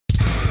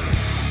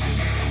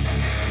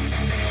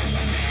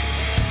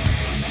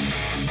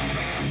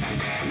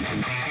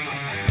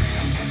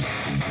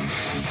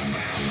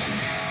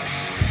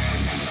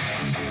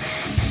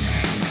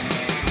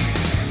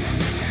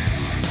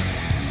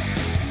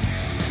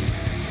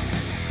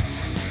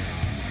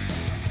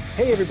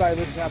Hey everybody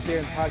listening out there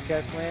in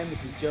podcast land,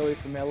 this is Joey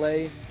from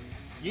LA.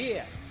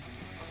 Yeah.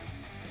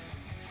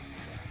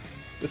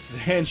 This is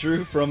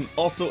Andrew from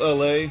also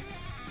LA.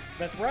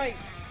 That's right.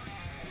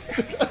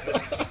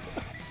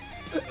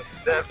 This is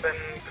Stefan,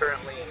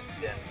 currently in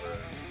Denver.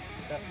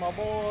 That's my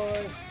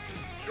boy.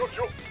 Yo.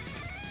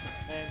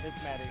 And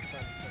it's Maddie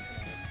from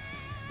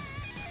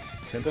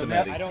Cincinnati.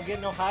 Cincinnati. I don't get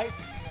no hype.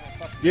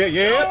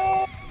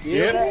 Yeah.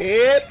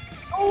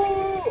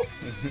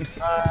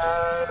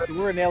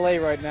 We're in LA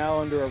right now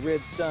under a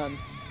red sun.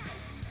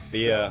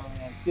 Yeah.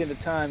 It's the end of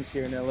times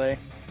here in LA.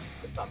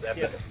 It's not that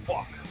bad as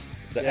fuck.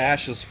 The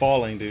ash is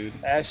falling, dude.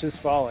 Ash is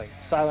falling.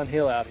 Silent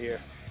Hill out here.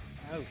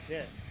 Oh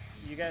shit.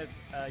 You guys,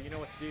 you know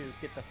what to do.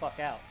 Get the fuck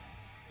out.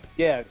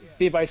 Yeah, if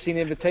anybody seen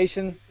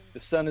Invitation, the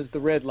sun is the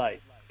red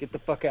light. Get the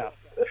fuck out.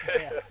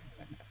 Yeah.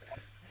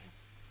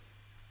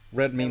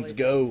 Red means LA's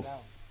go. down.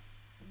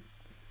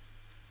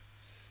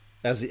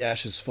 As the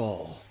ashes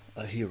fall,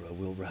 a hero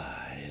will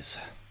rise.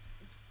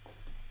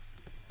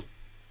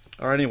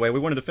 All right, anyway, we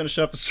wanted to finish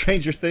up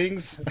Stranger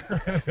Things,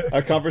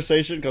 our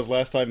conversation, because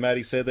last time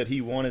Maddie said that he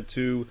wanted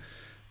to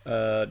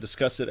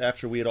discuss it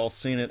after we had all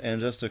seen it. And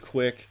just a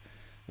quick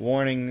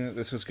warning,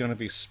 this is going to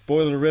be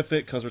spoilerific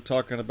because we're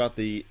talking about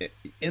the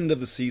end of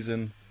the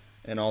season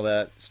and all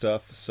that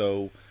stuff.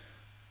 So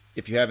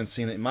if you haven't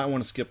seen it, you might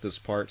want to skip this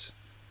part.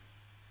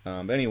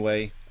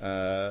 Anyway,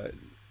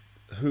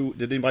 who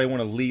did anybody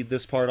want to lead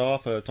this part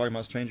off, talking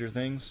about Stranger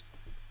Things?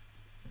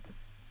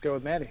 Let's go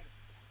with Maddie.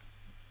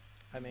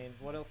 I mean,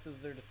 what else is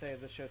there to say?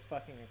 This show's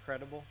fucking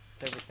incredible.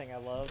 It's everything I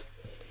love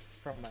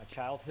from my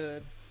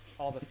childhood,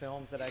 all the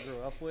films that I grew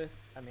up with.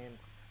 I mean,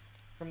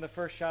 from the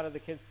first shot of the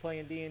kids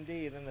playing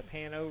D&D, then the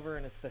pan over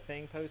and it's the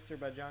Thing poster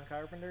by John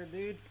Carpenter,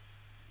 dude.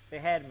 They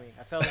had me.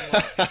 I fell in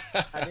love.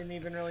 I didn't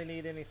even really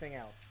need anything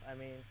else. I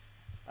mean,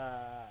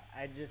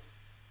 I just,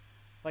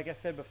 like I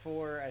said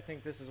before, I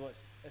think this is what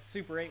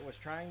Super 8 was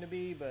trying to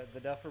be, but the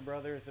Duffer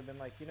Brothers have been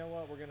like, you know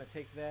what, we're going to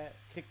take that,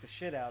 kick the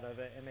shit out of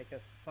it, and make a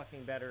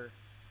fucking better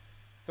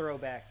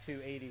throwback to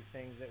 80s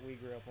things that we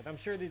grew up with. I'm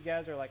sure these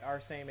guys are like our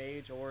same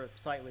age or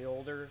slightly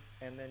older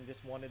and then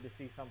just wanted to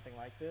see something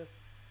like this.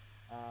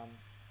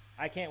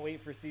 I can't wait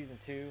for season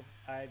 2.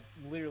 I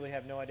literally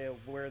have no idea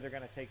where they're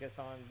going to take us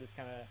on this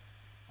kind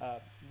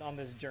of on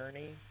this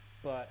journey,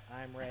 but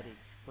I'm ready.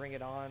 Bring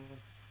it on.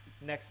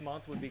 Next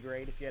month would be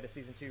great if you had a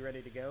season 2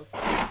 ready to go.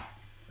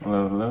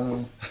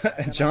 Hello.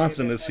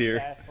 Johnson is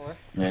here.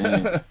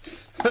 Yeah.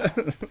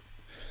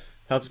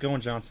 How's it going,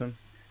 Johnson?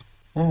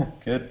 Yeah,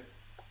 good.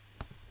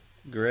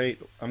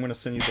 Great. I'm going to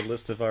send you the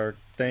list of our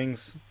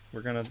things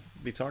we're going to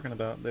be talking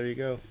about. There you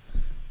go.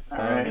 All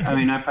right. I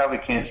mean, I probably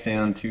can't stay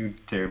on too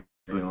terribly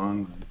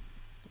long.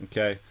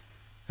 Okay.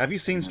 Have you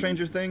seen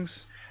Stranger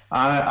Things?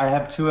 I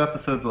have 2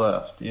 episodes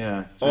left.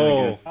 Yeah. It's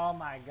really Oh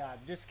my god,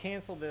 just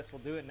cancel this. We'll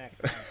do it next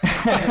time.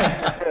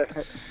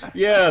 good.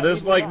 Yeah,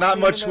 there's like not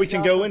Even much though we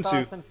can go Johnson into.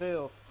 thoughts and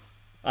feels.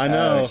 I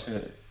know.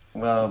 Shit.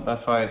 Well,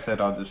 that's why I said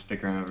I'll just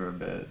stick around for a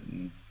bit.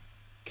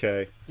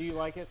 Okay. Do you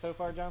like it so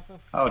far, Johnson?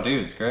 Oh,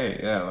 dude, it's great.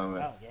 Yeah, I love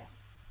it. Oh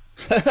yes.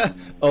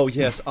 Oh,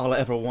 yes, all I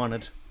ever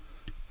wanted.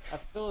 I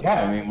feel if Yeah, I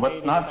Johnson mean,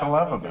 what's hated not it, to I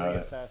love would need to about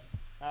it? reassess.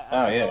 Oh,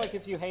 I yeah. feel like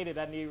if you hate it,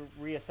 I need to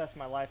reassess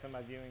my life and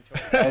my viewing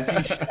choice. As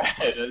you should.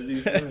 As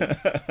you should.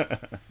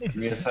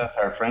 Reassess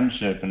our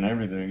friendship and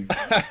everything.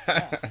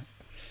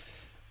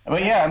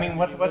 But yeah, I mean,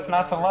 what's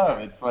not to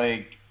love? It's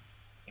like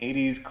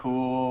 80s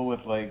cool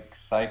with like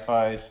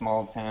sci-fi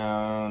small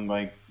town,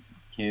 like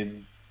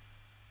kids,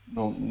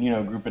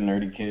 group of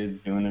nerdy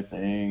kids doing their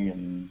thing,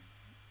 and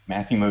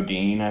Matthew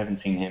Modine. I haven't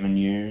seen him in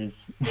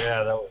years.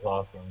 Yeah, that was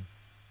awesome.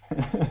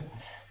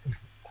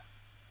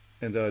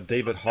 And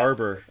David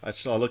Harbour, I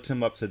looked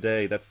him up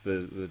today. That's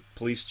the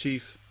police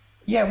chief.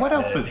 Yeah, what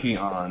else was he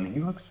on? He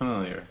looks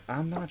familiar.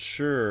 I'm not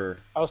sure.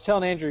 I was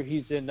telling Andrew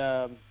he's been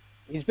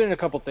in a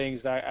couple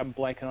things. I'm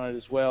blanking on it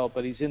as well,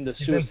 but he's in the in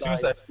Suicide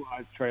Suicide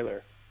Squad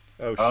trailer.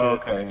 Oh, shit. Oh,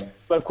 okay.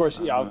 But of course,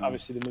 yeah,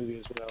 obviously the movie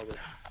as well. But...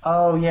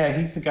 Oh, yeah,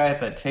 he's the guy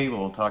at that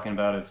table talking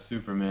about if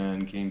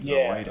Superman came to the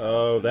Yeah. White House.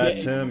 Oh,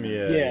 that's him?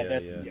 yeah, Yeah.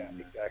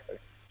 exactly.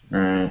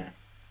 Right.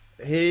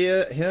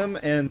 Him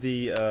and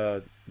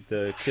the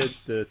kid,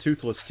 the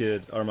toothless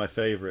kid, are my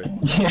favorite.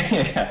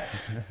 Yeah,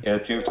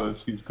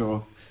 Toothless, he's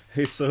cool.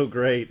 He's so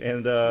great,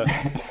 and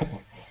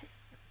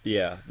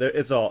yeah,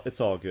 it's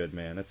all good,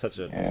 man. It's such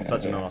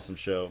an awesome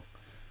show,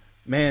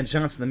 man.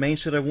 Johnson, the main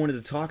shit I wanted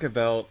to talk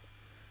about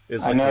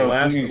is like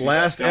the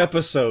last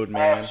episode,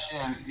 man. Oh,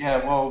 shit.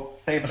 Yeah, well,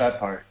 save that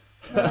part.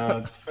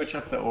 Switch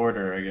up the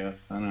order, I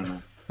guess. I don't know.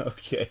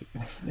 Okay,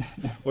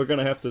 we're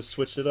gonna have to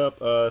switch it up.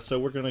 So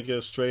we're gonna go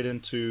straight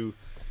into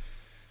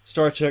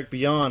Star Trek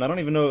Beyond. I don't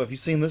even know. Have you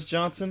seen this,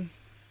 Johnson?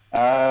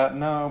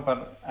 No,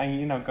 but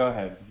go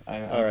ahead.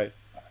 All right.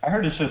 I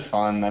heard it's just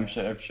fun. I'm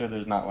sure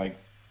there's not like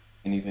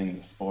anything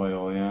to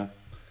spoil. Yeah.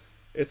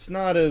 It's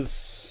not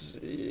as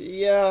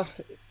we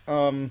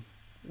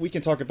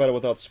can talk about it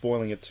without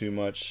spoiling it too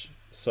much.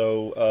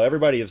 So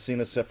everybody have seen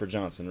this except for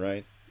Johnson,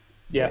 right?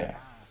 Yeah.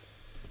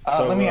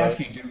 So, let me uh, ask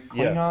you: do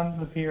yeah.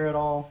 Klingons appear at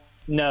all?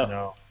 No.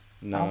 No.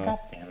 No. god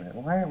damn it!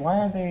 Why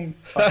are they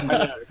fucking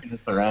jerking us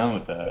around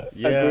with that?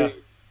 Yeah.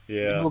 Agreed.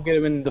 Yeah. We'll get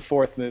him in the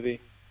fourth movie.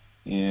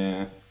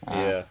 Yeah.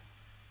 Yeah.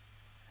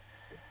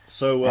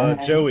 So,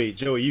 Alright. Joey,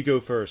 you go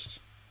first.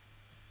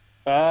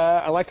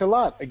 I liked it a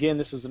lot. Again,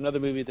 this was another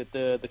movie that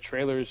the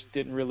trailers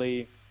didn't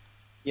really,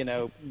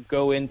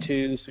 go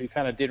into, so you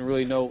kind of didn't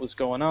really know what was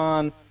going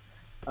on.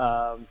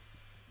 But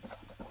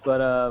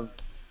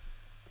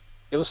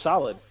it was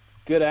solid.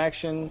 Good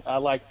action. I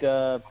liked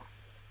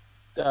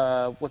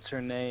what's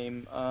her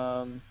name?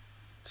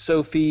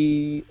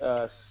 Sophie.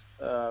 I'm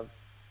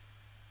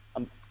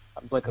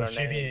blanking on Was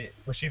her name.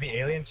 she the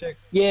alien chick?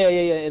 Yeah,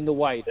 in the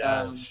white.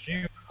 She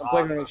was I'm blanking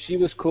on her name. awesome. She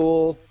was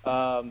cool.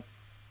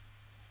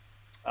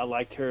 I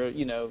liked her,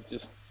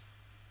 just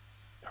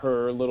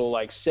her little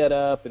like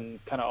setup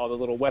and kind of all the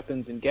little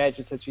weapons and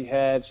gadgets that she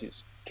had.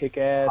 She's kick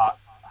ass.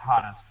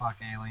 Hot as fuck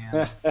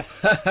alien.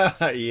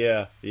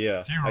 Yeah. She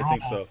I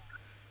think so. ruled.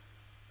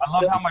 I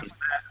love how much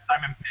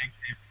Simon Pegg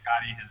gave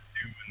Scotty his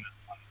due in this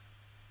one.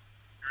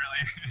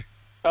 Really,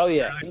 Oh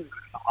yeah, really he's-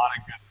 put in a lot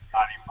of good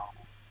Scotty moments.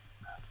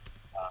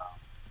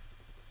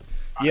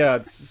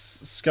 Yeah,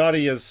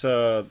 Scotty has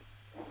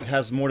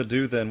more to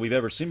do than we've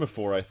ever seen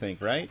before, I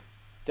think, right?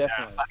 Yeah,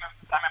 definitely.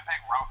 Simon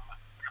Pegg wrote the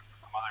script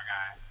with some other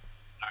guy,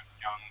 Doug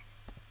Young.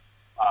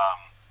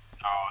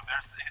 So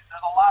there's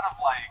a lot of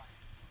like,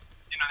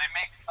 they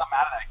make something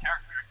out of that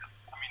character. Cause,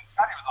 I mean,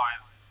 Scotty was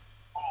always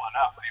cool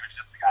enough, but he was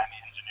just the guy in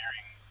the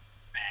engineering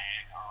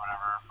bay or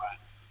whatever. But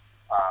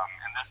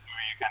in this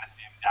movie, you kind of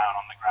see him down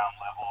on the ground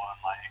level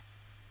and like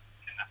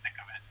in the thick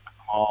of it with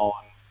them all,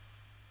 and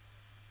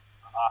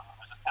it was awesome.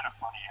 It was just kind of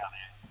funny how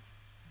they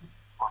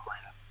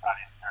incorporated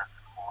Scotty's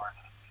character more.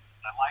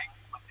 And I like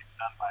what they've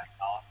done by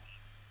acknowledging.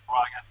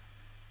 Well, I guess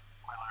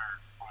spoiler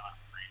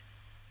free.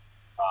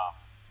 I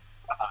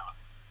thought it was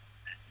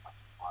pretty fun.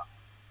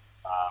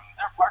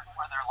 There are parts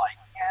where they're like,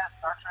 yeah,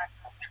 Star Trek.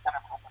 Like they're kind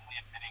of openly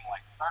admitting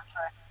like Star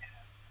Trek is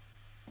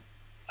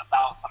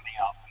about something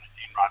else in the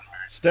Gene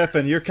Roddenberry.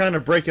 Stefan, you're kind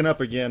of breaking up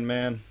again,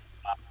 man.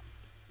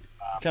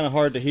 Kind of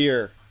hard to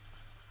hear.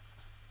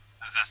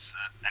 Is this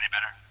any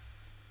better?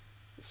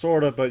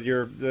 Sort of, but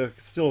you're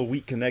still a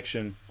weak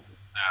connection.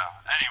 Yeah.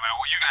 Anyway,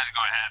 well, you guys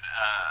go ahead.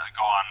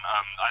 Go on.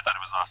 I thought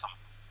it was awesome.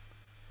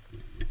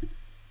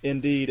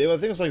 Indeed. I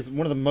think it was like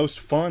one of the most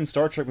fun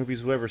Star Trek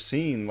movies we've ever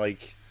seen.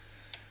 Like,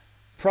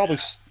 probably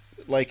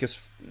like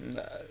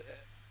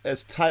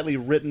as tightly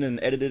written and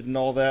edited and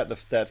all that.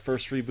 That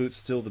first reboot's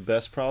still the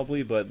best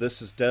probably, but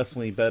this is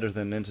definitely better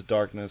than Into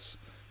Darkness.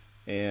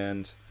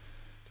 And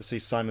to see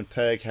Simon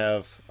Pegg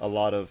have a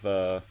lot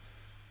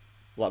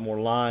more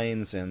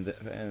lines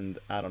and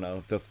I don't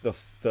know,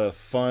 the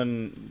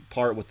fun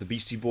part with the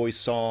Beastie Boys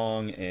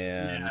song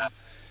and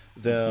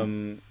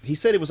them. He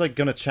said it was like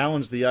going to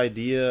challenge the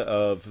idea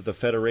of the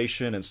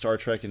Federation and Star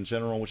Trek in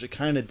general, which it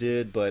kind of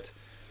did, but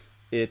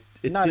it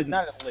not didn't.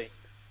 not at least.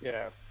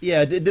 Yeah.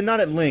 Yeah, it did not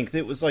at length.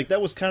 It was like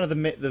that was kind of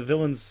the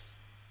villain's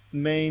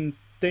main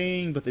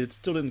thing, but it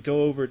still didn't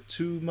go over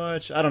too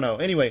much. I don't know.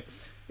 Anyway,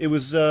 it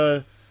was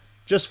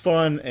just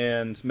fun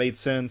and made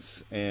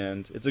sense,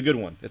 and it's a good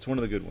one. It's one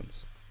of the good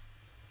ones.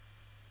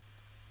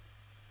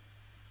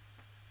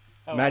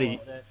 Oh, Maddie- I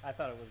loved it. I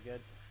thought it was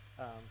good.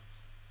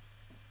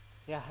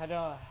 Yeah, I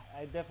know.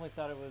 I definitely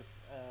thought it was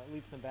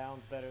leaps and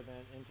bounds better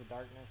than Into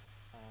Darkness.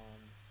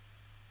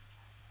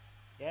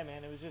 Yeah,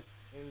 man, it was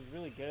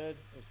really good.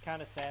 It was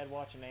kind of sad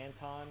watching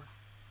Anton.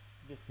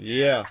 Just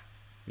Yeah.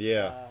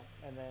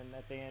 and then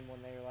at the end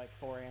when they were like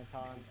for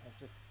Anton,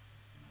 it's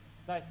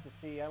nice to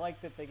see. I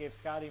like that they gave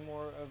Scotty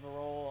more of a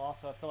role.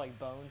 Also, I feel like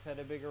Bones had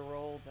a bigger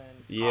role than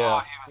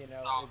Yeah.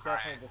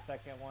 definitely the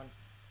second one.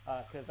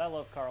 Because I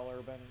love Carl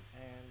Urban,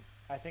 and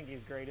I think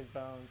he's great as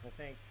Bones. I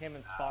think him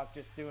and Spock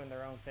just doing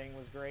their own thing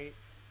was great.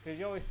 Because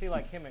you always see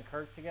like him and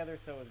Kirk together,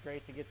 so it was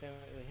great to get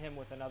him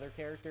with another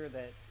character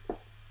that,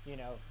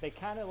 they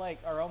kind of like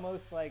are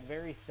almost like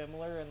very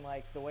similar in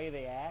like the way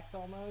they act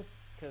almost.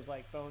 Because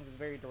like Bones is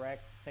very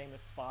direct, same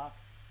as Spock.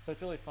 So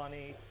it's really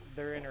funny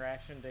their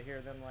interaction to hear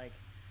them like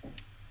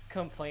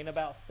complain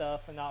about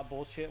stuff and not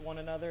bullshit one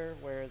another,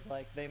 whereas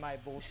like they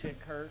might bullshit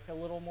Kirk a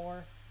little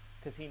more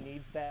because he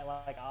needs that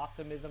like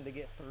optimism to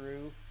get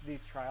through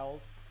these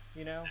trials,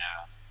 Yeah.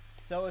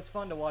 So it's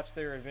fun to watch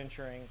their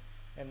adventuring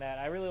and that.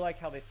 I really like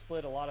how they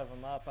split a lot of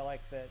them up. I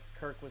like that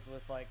Kirk was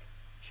with like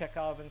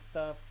Chekhov and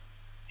stuff.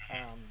 It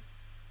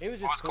was It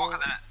was just cool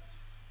because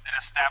it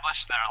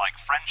established their like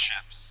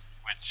friendships,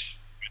 which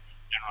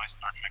generally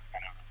Star Trek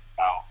kind of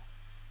about,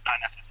 not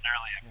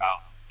necessarily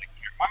about like.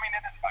 I mean,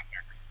 it is about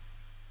characters.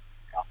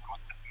 With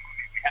this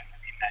movie, we hadn't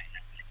seen that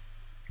yet.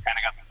 You kind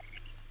of got the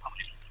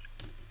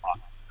relationship.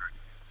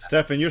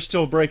 Stefan, you're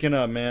still breaking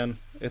up, man.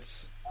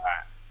 It's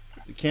Alright.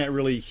 you can't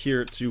really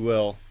hear it too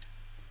well.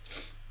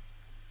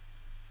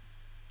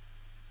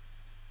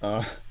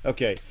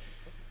 Okay.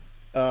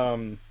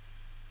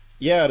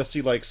 Yeah, to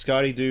see like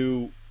Scotty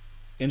do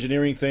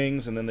engineering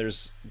things, and then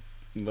there's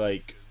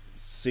like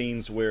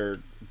scenes where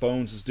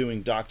Bones is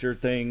doing doctor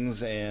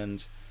things,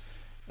 and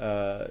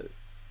a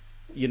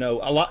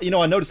lot.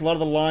 I noticed a lot of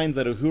the lines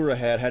that Uhura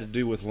had to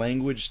do with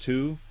language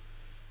too.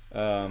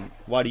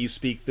 Why do you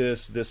speak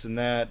this, and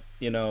that?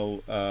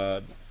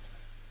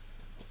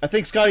 I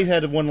think Scotty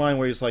had one line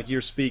where he's like,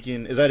 "You're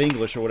speaking, is that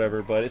English or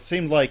whatever?" But it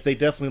seemed like they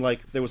definitely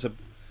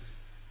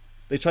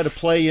they tried to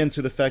play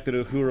into the fact that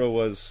Uhura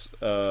was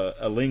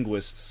a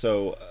linguist.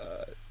 So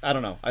I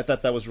don't know. I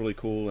thought that was really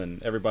cool,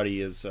 and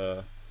everybody is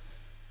the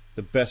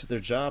best at their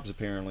jobs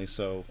apparently.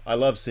 So I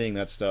love seeing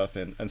that stuff,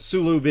 and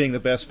Sulu being the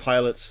best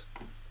pilot,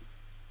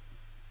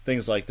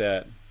 things like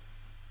that.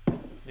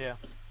 Yeah.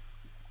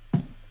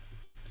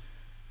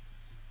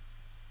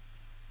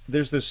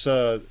 There's this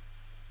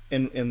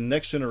in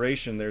Next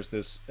Generation. There's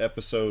this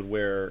episode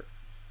where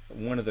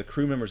one of the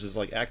crew members is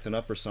like acting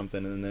up or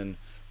something, and then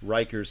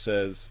Riker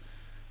says,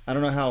 "I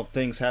don't know how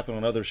things happen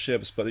on other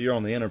ships, but you're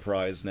on the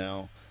Enterprise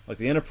now. Like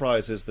the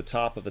Enterprise is the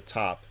top of the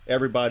top.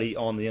 Everybody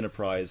on the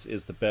Enterprise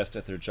is the best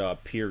at their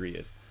job.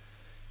 Period."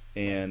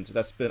 And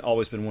that's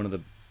always been one of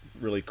the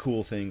really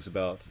cool things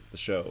about the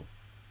show.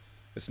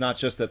 It's not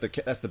just that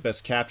that's the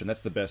best captain,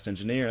 that's the best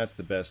engineer, that's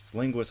the best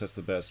linguist, that's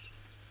the best,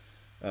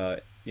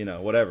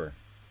 whatever.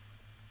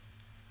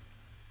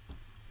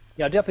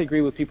 Yeah, I definitely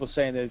agree with people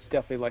saying that it's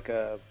definitely like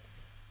a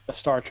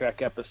Star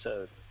Trek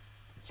episode.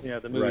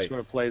 The movie Right. sort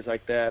of plays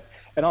like that.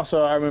 And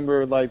also, I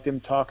remember like them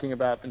talking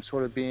about them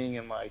sort of being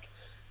in like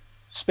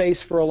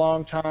space for a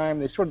long time.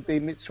 They sort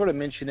of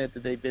mention it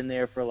that they've been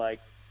there for like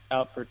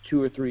out for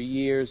 2 or 3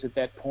 years at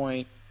that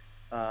point.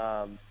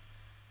 I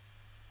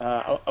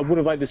would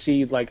have liked to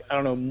see like I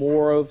don't know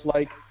more of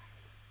like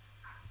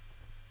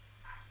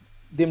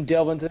them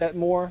delve into that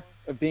more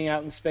of being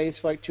out in space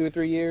for like 2 or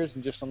 3 years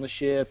and just on the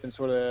ship and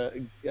sort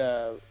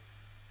of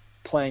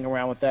playing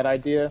around with that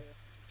idea.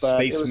 But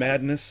Space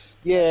madness.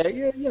 Yeah,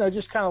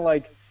 just kind of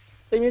like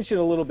they mentioned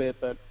a little bit,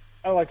 but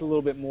I liked a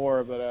little bit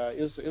more. But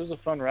it was a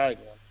fun ride,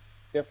 man.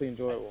 Definitely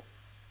enjoyable.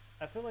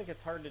 I feel like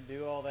it's hard to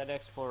do all that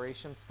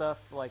exploration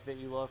stuff like that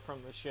you love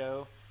from the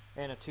show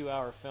in a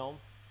 2-hour film.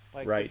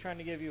 Like they're Right. trying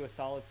to give you a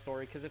solid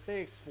story, because if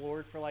they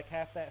explored for like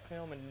half that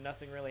film and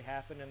nothing really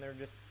happened and they're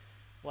just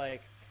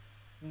like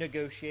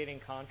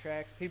negotiating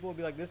contracts, people would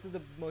be like, "This is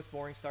the most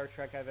boring Star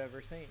Trek I've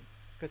ever seen."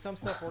 Because some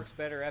stuff works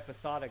better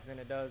episodic than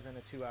it does in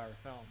a 2-hour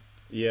film.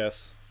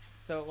 Yes.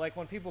 So like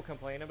when people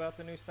complain about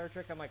the new Star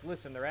Trek, I'm like,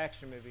 listen, they're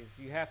action movies.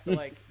 You have to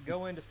like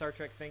go into Star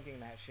Trek thinking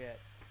that shit.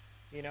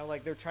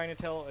 Like they're trying to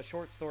tell a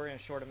short story in a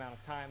short amount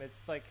of time.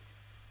 It's like,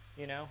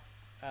 I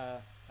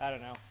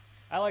don't know.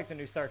 I like the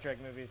new Star Trek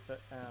movies,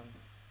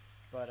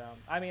 but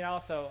I mean,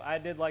 also I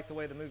did like the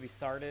way the movie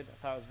started. I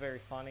thought it was very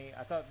funny.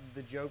 I thought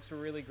the jokes were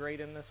really great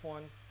in this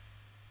one.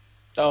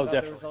 Oh, I thought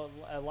definitely.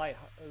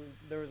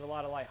 there was a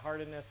lot of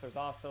lightheartedness. There's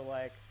also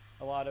like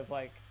a lot of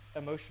like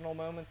emotional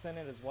moments in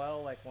it as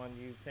well, like when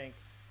you think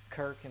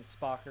Kirk and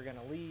Spock are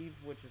gonna leave,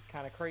 which is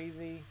kind of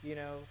crazy.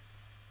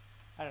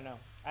 I don't know.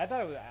 I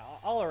thought it was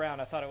all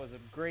around. I thought it was a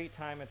great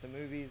time at the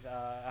movies.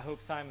 I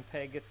hope Simon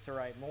Pegg gets to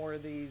write more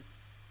of these.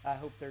 I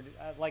hope they're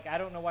like, I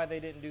don't know why they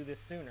didn't do this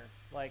sooner.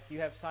 Like you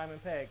have Simon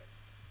Pegg,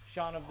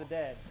 Shaun of the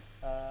Dead,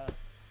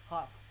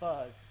 Hot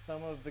Fuzz,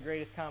 some of the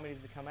greatest comedies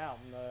to come out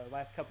in the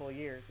last couple of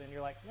years, and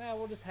you're like, nah,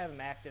 we'll just have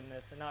him act in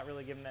this and not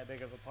really give him that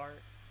big of a part.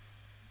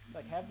 It's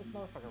like, have this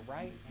motherfucker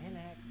write and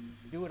act,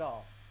 do it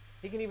all.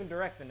 He can even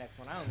direct the next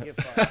one. I don't give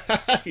a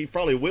fuck. He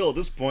probably will at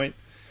this point.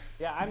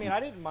 Yeah, I mean, I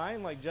didn't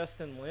mind like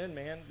Justin Lin,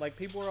 man. Like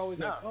people were always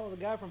like, "Oh, the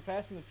guy from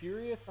Fast and the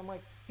Furious." I'm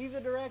like, he's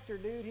a director,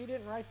 dude. He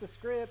didn't write the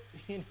script,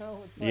 It's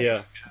like,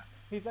 Yeah.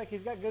 He's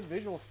got good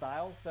visual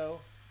style, so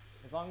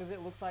as long as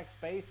it looks like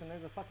space and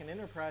there's a fucking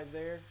Enterprise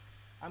there,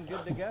 I'm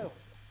good to go.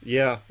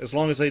 Yeah, as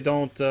long as they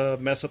don't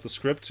mess up the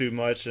script too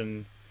much,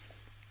 and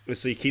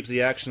so he keeps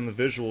the action and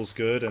the visuals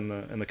good and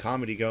the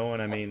comedy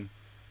going. I mean,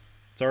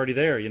 it's already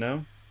there,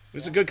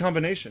 It's a good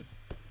combination.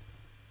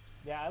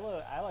 Yeah,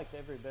 I liked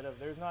every bit of.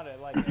 There's not a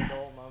like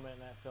adult moment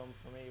in that film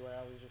for me where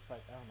I was just like,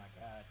 oh my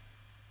god,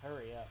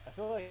 hurry up. I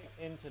feel like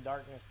Into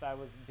Darkness, I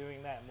was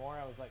doing that more.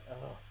 I was like,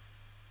 oh,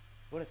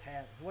 what is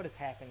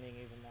happening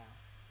even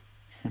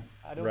now?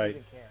 I don't Right.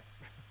 even care,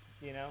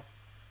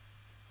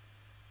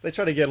 They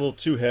try to get a little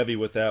too heavy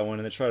with that one,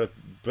 and they try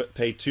to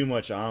pay too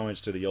much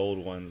homage to the old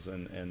ones.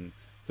 And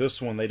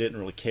this one, they didn't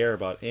really care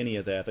about any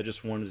of that. They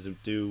just wanted to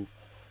do.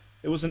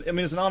 It's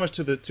an homage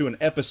to an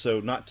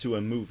episode, not to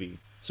a movie.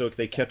 So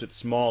they kept it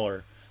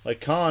smaller. Like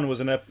Khan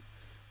was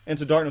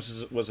Into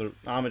Darkness was an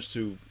homage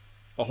to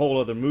a whole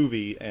other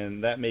movie,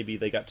 and that maybe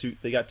they got too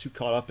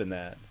caught up in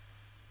that.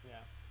 Yeah.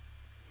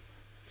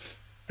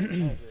 I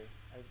agree.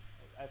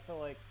 I feel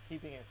like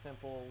keeping it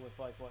simple with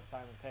like what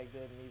Simon Pegg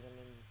did, and even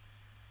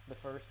in the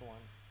first one,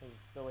 is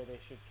the way they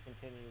should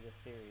continue this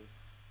series.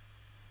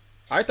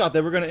 I thought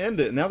they were going to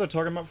end it. Now they're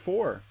talking about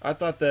 4. I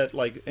thought that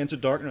like Into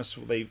Darkness,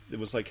 it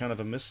was like kind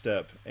of a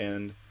misstep,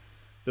 and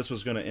this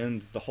was going to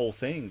end the whole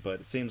thing.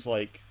 But it seems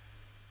like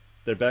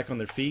they're back on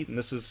their feet, and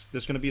there's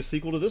going to be a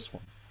sequel to this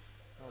one.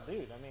 Well,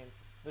 dude, I mean,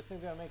 this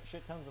thing's gonna make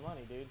shit tons of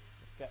money, dude.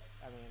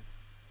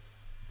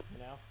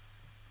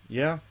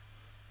 Yeah.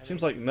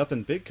 Seems like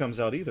nothing big comes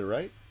out either,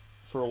 right?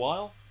 For a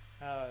while.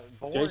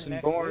 Bourne Jason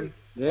next Bourne. week.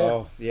 Yeah.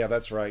 Oh, yeah,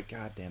 that's right.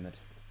 God damn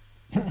it.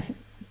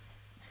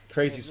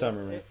 Crazy It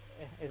summer, look- man.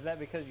 Is that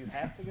because you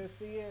have to go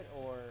see it,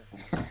 or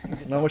you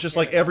just No, don't it's just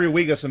care like every about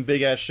week of some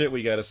big ass shit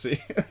we got to see.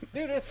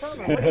 Dude, it's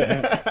summer. What do you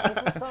mean? This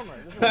is summer.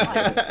 This is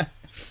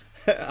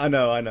life. I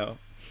know.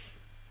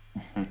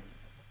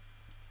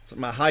 So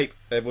my hype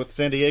with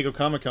San Diego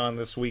Comic-Con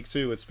this week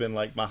too. It's been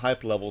like my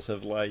hype levels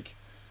have like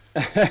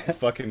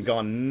fucking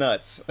gone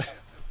nuts.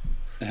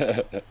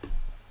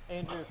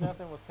 Andrew, if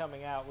nothing was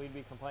coming out, we'd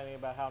be complaining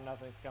about how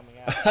nothing's coming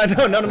out. I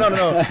know,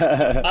 no.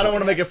 I don't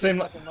want to make it seem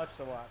like Fucking much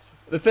to watch.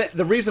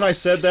 the reason I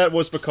said that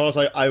was because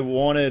I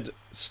wanted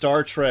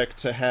Star Trek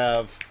to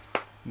have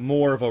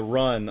more of a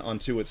run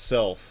unto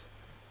itself.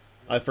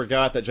 I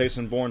forgot that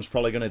Jason Bourne's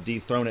probably going to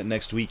dethrone it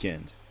next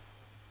weekend.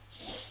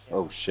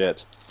 Oh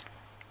shit.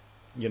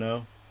 You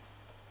know?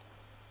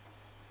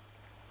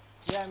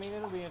 Yeah, I mean,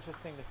 it'll be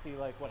interesting to see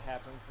like what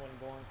happens when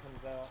Bourne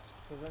comes out.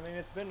 Because I mean,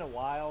 it's been a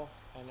while,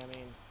 and I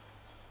mean,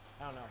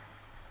 I don't know.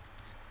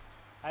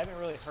 I haven't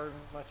really heard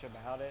much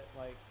about it,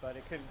 like, but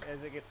it could,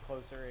 as it gets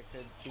closer, it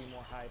could be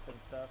more hype and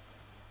stuff.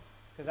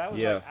 Because I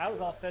was like, I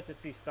was all set to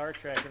see Star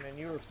Trek, and then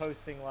you were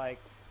posting like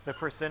the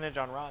percentage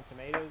on Rotten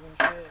Tomatoes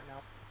and shit. And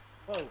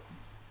whoa!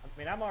 I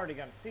mean, I'm already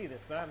gonna see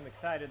this, but I'm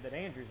excited that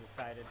Andrew's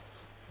excited.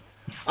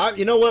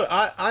 You know what?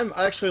 I'm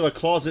actually a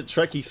closet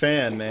Trekkie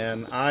fan,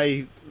 man.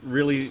 I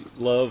really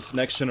love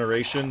Next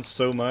Generation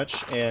so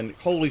much, and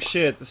holy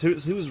shit,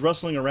 who's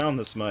rustling around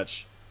this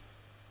much?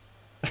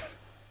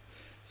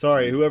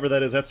 Sorry, whoever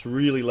that is, that's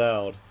really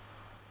loud.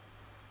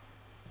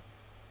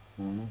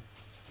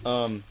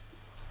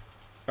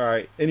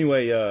 Alright,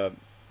 anyway,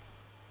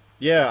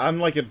 yeah, I'm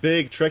like a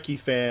big Trekkie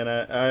fan.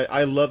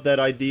 I love that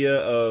idea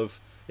of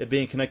it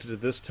being connected to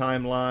this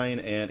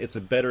timeline, and it's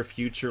a better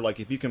future. Like,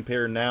 if you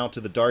compare now to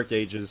the Dark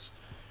Ages,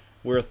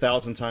 we're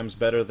 1,000 times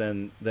better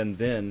than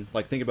then.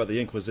 Like, think about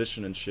the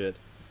Inquisition and shit.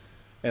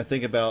 And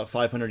think about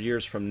 500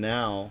 years from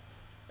now,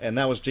 and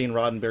that was Gene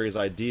Roddenberry's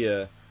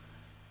idea.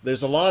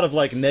 There's a lot of,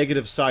 like,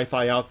 negative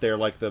sci-fi out there,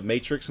 like The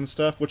Matrix and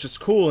stuff, which is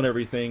cool and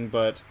everything,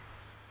 but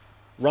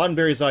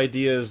Roddenberry's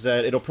idea is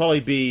that it'll probably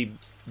be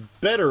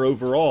better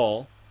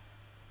overall,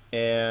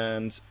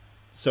 and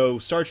so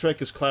Star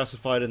Trek is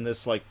classified in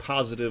this like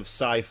positive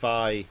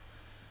sci-fi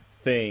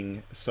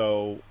thing.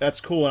 So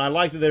that's cool, and I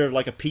like that they're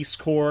like a Peace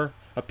Corps,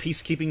 a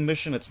peacekeeping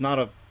mission. It's not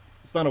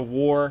a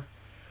war.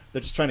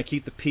 They're just trying to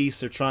keep the peace.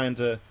 They're trying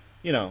to,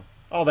 you know,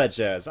 all that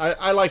jazz.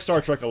 I like Star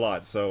Trek a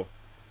lot, so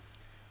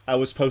I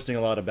was posting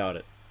a lot about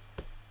it.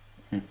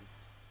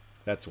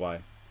 That's why.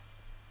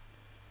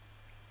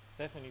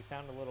 Stefan, you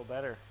sound a little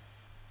better.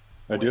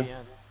 I do?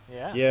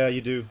 Yeah. Yeah,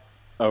 you do.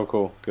 Oh,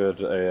 cool.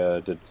 Good. I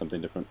did something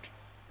different.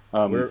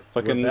 We're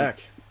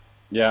back.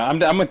 Yeah,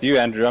 I'm with you,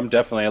 Andrew.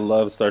 I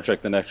love Star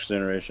Trek: The Next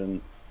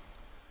Generation.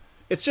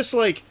 It's just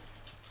like,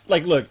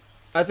 look,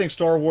 I think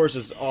Star Wars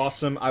is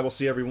awesome. I will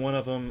see every one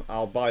of them.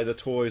 I'll buy the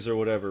toys or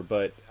whatever.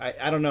 But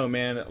I don't know,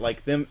 man.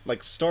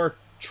 Like Star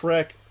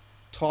Trek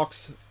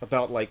talks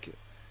about like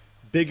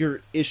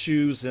bigger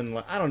issues,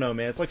 and I don't know,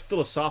 man. It's like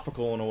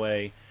philosophical in a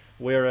way,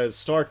 whereas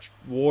Star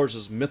Wars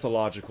is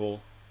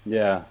mythological.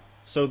 Yeah.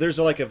 So there's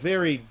a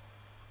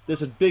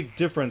big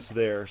difference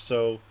there.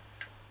 So.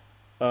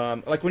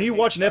 Like when you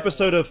watch an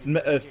episode of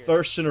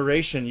First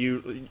Generation,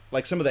 you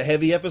like some of the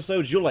heavy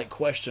episodes, you'll like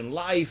question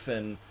life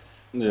and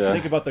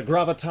think about the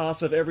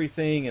gravitas of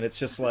everything, and it's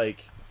just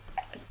like,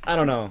 I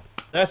don't know.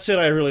 That's it.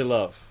 I really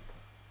love.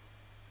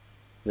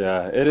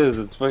 Yeah, it is.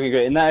 It's fucking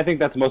great, and I think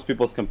that's most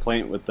people's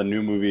complaint with the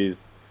new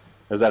movies,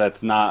 is that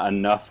it's not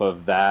enough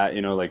of that.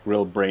 You know, like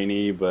real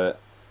brainy. But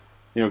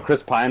you know,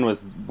 Chris Pine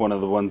was one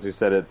of the ones who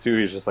said it too.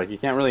 He's just like, you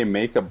can't really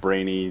make a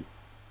brainy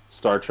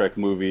Star Trek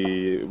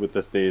movie with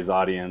this day's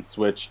audience,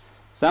 which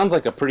sounds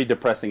like a pretty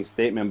depressing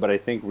statement, but I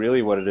think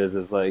really what it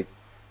is like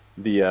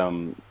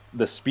the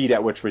speed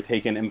at which we're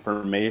taking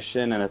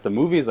information. And at the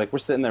movies, like, we're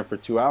sitting there for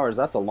 2 hours.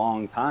 That's a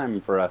long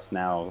time for us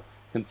now,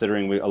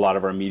 considering a lot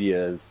of our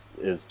media is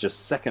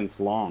just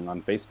seconds long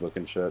on Facebook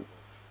and shit.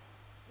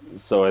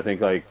 So I think,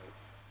 like,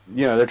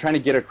 you know, they're trying to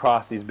get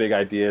across these big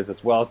ideas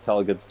as well as tell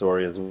a good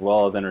story, as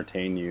well as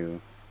entertain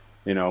you,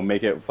 you know,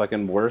 make it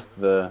fucking worth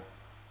the...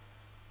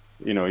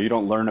 You know, you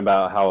don't learn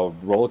about how a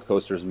roller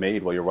coaster is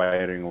made while you're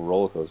riding a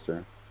roller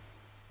coaster.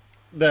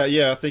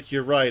 Yeah, I think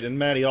you're right, and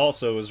Maddie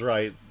also is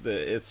right.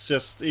 It's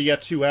just you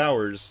got 2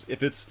 hours.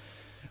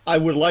 I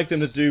would like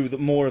them to do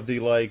more of the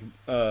like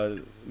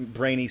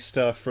brainy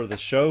stuff for the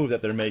show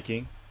that they're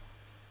making.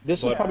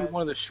 This is probably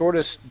one of the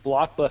shortest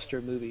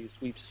blockbuster movies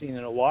we've seen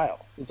in a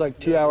while. It's like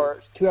 2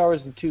 hours, 2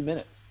 hours and 2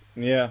 minutes.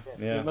 Yeah.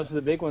 Most of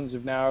the big ones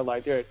have now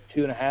like they're at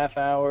 2.5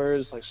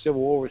 hours. Like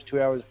Civil War was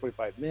 2 hours and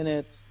 45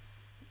 minutes.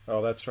 Oh,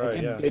 that's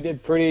right. They did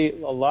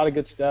a lot of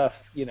good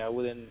stuff, you know,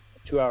 within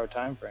a 2 hour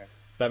time frame.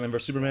 Batman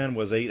vs Superman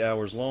was 8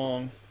 hours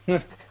long.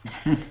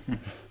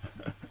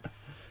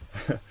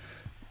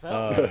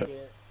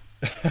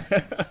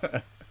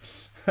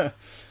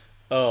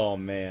 Oh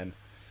man.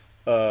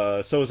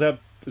 So is that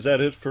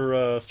it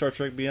for Star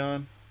Trek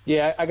Beyond?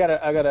 Yeah,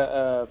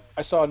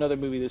 I saw another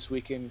movie this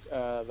weekend,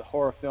 the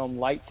horror film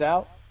Lights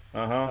Out.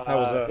 How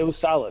was that? It was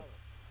solid.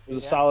 It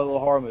was a solid little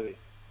horror movie.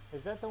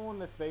 Is that the one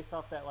that's based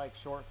off that like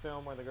short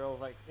film where the girl's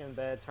like in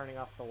bed turning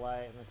off the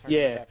light and then turning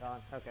Yeah. it back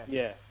on? Okay.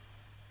 Yeah.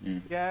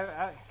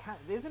 Yeah,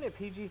 isn't it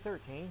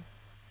PG-13?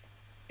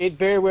 It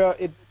very well.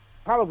 It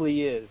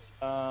probably is.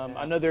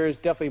 I know there is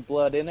definitely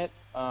blood in it,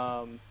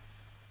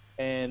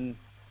 and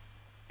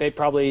they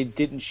probably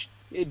didn't.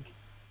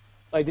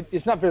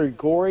 It's not very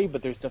gory,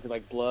 but there's definitely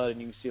like blood,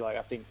 and you can see like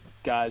I think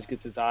guys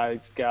gets his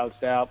eyes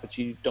gouged out, but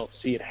you don't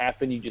see it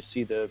happen. You just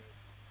see the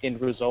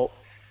end result.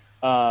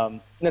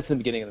 That's in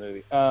the beginning of the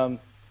movie.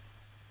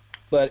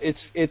 But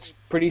it's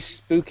pretty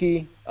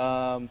spooky.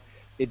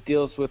 It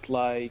deals with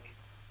like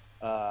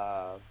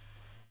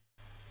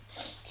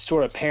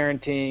sort of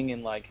parenting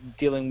and like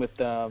dealing with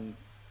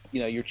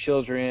your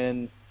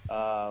children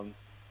a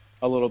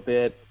little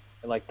bit,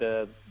 and like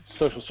the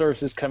social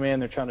services come in,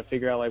 they're trying to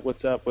figure out like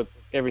what's up with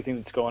everything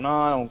that's going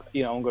on. I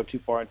won't go too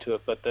far into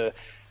it, but the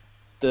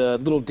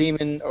little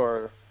demon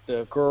or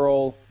the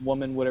girl,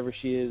 woman, whatever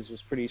she is,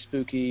 was pretty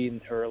spooky,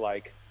 and her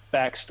like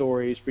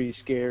backstory is pretty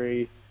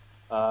scary.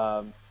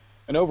 And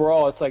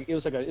overall, it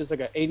was like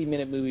a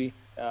 80-minute movie,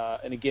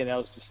 and again, that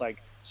was just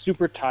like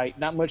super tight,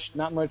 not much,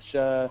 not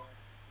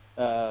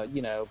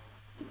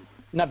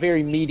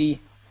very meaty,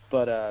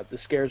 but the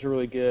scares were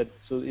really good,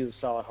 so it was a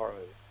solid horror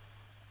movie.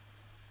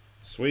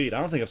 Sweet. I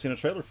don't think I've seen a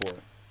trailer for it.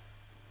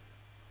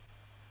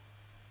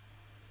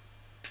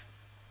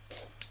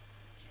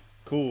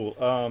 Cool.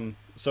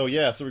 So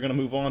we're gonna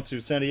move on to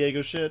San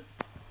Diego shit.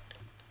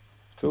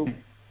 Cool.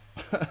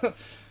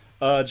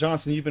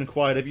 Johnson, you've been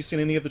quiet. Have you seen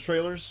any of the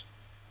trailers?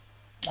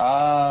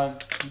 Yeah,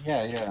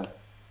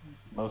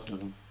 most of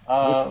them.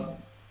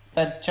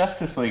 That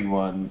Justice League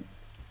one.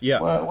 Yeah.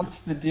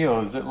 What's the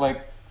deal? Is it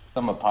like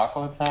some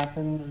apocalypse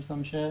happened or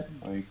some shit?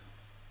 Like,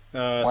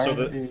 So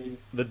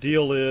the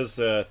deal is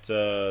that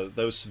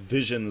those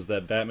visions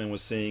that Batman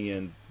was seeing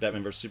in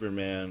Batman vs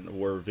Superman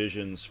were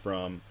visions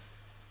from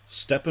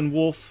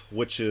Steppenwolf,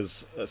 which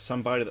is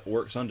somebody that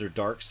works under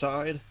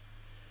Darkseid.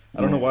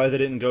 I don't know why they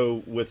didn't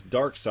go with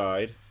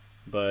Darkseid,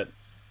 but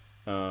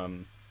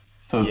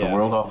so is the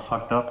world all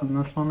fucked up in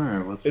this one,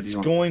 or what's the it's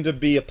deal? going to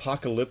be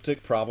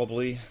apocalyptic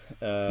probably,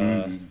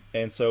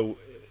 and so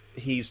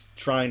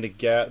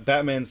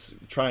Batman's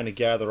trying to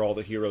gather all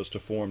the heroes to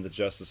form the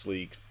Justice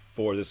League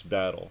for this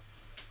battle.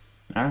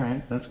 All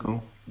right, that's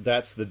cool.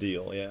 That's the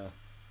deal, yeah.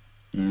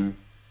 Mm.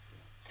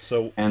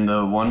 So and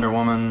Wonder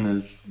Woman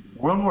is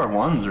World War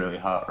I's really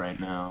hot right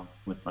now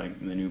with like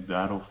the new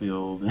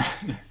Battlefield.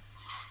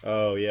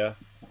 oh yeah,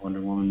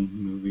 Wonder Woman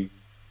movie.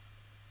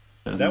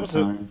 That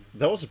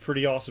was a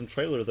pretty awesome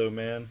trailer though,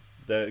 man.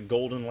 That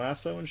golden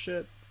lasso and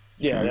shit.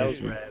 Yeah, that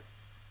was rad.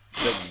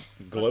 That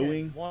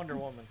glowing. Wonder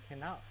Woman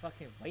cannot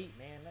fucking wait,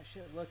 man. That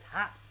shit looked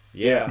hot.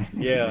 Yeah.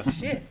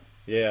 Shit.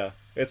 Yeah.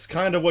 It's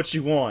kind of what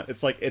you want.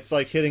 It's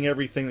like hitting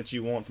everything that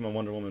you want from a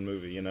Wonder Woman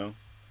movie, you know?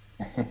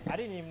 I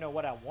didn't even know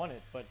what I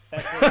wanted, but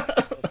that's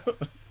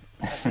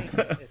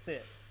it. It's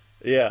it.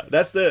 Yeah,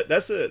 that's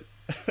it.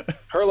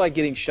 Her like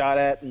getting shot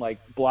at and like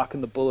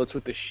blocking the bullets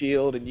with the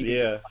shield, and you can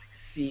Yeah. just like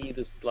see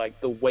this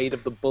like the weight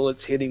of the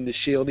bullets hitting the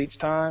shield each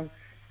time.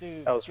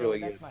 Dude, That was really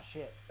that's good. my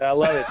shit. I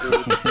love it,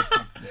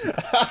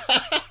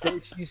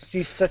 dude.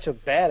 she's such a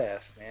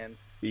badass, man.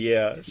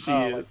 Yeah, she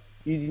is. Like,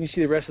 you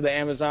see the rest of the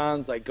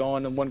Amazons like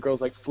going, and one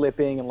girl's like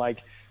flipping and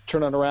like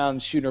turning around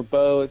and shooting her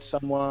bow at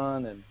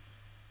someone, and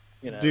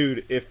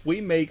Dude, if we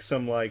make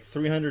some like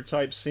 300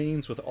 type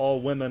scenes with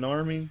all women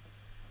army,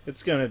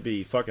 it's gonna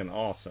be fucking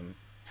awesome.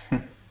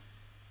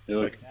 It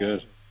looked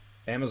good.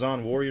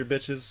 Amazon warrior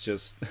bitches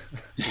just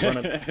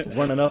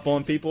running up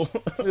on people.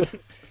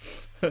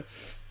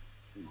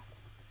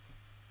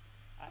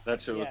 That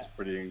shit looks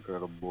pretty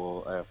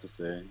incredible, I have to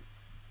say.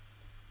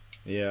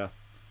 Yeah.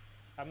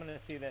 I'm gonna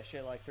see that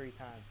shit like 3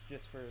 times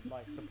just for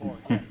like support.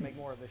 Let's make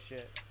more of this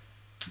shit.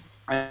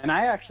 And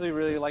I actually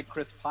really like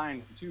Chris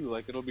Pine too.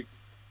 Like, it'll be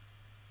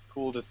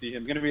cool to see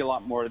him. Gonna be a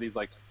lot more of these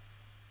like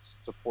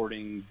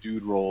supporting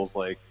dude roles,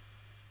 like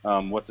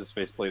what's his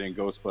face played in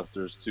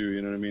Ghostbusters too.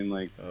 You know what I mean?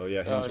 Like, Oh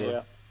yeah,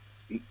 Hemsworth.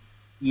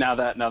 now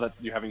that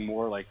you're having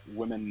more like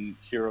women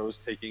heroes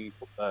taking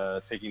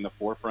the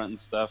forefront and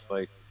stuff,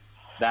 like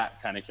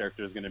that kind of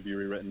character is gonna be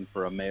rewritten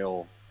for a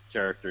male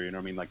character. You know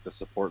what I mean? Like the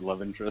support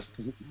love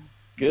interest.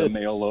 Good. The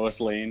male Lois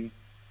Lane.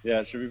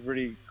 Yeah, it should be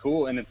pretty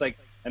cool. And it's like,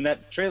 and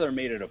that trailer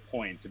made it a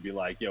point to be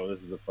like, yo,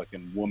 this is a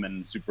fucking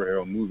woman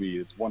superhero movie.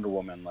 It's Wonder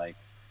Woman. Like,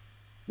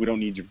 we don't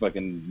need your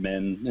fucking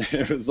men.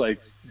 It was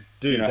like,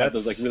 Dude, had that's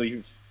those like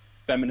really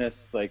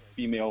feminist, like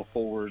female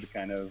forward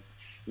kind of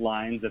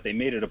lines that they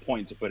made it a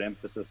point to put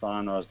emphasis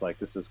on. I was like,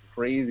 this is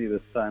crazy.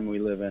 This time we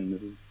live in.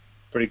 This is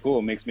pretty cool.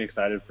 It makes me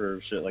excited for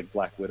shit like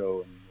Black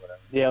Widow and whatever.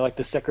 Yeah, like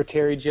the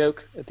secretary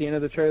joke at the end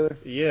of the trailer.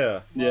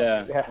 Yeah.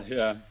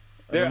 Yeah.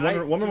 I mean, Wonder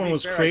to Woman be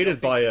was fair, I created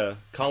don't by a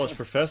college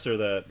professor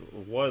that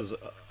was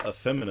a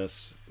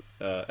feminist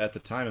at the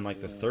time in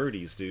like the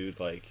 30s, dude.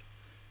 Like,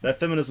 that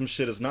feminism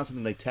shit is not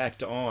something they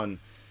tacked on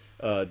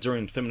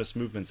during feminist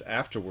movements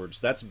afterwards.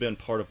 That's been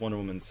part of Wonder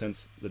Woman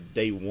since the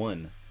day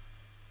one.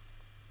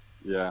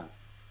 Yeah.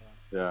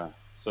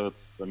 So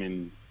it's, I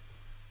mean,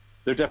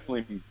 they're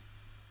definitely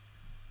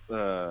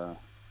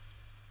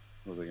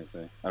What was I gonna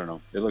say? I don't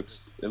know. It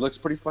looks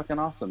pretty fucking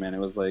awesome, man. It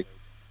was like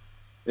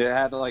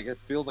it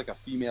feels like a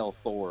female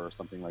Thor or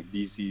something, like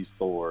DC's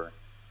Thor.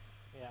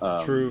 Yeah.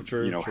 True.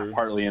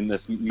 Partly in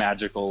this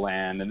magical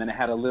land, and then it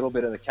had a little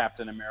bit of the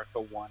Captain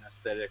America 1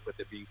 aesthetic with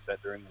it being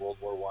set during World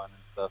War I and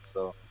stuff.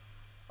 So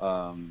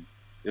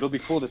it'll be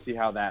cool to see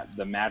how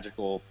the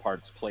magical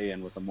parts play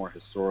in with a more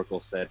historical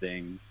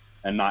setting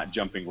and not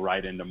jumping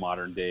right into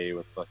modern day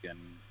with fucking,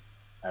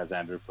 as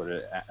Andrew put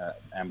it,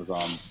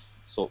 Amazon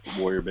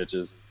warrior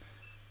bitches.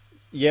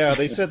 Yeah,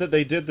 they said that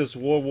they did this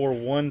World War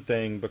I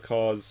thing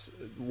because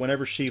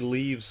whenever she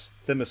leaves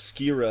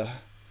Themyscira,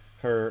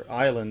 her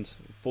island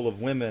full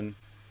of women,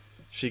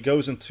 she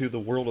goes into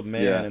the world of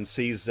man and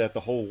sees that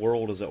the whole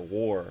world is at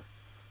war.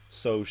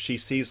 So she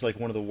sees like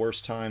one of the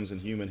worst times in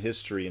human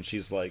history, and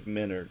she's like,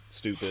 men are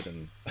stupid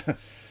and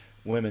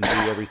women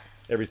do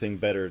everything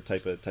better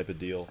type of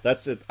deal.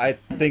 That's it. I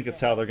think that's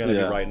how they're going to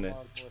be writing it.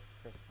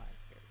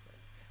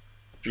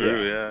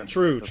 True, yeah.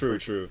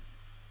 True.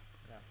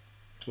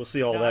 We'll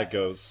see how that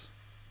goes.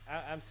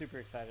 I'm super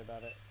excited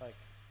about it. Like,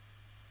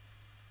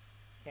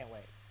 can't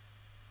wait.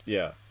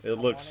 Yeah, it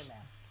looks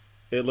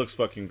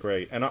fucking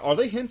great. And are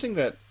they hinting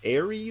that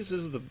Ares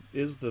is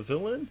the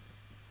villain?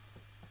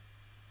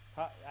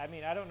 I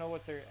mean, I don't know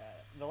what they're.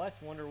 The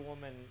last Wonder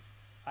Woman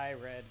I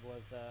read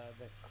was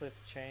the Cliff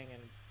Chang,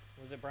 and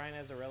was it Brian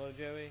Azzarello,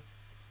 Joey?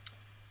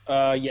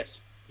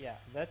 Yes. Yeah,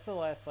 that's the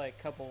last like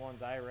couple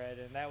ones I read,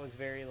 and that was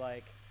very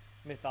like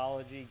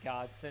mythology,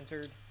 God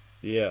centered.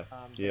 Yeah.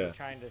 They were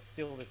trying to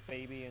steal this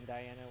baby, and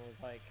Diana was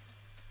like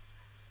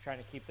trying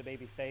to keep the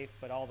baby safe,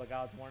 but all the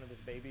gods wanted this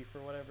baby for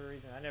whatever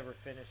reason. I never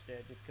finished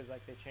it just because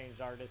like they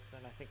changed artists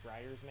and I think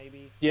writers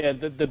maybe. Yeah,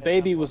 the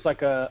baby was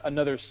like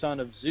another son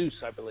of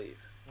Zeus, I believe.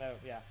 Oh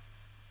yeah.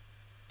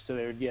 So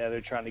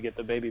they're trying to get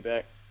the baby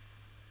back.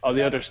 Oh,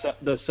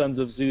 the sons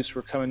of Zeus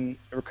were coming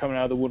out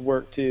of the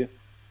woodwork too.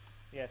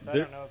 Yeah, so I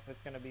don't know if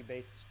it's going to be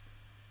based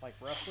like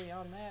roughly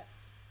on that,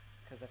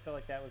 because I feel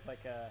like that was like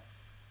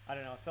I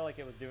don't know. I felt like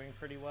it was doing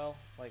pretty well.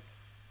 Like,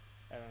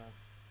 I don't know.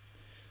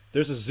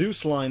 There's a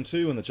Zeus line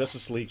too in the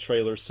Justice League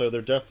trailer, so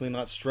they're definitely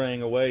not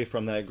straying away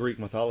from that Greek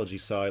mythology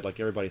side like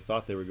everybody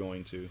thought they were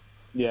going to.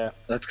 Yeah,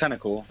 that's kind of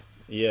cool.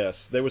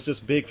 Yes, there was this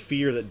big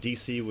fear that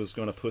DC was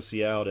going to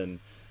pussy out and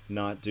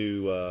not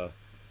do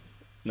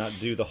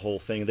the whole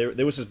thing.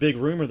 There was this big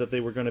rumor that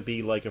they were going to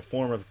be like a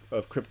form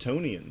of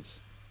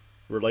Kryptonians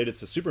related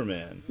to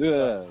Superman.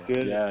 Yeah,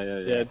 good.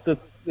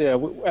 Yeah.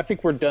 I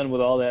think we're done with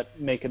all that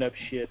making up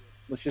shit.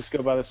 Let's just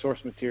go by the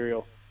source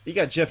material. You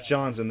got Jeff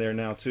Johns in there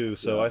now too,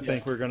 so I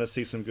think we're gonna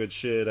see some good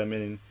shit. I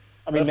mean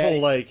that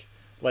Maddie,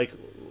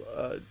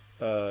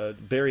 whole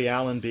Barry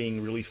Allen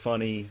being really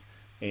funny,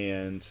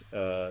 and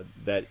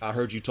that I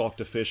heard you talk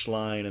to Fish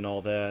line and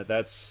all that.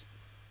 That's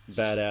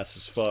badass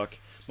as fuck.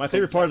 My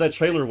favorite part of that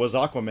trailer was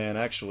Aquaman,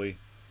 actually.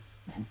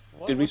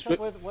 What's up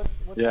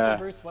with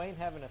Bruce Wayne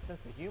having a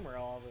sense of humor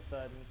all of a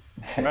sudden?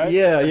 Right?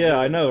 Yeah,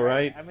 I know,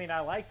 right? I mean, I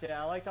liked it.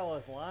 I liked all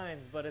his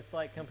lines, but it's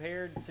like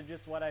compared to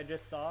just what I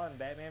just saw in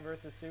Batman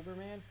vs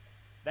Superman,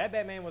 that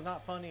Batman was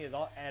not funny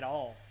at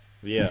all.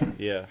 Yeah.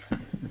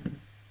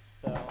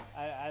 So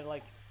I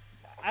like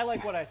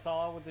what I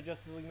saw with the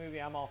Justice League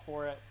movie. I'm all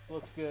for it.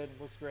 Looks good.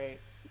 Looks great.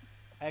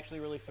 Actually,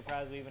 really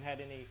surprised we even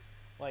had any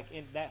like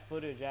in that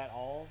footage at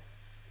all.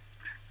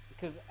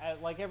 Because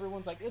like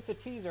everyone's like, it's a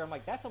teaser. I'm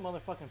like, that's a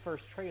motherfucking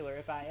first trailer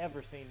if I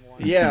ever seen one.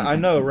 Yeah, I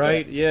know,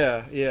 right?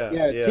 Yeah.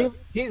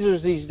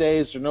 Teasers these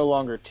days are no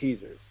longer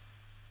teasers.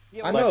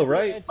 Yeah, I know,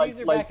 right? A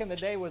teaser back in the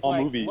day was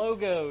like movie.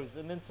 logos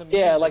and then some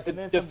music, like the and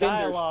then some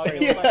Defenders dialogue.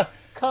 trailer. It was like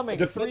coming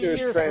 3 Defenders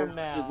years trailer from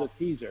now. is a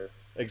teaser.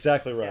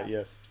 Exactly right. Yeah.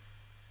 Yes.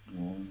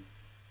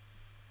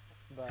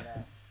 But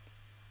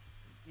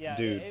yeah,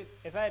 Dude.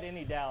 If I had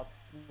any doubts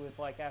with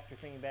like after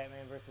seeing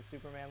Batman vs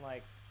Superman,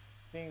 like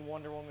seeing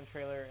Wonder Woman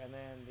trailer and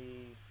then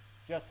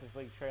the Justice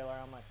League trailer,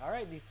 I'm like, all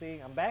right,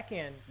 DC, I'm back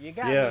in. You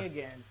got me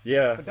again.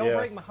 Yeah. But don't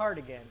break my heart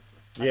again.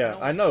 Yeah,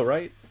 I know,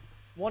 right?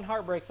 One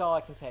heartbreak's all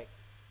I can take.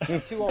 I'm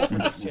too old for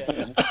this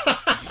shit.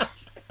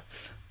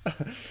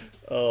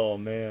 Oh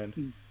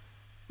man.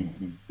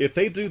 If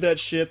they do that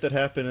shit that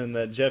happened in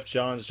that Jeff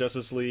Johns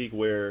Justice League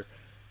where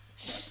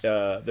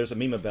there's a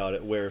meme about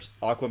it where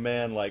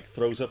Aquaman like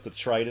throws up the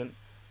trident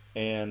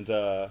and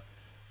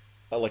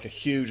like a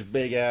huge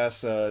big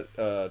ass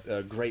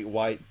great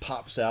white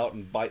pops out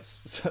and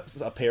bites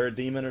a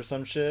parademon or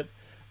some shit,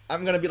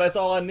 I'm gonna be that's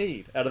all I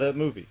need out of that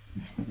movie.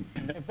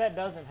 If that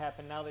doesn't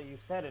happen, now that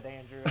you've said it,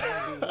 Andrew,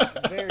 I'm gonna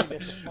be very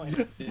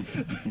disappointed.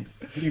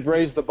 You've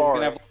raised the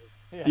bar.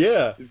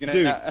 Yeah, He's gonna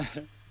dude.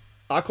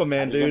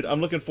 Aquaman, dude, I'm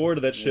looking forward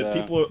to that shit.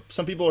 Yeah.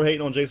 Some people are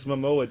hating on Jason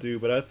Momoa,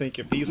 dude, but I think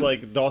if he's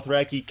like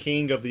Dothraki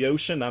king of the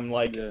ocean, I'm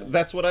like,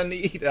 that's what I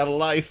need out of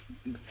life.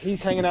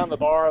 He's hanging out in the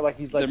bar like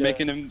he's like They're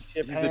making him.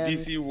 ship He's hand. the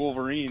DC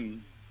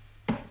Wolverine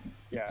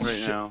Yeah.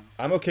 right now.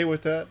 I'm okay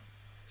with that.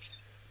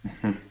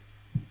 I'm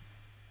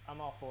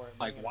all for it.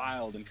 Like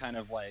wild and kind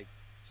of like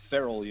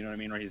feral, you know what I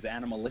mean? Or he's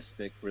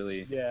animalistic,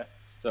 really. Yeah.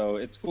 So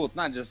it's cool. It's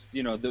not just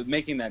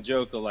making that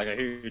joke of like I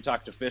hear you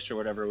talk to fish or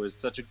whatever was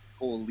such a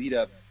cool lead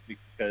up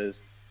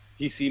because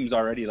he seems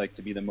already like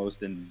to be the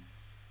most intense.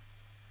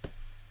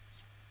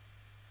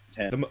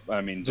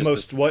 I mean, The just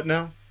most what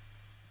now?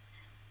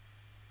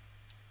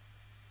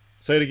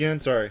 Say it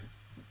again. Sorry.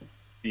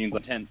 being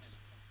intense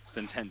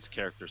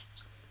characters.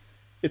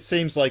 It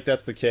seems like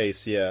that's the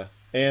case. Yeah.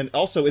 And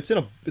also, it's in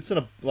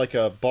a like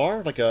a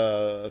bar, like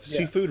a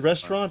seafood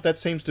restaurant. That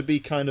seems to be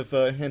kind of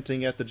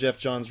hinting at the Jeff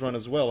Johns run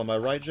as well. Am I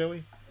right,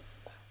 Joey?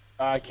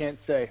 I can't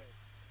say.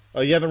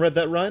 Oh, you haven't read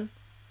that run?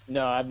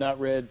 No, I've not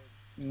read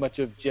much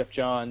of Jeff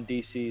John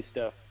DC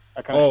stuff.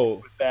 I kind of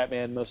stick with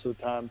Batman most of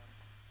the time.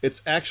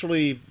 It's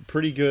actually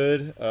pretty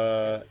good,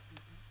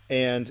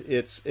 and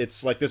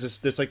it's like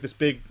there's like this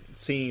big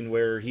scene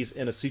where he's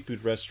in a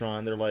seafood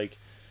restaurant. They're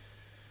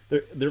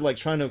like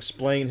trying to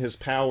explain his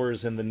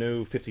powers in the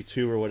new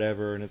 52 or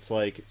whatever, and it's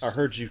like, I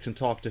heard you can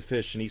talk to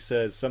fish, and he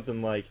says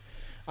something like,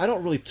 I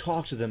don't really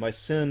talk to them. I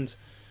send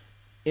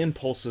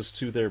impulses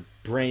to their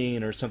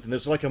brain or something.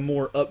 There's like a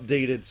more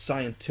updated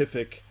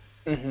scientific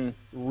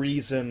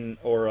reason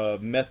or a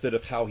method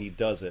of how he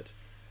does it.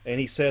 And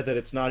he said that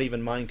it's not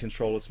even mind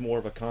control, it's more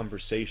of a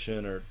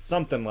conversation or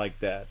something like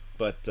that.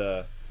 But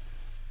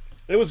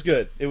it was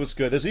good. It was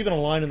good. There's even a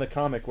line in the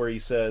comic where he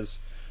says,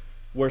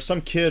 where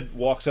some kid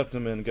walks up to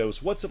him and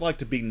goes, what's it like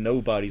to be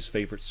nobody's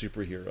favorite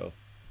superhero?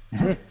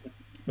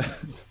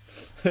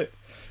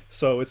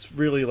 So it's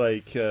really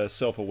like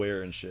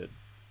self-aware and shit.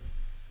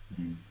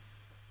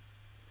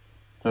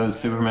 So is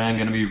Superman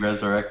going to be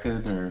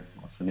resurrected, or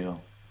what's the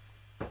deal?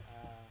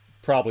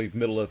 Probably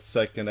middle of the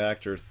second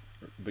act or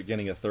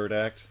beginning of third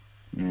act.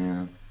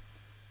 Yeah.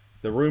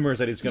 The rumor is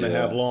that he's going to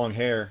have long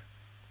hair.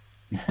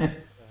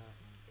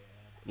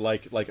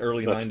 like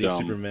early That's 90s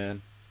dumb.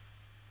 Superman.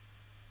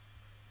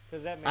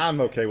 That makes I'm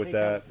sense. okay with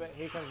that.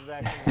 He comes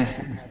back from the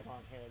dead and has long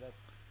hair.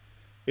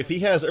 If he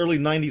has early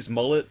 90s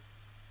mullet,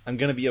 I'm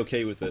going to be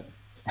okay with it.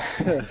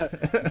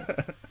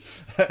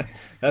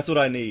 That's what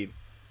I need.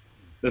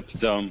 That's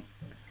dumb.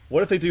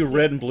 What if they do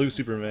red and blue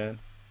Superman?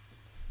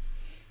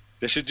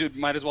 They should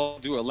might as well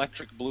do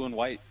electric blue and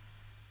white.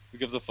 Who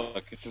gives a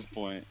fuck at this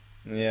point?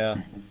 Yeah.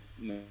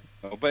 No.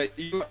 But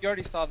you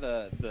already saw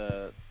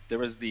there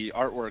was the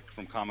artwork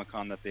from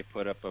Comic-Con that they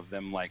put up of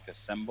them like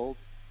assembled.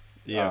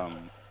 Yeah.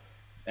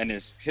 And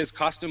his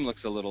costume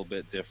looks a little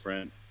bit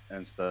different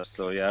and stuff.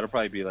 So yeah, it'll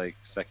probably be like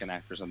second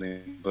act or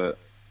something. But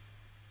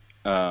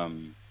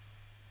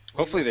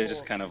hopefully they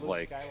just kind of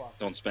like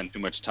don't spend too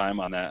much time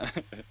on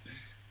that.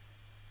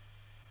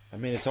 I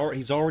mean,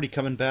 he's already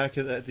coming back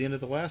at the end of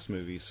the last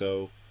movie,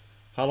 so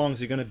how long is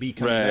he going to be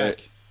coming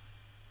back?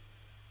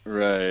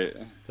 Right.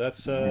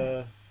 That's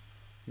I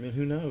mean,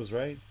 who knows,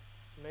 right?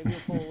 Maybe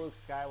you'll pull Luke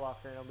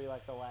Skywalker and it'll be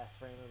like the last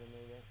frame of the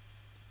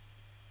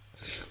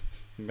movie.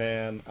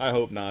 Man, I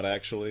hope not,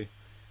 actually.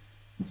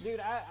 Dude,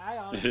 I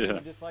honestly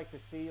would just like to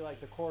see like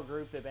the core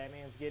group that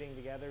Batman's getting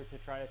together to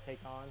try to take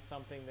on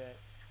something that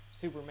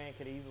Superman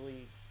could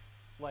easily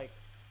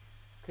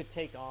could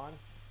take on,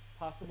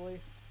 possibly.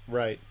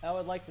 Right. I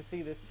would like to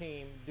see this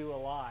team do a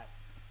lot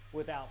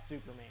without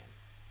Superman.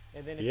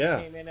 And then if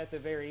he came in at the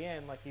very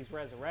end, like he's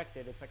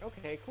resurrected, it's like,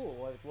 okay,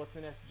 cool. What's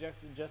the next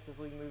Justice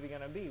League movie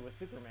going to be with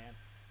Superman?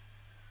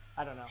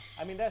 I don't know.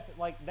 I mean, that's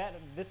like that.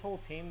 This whole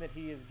team that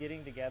he is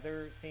getting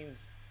together seems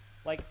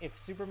like if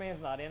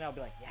Superman's not in, I'll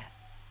be like,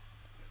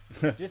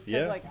 yes. Just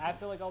because like I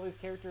feel like all these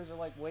characters are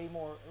like way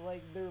more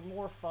like they're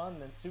more fun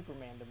than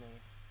Superman to me.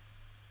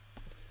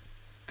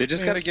 They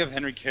just got to give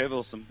Henry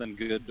Cavill something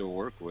good to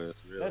work with,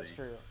 really. That's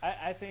true.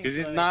 I think because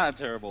he's not a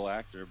terrible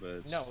actor, but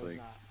it's just like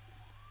not.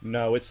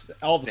 No, it's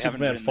all the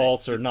Superman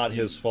faults are not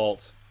his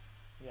fault.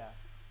 Yeah.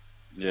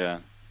 Yeah.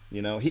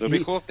 You know, so it'd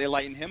be cool if they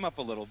lighten him up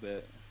a little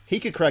bit. He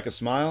could crack a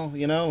smile,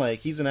 you know, like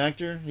he's an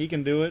actor. He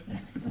can do it.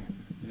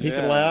 He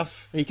could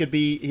laugh. He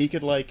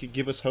could like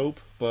give us hope,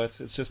 but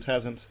it just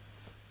hasn't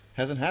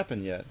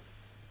happened yet.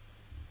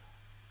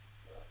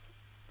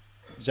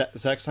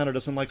 Zack Snyder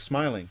doesn't like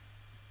smiling.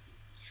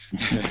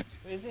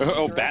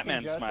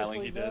 Batman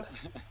smiling, he does.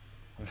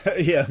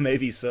 Yeah,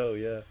 maybe so.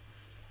 Yeah.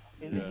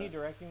 Isn't he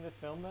directing this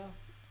film though?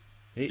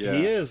 He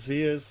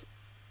is.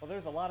 Well,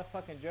 there's a lot of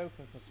fucking jokes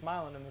and some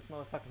smiling in this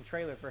motherfucking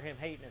trailer for him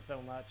hating it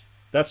so much.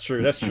 That's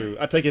true.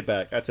 I take it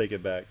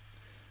back.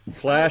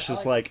 Flash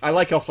is like, I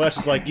like how Flash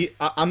is like,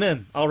 I'm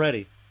in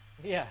already.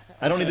 Yeah.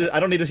 I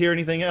don't need to hear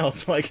anything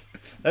else. Like,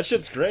 that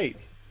shit's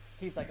great.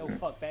 He's like, oh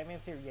fuck,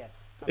 Batman's here.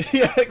 Yes.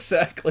 Yeah,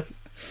 exactly.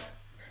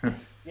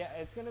 Yeah,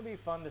 it's gonna be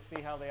fun to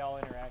see how they all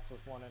interact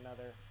with one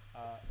another.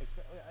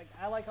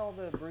 I like all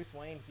the Bruce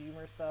Wayne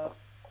humor stuff.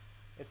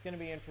 It's gonna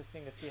be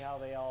interesting to see how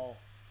they all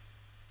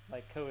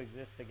like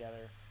coexist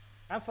together.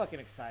 I'm fucking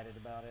excited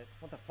about it.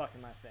 What the fuck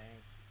am I saying?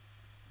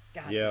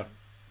 God damn.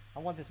 I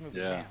want this movie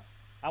now.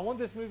 I want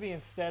this movie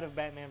instead of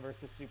Batman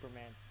versus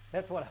Superman.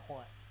 That's what I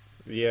want.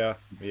 Yeah.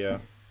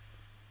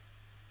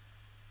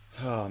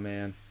 Oh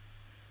man.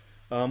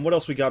 What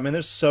else we got, man?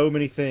 There's so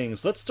many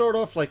things. Let's start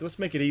off let's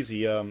make it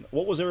easy.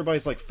 What was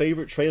everybody's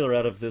favorite trailer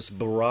out of this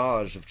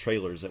barrage of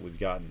trailers that we've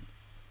gotten?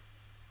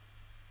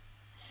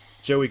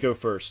 Joey, go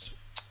first.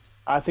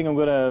 I think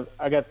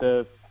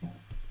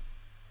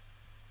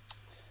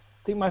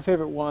my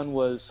favorite one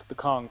was the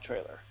Kong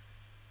trailer.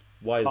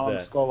 Why is Kong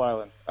that? Skull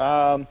Island.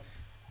 I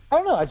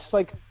don't know. I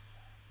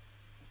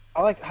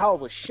like how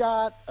it was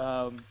shot.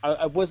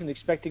 I wasn't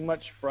expecting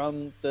much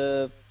from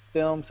the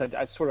films.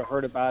 I sort of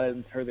heard about it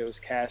and heard there was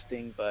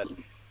casting, but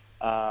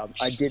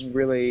I didn't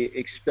really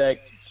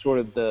expect sort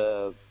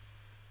of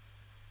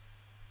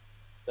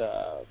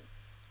uh,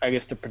 I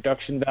guess the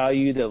production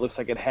value that it looks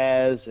like it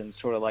has, and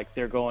sort of like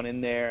they're going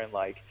in there and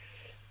like,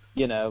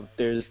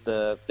 there's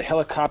the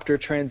helicopter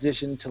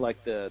transition to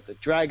like the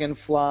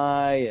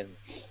dragonfly, and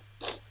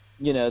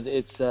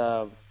it's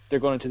they're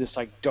going into this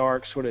like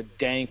dark sort of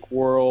dank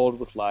world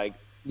with like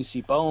you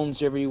see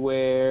bones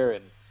everywhere,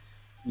 and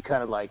you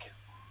kind of like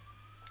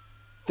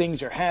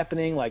things are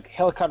happening, like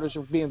helicopters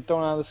are being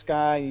thrown out of the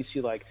sky, and you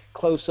see like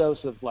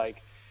close-ups of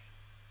like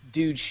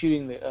dude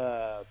shooting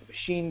the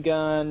machine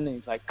gun, and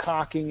he's like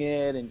cocking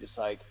it, and just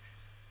like,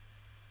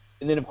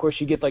 and then of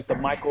course you get like the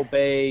Michael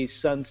Bay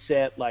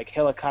sunset like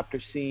helicopter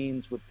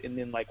scenes with, and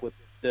then like with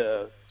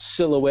the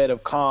silhouette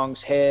of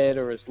Kong's head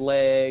or his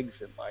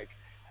legs, and like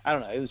I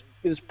don't know, it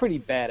was pretty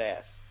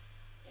badass.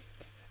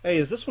 Hey,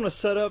 is this one a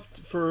setup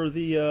for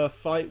the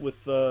fight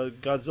with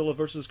Godzilla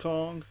versus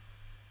Kong?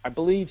 I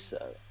believe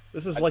so.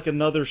 This is like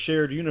another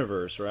shared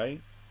universe, right?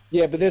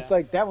 Yeah, but it's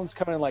like that one's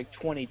coming in like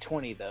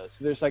 2020 though.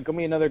 So there's like gonna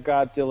be another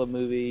Godzilla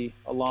movie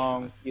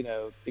along.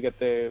 They got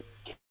the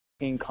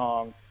King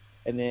Kong,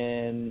 and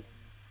then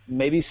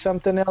maybe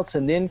something else,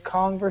 and then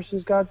Kong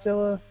versus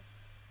Godzilla.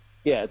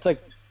 Yeah, it's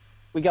like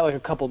we got like a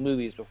couple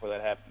movies before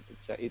that happens.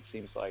 It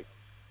seems like.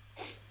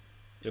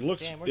 It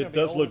looks. Damn, we're gonna It be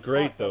does old look as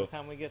great fuck by though. the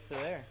time we get to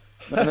there.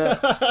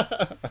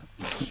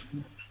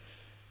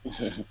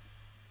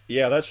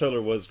 Yeah, that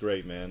trailer was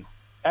great, man.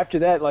 After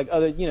that, like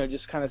other,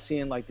 just kind of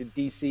seeing like the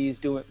DC's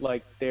doing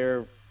like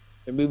their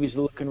movies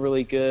looking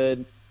really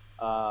good,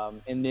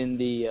 and then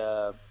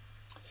the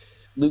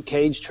Luke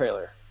Cage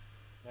trailer.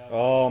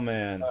 Oh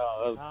man.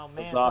 Oh, Oh that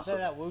man, was is awesome.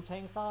 that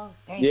Wu-Tang song?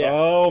 Damn. Yeah.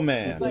 Oh It's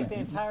man. like the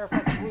entire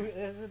fucking movie.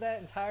 This is that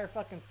entire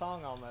fucking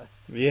song almost.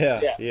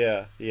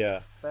 Yeah.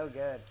 So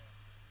good.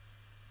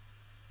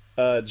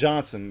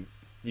 Johnson,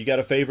 you got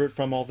a favorite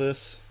from all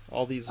this?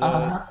 All these?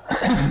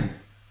 I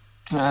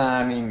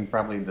mean,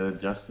 probably the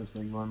Justice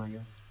League one, I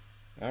guess.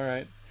 All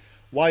right.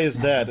 Why is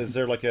that? Is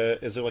there like a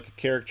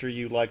character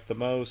you like the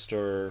most,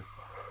 or?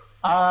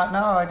 No,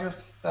 I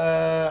just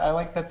I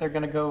like that they're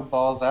gonna go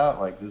balls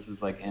out. Like this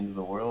is like end of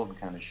the world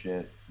kind of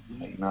shit.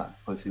 Like not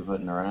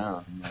pussyfooting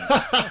around.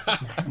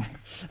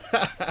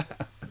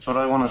 That's what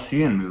I want to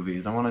see in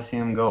movies. I want to see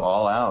them go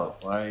all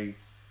out. Why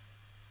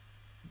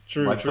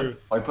True.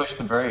 Why push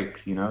the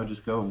brakes?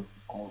 Just go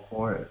all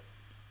for it.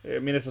 I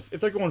mean, if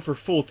they're going for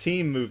full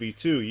team movie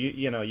too,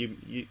 you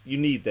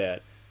need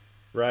that,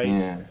 right?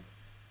 Yeah.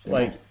 Sure.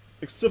 Like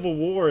Civil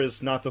War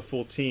is not the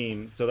full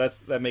team, so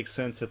that makes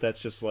sense that that's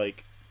just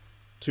like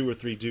 2 or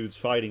 3 dudes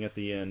fighting at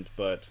the end.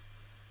 But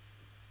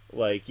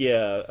like,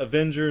 yeah,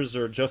 Avengers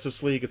or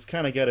Justice League, it's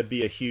kind of got to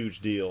be a huge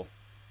deal.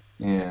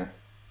 Yeah.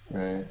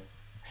 Right.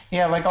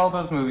 Yeah, like all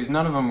those movies,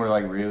 none of them were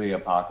like really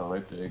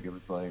apocalyptic. It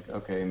was like,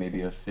 okay,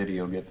 maybe a city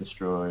will get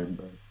destroyed,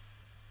 but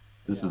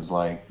this is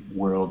like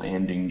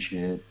world-ending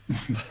shit.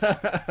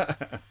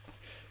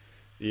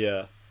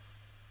 Yeah.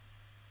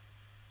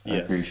 I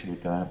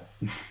appreciate that.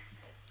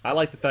 I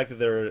like the fact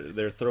that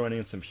they're throwing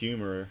in some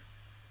humor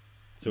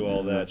to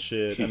all that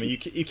shit. I mean,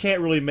 you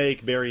can't really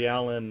make Barry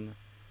Allen,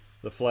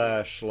 the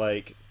Flash,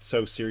 like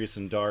so serious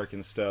and dark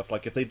and stuff.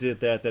 Like if they did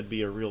that, that'd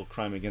be a real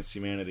crime against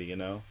humanity,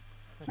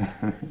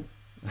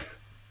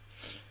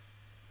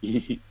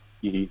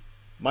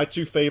 My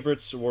 2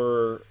 favorites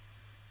were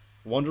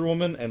Wonder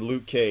Woman and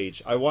Luke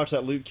Cage. I watched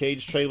that Luke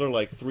Cage trailer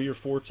like 3 or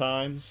 4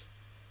 times.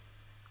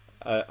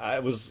 I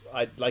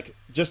like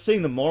just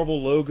seeing the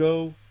Marvel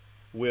logo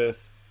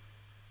with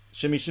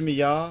Shimmy Shimmy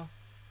Ya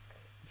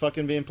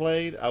fucking being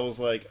played. I was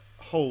like,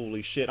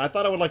 holy shit. I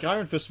thought I would like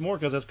Iron Fist more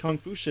because it has kung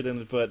fu shit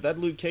in it, but that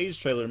Luke Cage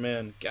trailer,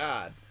 man,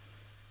 God.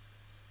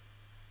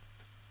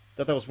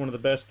 Thought that was one of the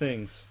best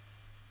things.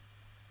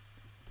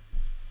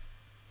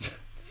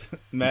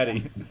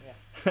 Maddie.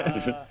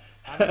 Yeah.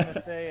 I'm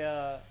gonna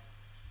say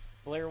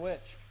Blair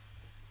Witch.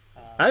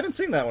 I haven't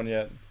seen that one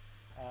yet.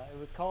 It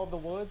was called The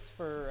Woods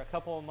for a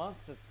couple of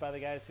months. It's by the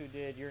guys who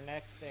did You're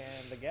Next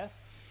and The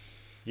Guest.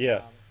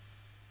 Yeah.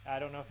 I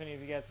don't know if any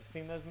of you guys have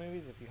seen those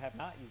movies. If you have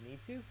not, you need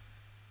to.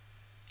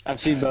 I've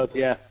seen both.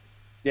 Yeah.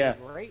 They're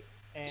great.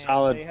 And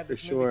Solid, they had for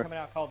this movie sure. coming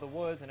out called The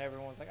Woods, and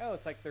everyone's like, oh,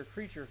 it's like their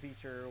creature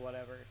feature or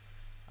whatever.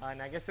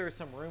 And I guess there was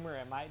some rumor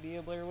it might be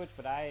a Blair Witch,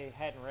 but I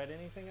hadn't read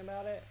anything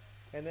about it.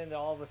 And then to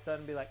all of a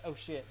sudden be like, oh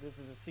shit, this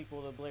is a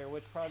sequel to Blair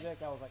Witch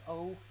Project. I was like,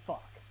 oh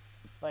fuck.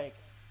 Like,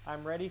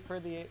 I'm ready for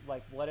the,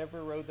 like,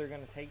 whatever road they're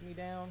going to take me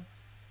down.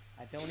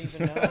 I don't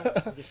even know.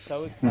 I'm just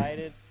so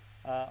excited.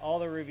 All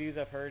the reviews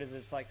I've heard is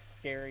it's, like,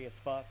 scary as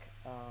fuck.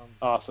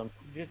 Awesome.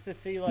 Just to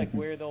see, like,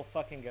 where they'll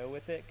fucking go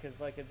with it.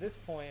 Because, like, at this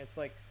point, it's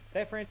like,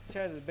 that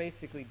franchise is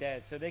basically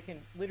dead. So they can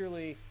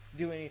literally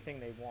do anything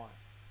they want.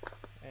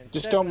 And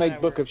Just Steph don't and I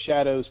make Book were- of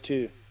Shadows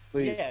 2,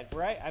 please. Yeah,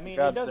 right? I mean, it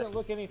God's doesn't sake.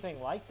 look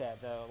anything like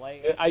that, though.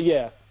 Like,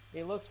 Yeah.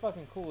 it looks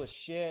fucking cool as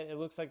shit. It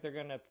looks like they're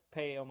gonna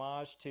pay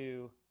homage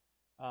to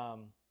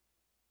um,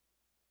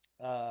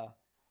 uh,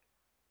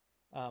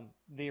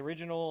 the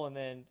original, and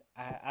then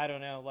I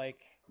don't know, like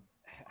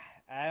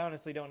I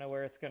honestly don't know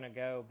where it's gonna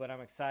go, but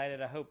I'm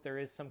excited. I hope there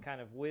is some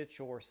kind of witch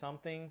or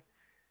something.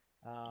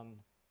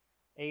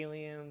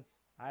 Aliens.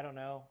 I don't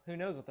know. Who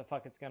knows what the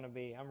fuck it's gonna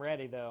be? I'm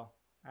ready though.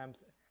 I'm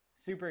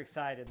super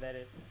excited that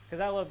because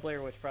I love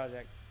Blair Witch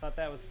Project. Thought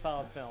that was a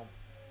solid film.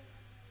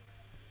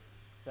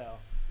 So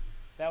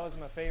that was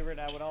my favorite.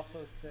 I would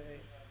also say,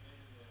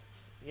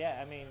 yeah,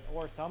 I mean,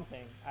 or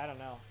something. I don't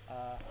know.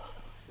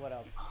 What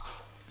else?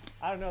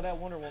 I don't know, that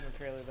Wonder Woman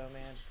trailer though,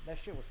 man. That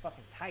shit was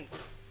fucking tight.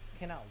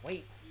 Cannot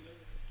wait.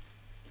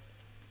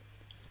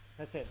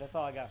 That's it. That's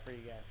all I got for you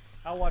guys.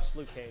 I'll watch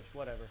Luke Cage.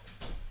 Whatever.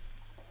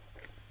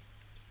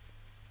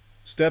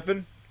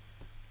 Stefan?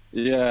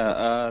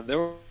 Yeah,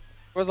 there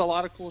was a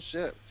lot of cool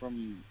shit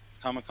from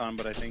Comic-Con,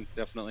 but I think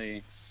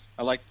definitely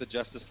I liked the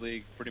Justice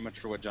League pretty much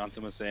for what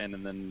Johnson was saying,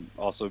 and then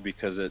also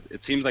because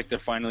it seems like they're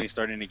finally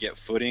starting to get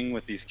footing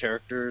with these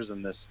characters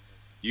and this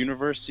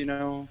universe, you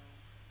know?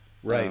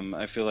 Right.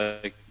 I feel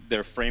like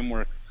their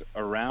framework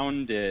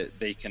around it,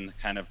 they can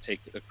kind of take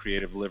a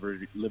creative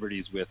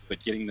liberties with,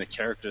 but getting the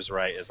characters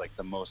right is like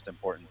the most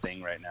important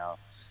thing right now.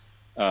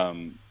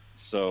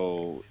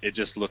 So it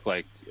just looked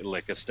like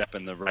a step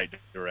in the right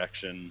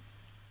direction.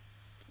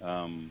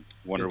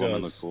 Wonder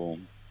Woman looked cool,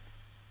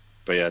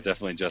 but yeah,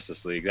 definitely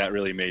Justice League. That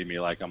really made me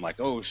I'm like,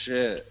 oh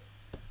shit,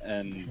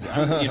 and you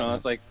know,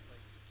 it's like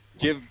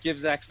give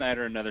Zack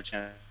Snyder another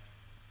chance.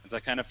 I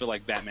kind of feel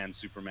like Batman,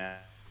 Superman.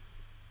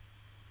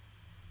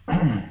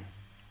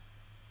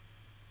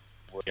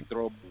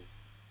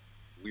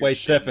 Wait,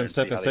 Stefan,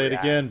 say it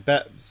again.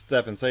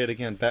 Stefan, say it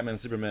again. Batman,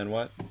 Superman,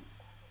 what?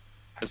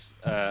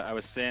 I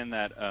was saying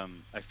that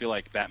I feel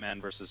like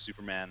Batman versus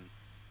Superman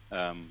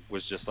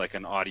was just like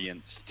an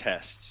audience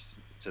test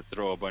to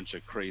throw a bunch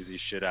of crazy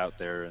shit out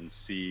there and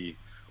see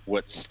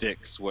what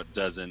sticks, what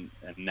doesn't,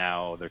 and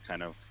now they're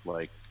kind of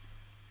like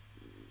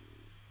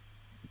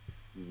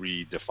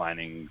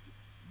redefining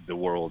the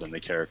world and the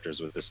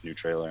characters with this new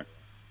trailer.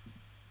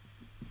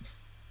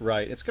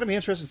 Right. It's going to be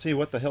interesting to see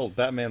what the hell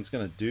Batman's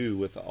going to do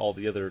with all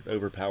the other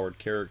overpowered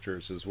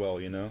characters as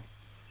well, you know?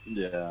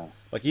 Yeah.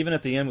 Like, even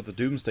at the end with the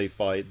Doomsday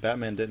fight,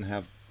 Batman didn't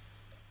have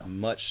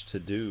much to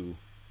do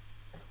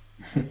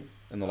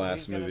in the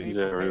last movie.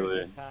 Yeah,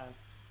 really.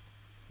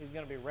 He's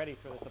going to be ready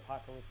for this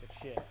apocalyptic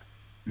shit.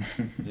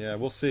 Yeah,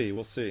 we'll see.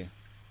 We'll see.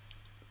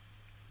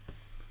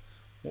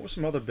 What were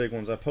some other big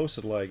ones? I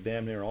posted, like,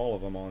 damn near all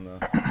of them on the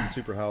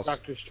Superhouse.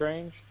 Doctor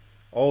Strange.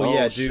 Oh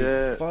yeah, dude!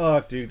 Shit.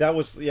 Fuck, dude, that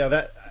was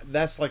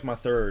that's like my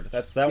third.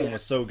 That one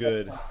was so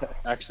good.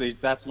 Actually,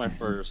 that's my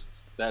first.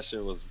 That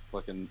shit was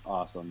fucking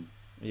awesome.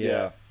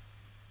 Yeah.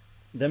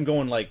 Them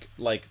going like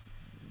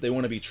they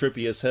want to be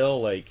trippy as hell.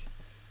 Like,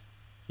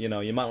 you know,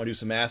 you might want to do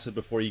some acid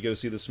before you go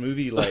see this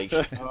movie. Like,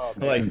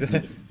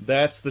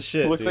 that's the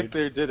shit. Looks dude. like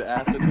they did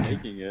acid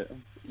making it.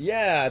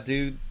 Yeah,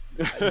 dude.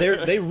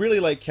 They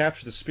really like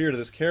capture the spirit of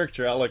this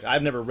character.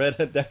 I've never read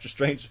a Doctor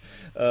Strange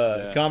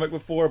comic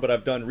before, but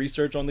I've done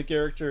research on the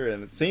character,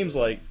 and it seems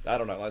like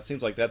it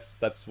seems like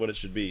that's what it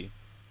should be.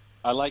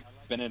 I like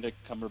Benedict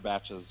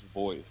Cumberbatch's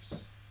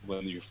voice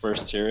when you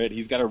first hear it.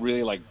 He's got a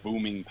really like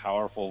booming,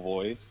 powerful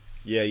voice.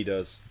 Yeah, he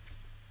does.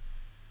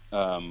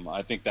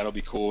 I think that'll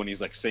be cool, and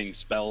he's like saying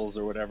spells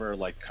or whatever,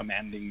 like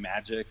commanding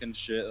magic and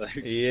shit. Like,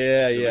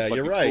 yeah,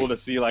 you're right. Cool to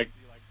see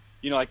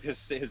you know, like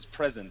his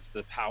presence,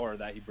 the power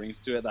that he brings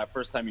to it. That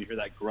first time you hear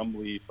that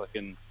grumbly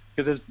fucking,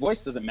 because his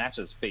voice doesn't match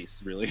his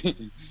face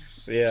really.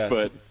 Yeah.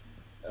 But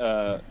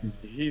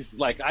he's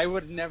like, I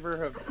would never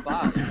have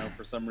thought, you know,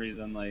 for some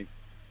reason, like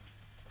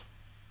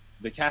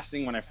the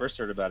casting when I first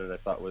heard about it, I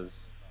thought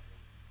was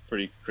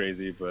pretty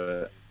crazy,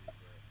 but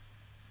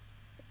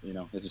you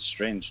know, it's just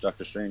strange,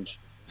 Doctor Strange.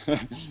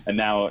 And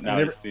now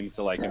he seems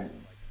to like him.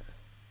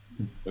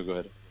 Oh, go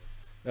ahead.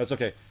 That's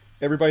okay.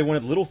 Everybody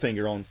wanted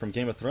Littlefinger from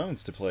Game of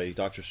Thrones to play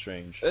Doctor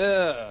Strange.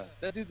 That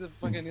dude's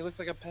he looks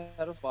like a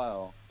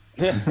pedophile.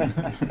 He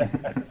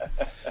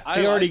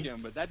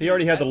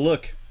already had the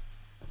look.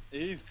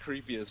 He's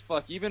creepy as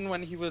fuck. Even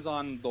when he was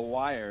on The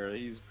Wire,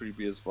 he's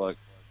creepy as fuck.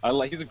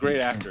 He's a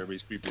great actor, but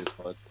he's creepy as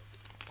fuck.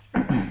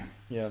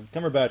 Yeah,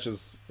 Cumberbatch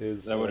is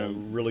a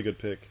really good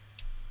pick.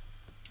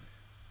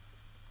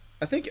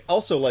 I think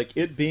also like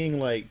it being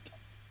like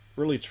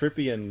really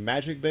trippy and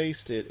magic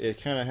based,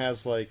 it kind of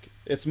has like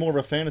it's more of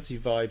a fantasy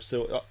vibe,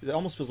 so it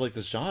almost feels like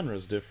the genre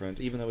is different,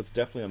 even though it's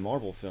definitely a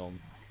Marvel film.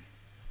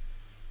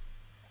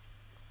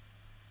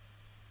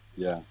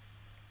 Yeah.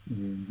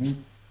 Mm-hmm.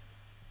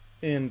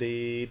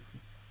 Indeed.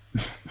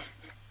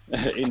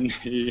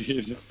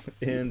 Indeed.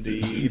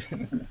 Indeed.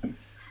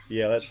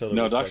 Yeah, that's totally.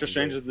 No, Doctor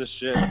Strange is this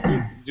shit.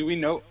 Do we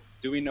know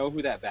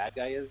who that bad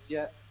guy is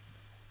yet?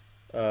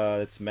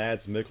 It's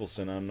Mads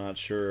Mikkelsen. I'm not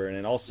sure, and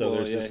then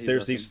also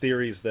there's these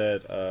theories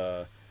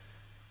that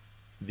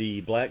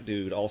the black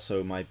dude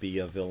also might be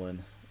a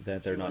villain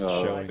that they're not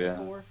showing.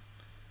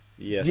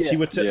 Yes, yeah. She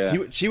would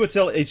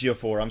tell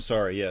Ejiofor. I'm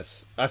sorry.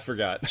 Yes, I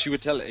forgot. She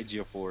would tell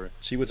Ejiofor.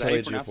 She would Is tell that how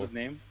you Ejiofor. pronounce his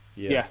name?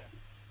 Yeah.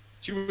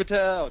 She would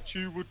tell.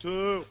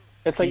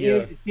 It's like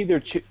Yeah. either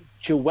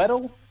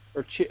Chiwetel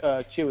or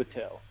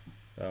Chiwetel.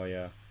 Oh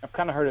yeah. I've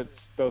kind of heard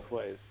it both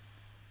ways.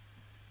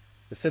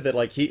 They said that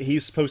like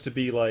he's supposed to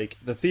be like,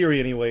 the theory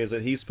anyway is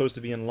that he's supposed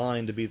to be in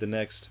line to be the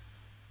next,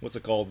 what's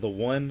it called, the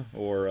one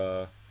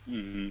or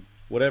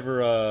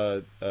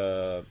whatever.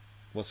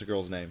 What's the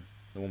girl's name?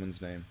 The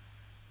woman's name?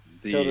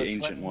 The Tilda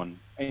ancient Swinton? one.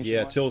 Ancient Yeah,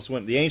 one? Tilda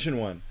Swinton, the ancient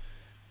one.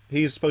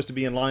 He's supposed to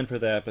be in line for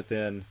that, but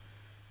then,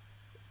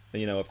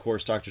 you know, of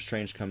course, Doctor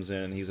Strange comes in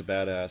and he's a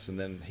badass, and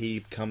then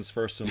he comes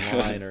first in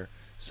line or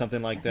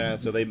something like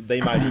that. So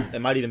it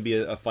might even be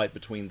a fight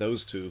between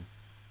those two,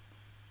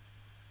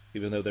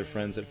 even though they're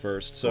friends at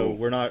first. So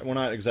we're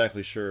not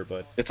exactly sure,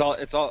 but It's all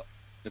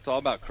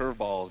about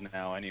curveballs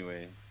now,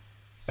 anyway.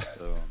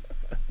 So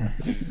you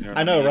what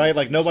I know, mean? right?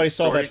 Like It's nobody just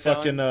saw that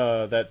storytelling.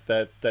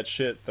 fucking that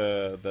shit,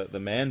 the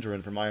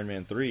Mandarin from Iron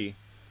Man 3.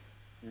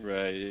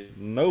 Right.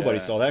 Nobody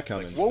Yeah. saw that It's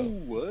like, coming. whoa, so-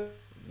 what?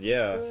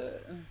 Yeah,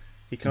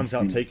 he comes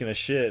out taking a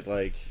shit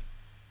like,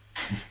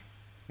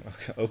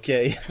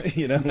 okay,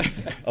 you know,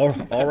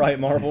 all right,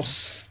 Marvel.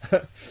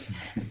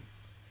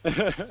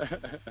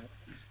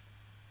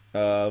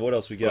 What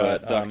else we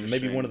got? Doctor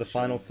Maybe one of the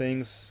Strange, final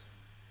things.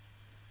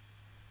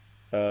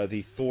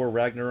 The Thor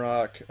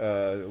Ragnarok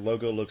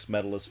logo looks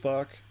metal as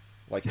fuck,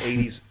 like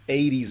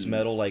 80s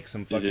metal, like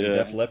some fucking Yeah.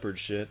 Def Leppard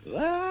shit.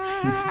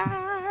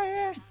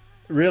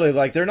 Really,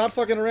 like they're not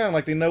fucking around.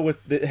 Like they know what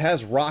it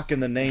has rock in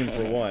the name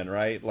for one,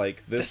 right?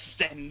 Like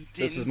this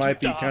might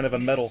be kind of a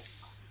metal.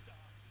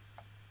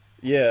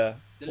 Yeah,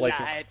 like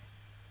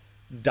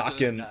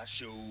Dokken,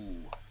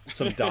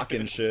 some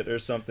Dokken shit or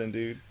something,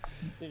 dude.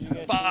 Did you guys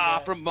see Far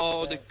that- from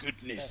all the that-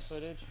 goodness. That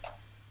footage?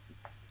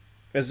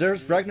 Is there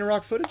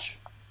Ragnarok footage?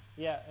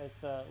 Yeah,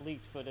 it's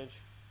leaked footage.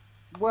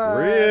 What?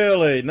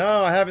 Really?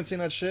 No, I haven't seen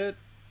that shit.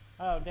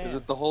 Oh damn. Is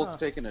it the Hulk Huh.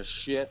 taking a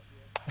shit?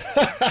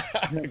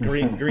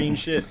 green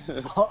shit.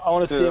 I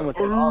want to see him with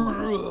that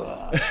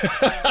armor.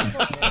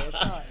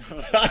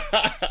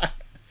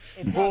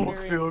 It's not Hulk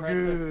very feel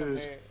impressive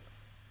good.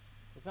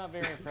 It's not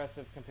very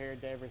impressive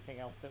compared to everything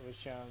else that was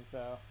shown,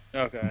 so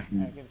Okay.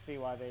 I can see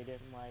why they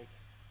didn't like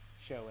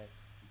show it.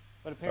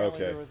 But apparently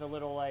Okay. there was a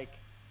little like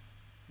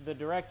the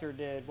director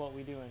did What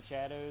We Do in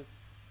Shadows,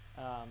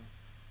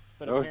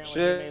 but Oh, apparently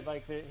shit. he made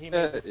like he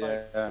made this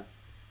like Yeah.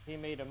 he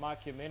made a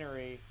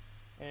mockumentary,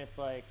 and it's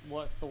like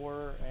what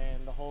Thor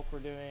and the Hulk were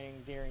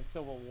doing during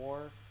Civil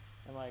War,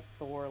 and like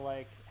Thor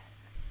like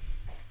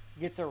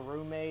gets a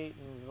roommate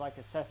and is like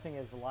assessing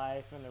his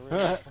life, and the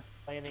roommate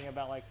complaining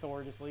about like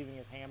Thor just leaving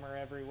his hammer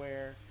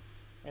everywhere,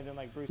 and then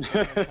like Bruce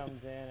Banner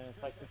comes in, and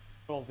it's like the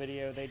little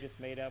video they just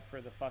made up for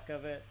the fuck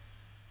of it.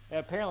 And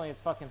apparently it's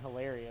fucking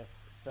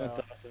hilarious. So, That's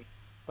awesome.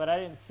 but I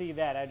didn't see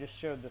that. I just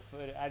showed the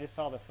foot. I just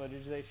saw the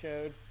footage they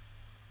showed.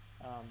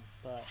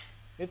 But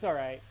it's all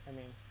right. I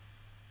mean,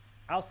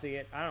 I'll see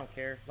it. I don't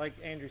care. Like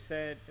Andrew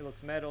said, it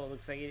looks metal. It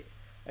looks like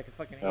a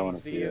fucking I wanna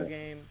 80s see video it.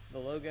 game. The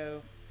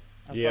logo,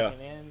 I'm Yeah.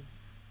 fucking in.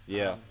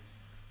 Yeah.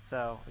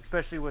 So,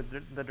 especially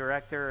with the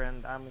director,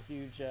 and I'm a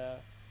huge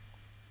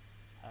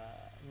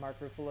Mark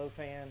Ruffalo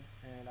fan,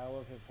 and I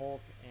love his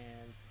Hulk,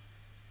 and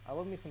I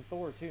love me some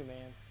Thor too,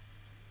 man.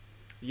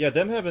 Yeah,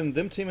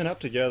 them teaming up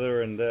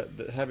together and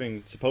that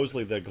having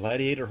supposedly the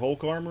Gladiator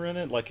Hulk armor in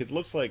it, like it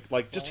looks like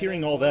just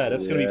hearing all that,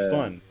 it's gonna be Yeah.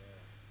 fun.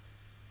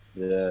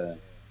 Yeah.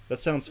 That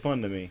sounds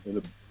fun to me.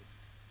 It'd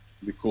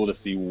be cool to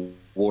see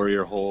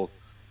Warrior Hulk.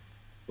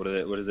 What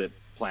is it?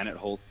 Planet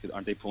Hulk?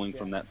 Aren't they pulling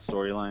from that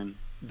storyline?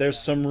 There's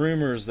some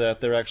rumors that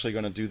they're actually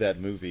going to do that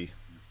movie.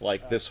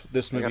 Like this I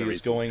gotta movie read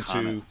is some going to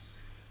comics.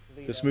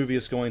 Lead this up. movie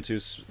is going to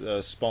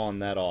spawn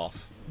that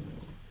off.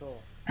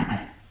 Cool.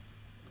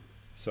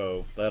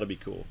 So that'll be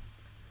cool.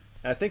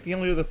 I think the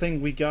only other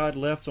thing we got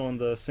left on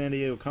the San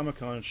Diego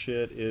Comic-Con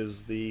shit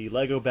is the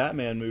Lego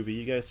Batman movie.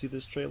 You guys see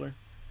this trailer?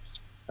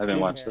 I haven't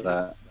Yeah. watched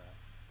that.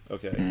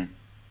 Okay. Mhm.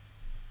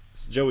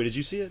 Joey, did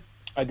you see it?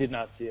 I did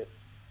not see it.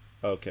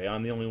 Okay,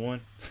 I'm the only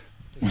one.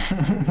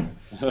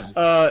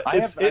 I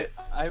It's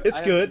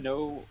have good.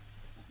 No,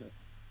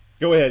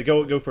 Go ahead.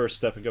 Go first,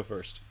 Stefan. Go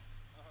first.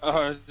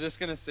 I was just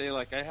gonna say,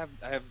 like, I have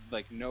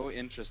like no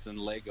interest in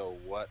Lego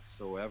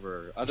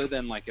whatsoever, other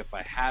than like if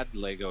I had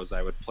Legos,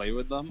 I would play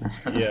with them.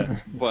 Yeah.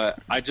 But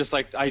I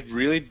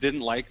really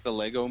didn't like the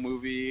Lego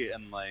movie,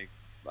 and like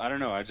I don't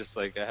know, I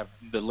have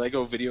the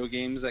Lego video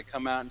games that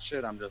come out and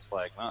shit. I'm just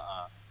like,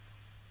 Oh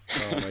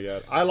my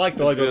god. I like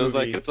the Lego feels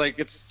movie.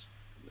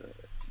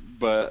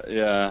 but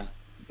yeah,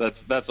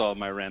 that's all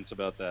my rant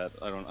about that.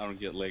 I don't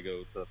get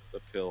Lego the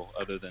appeal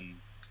other than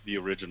the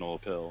original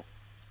appeal.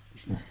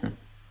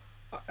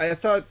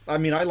 I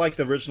mean, I like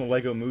the original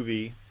Lego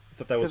movie. I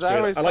thought that was 'Cause I great.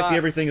 always I like the thought-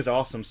 Everything is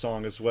Awesome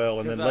song as well.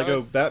 And then 'Cause I Lego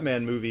was-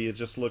 Batman movie, it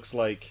just looks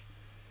like...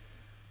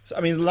 I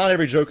mean, not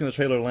every joke in the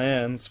trailer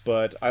lands,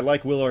 but I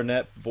like Will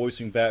Arnett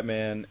voicing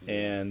Batman,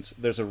 and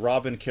there's a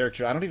Robin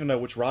character. I don't even know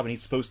which Robin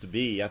he's supposed to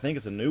be. I think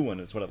it's a new one,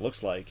 is what it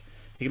looks like.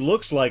 He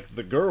looks like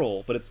the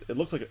girl, but it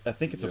looks like... I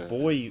think it's a Yeah.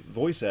 boy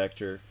voice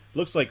actor.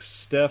 Looks like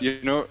Steph... You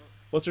know,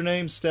 What's her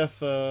name?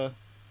 Stephanie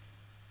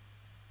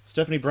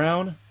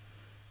Brown.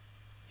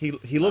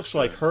 He looks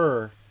like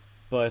her,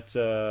 but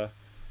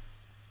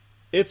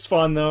It's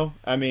fun though.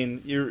 I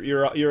mean,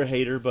 you're a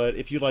hater, but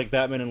if you like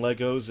Batman and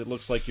Legos, it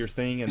looks like your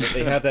thing. And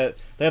they have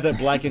that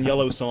black and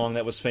yellow song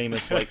that was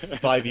famous like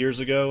 5 years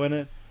ago in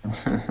it.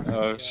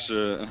 Oh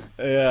shit.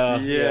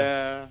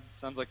 Yeah.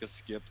 Sounds like a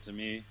skip to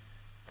me.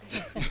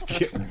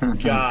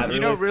 God, You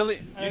know,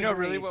 really?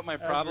 really, what my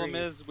problem Agreed.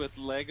 is with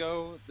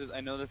Lego.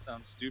 I know this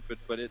sounds stupid,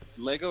 but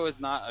Lego is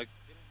not a.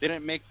 They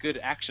didn't make good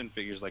action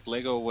figures. Like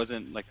Lego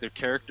wasn't like their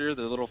character,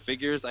 their little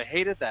figures. I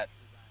hated that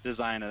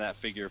design of that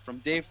figure from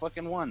day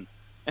fucking one.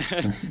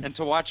 And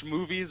to watch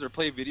movies or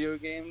play video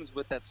games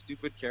with that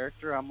stupid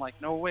character, I'm like,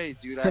 no way,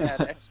 dude. I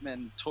had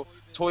X-Men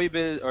Toy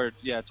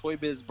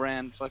Biz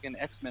brand fucking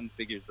X-Men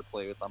figures to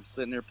play with. I'm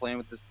sitting there playing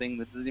with this thing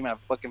that doesn't even have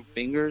fucking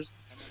fingers,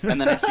 and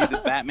then I see the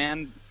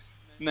Batman.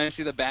 And then I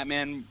see the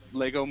Batman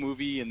Lego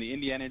movie and the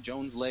Indiana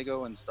Jones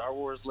Lego and Star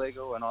Wars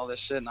Lego and all this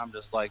shit, and I'm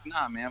just like,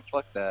 nah, man,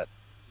 fuck that.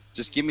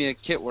 Just give me a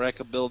kit where I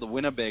could build a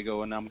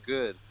Winnebago and I'm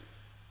good.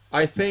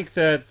 I think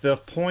that the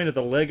point of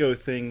the Lego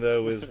thing,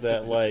 though, is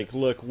that like,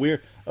 look,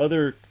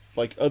 other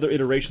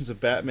iterations of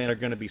Batman are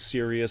going to be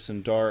serious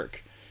and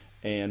dark,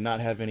 and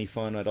not have any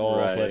fun at all.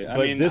 Right.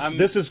 But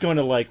this is going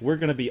to we're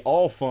going to be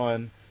all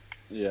fun,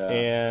 Yeah.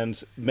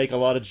 and make a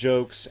lot of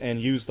jokes and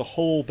use the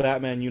whole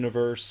Batman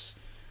universe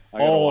I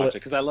gotta all watch it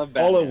because I love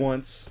Batman. all at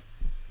once.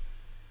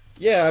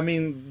 Yeah, I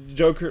mean,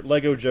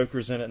 Lego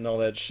Joker's in it and all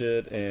that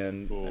shit,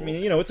 and Cool. I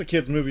mean, it's a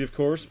kids movie, of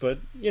course, but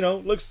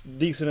looks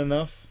decent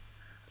enough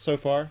so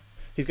far.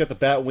 He's got the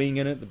Bat Wing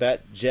in it, the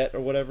Bat Jet or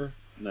whatever.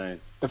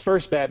 Nice. The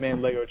first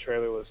Batman Lego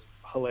trailer was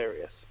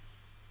hilarious.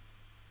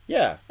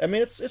 Yeah, I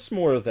mean, it's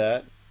more of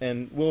that,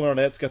 and Will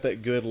Arnett's got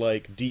that good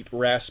deep,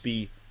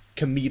 raspy,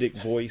 comedic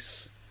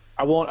voice.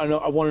 I want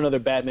another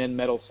Batman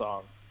metal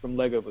song from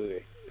Lego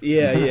Movie.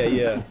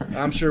 Yeah.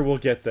 I'm sure we'll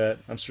get that.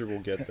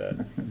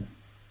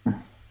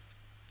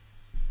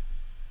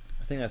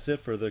 I think that's it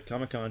for the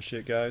Comic-Con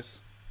shit, guys.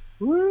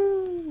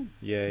 Woo!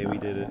 Yay, we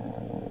did it.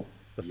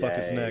 The fuck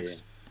is Yay.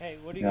 next? Hey,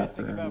 what do you guys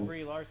think about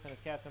Brie Larson as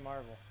Captain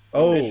Marvel?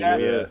 Oh,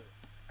 Fantastic. yeah.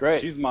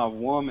 Great. She's my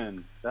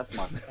woman. That's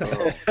my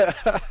girl.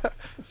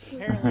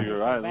 Apparently Dude,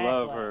 there's I some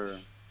love backlash. her.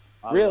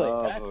 I Really?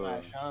 love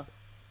Backlash, her. huh?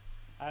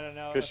 I don't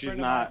know. 'Cause A she's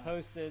friend not- of mine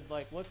posted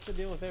what's the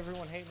deal with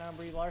everyone hating on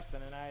Brie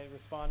Larson? And I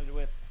responded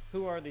with,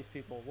 who are these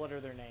people? What are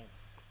their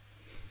names?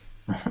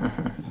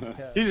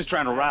 He's just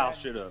trying to rile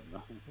shit up.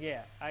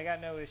 Yeah, I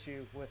got no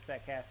issue with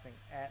that casting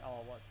at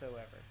all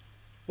whatsoever.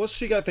 What's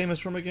she got famous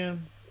from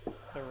again?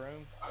 The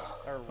Room.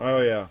 Or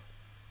Oh, yeah.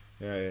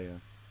 Yeah.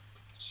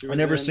 She I was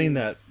never in- seen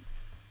that.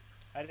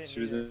 I didn't. She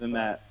was either, in but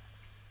that.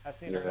 I've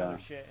seen her in Yeah. other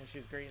shit, and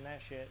she's great in that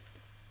shit.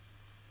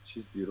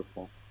 She's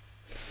beautiful.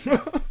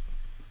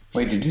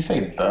 Wait, did you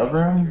say The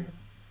Room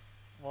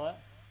What?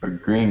 or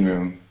Green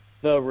Room?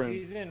 The Room.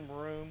 She's in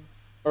Room.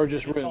 Or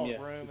just It's Room, called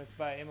yeah. Room. It's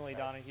by Emily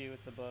Donahue.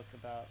 It's a book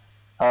about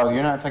Oh,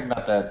 you're not talking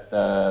about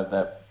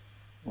that.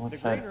 What's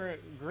the that? Green Room.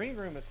 Green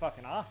Room is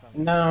fucking awesome.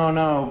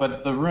 No,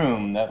 but The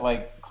Room, that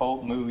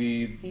cult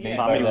movie Yeah, made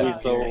Tommy by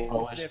Wiseau. that It's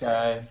Polish different.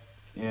 guy.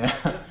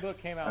 Yeah. This book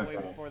came out way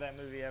Okay. before that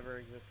movie ever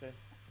existed.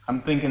 I'm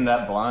thinking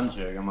that blonde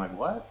chick. I'm like,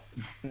 what?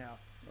 No.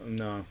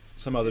 No,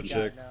 some other God,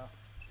 chick. no.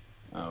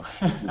 Oh.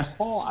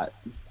 Hot.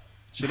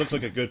 She looks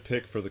like a good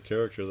pick for the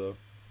character, though.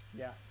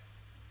 Yeah.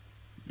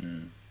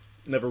 Mm.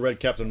 Never read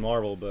Captain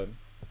Marvel, but There's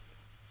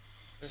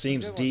some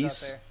seems good ones out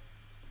decent. there.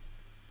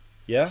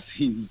 Yeah,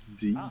 Seems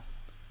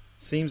decent.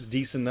 seems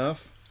decent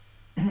enough.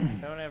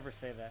 Don't ever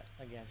say that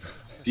again.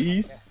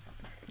 Dece.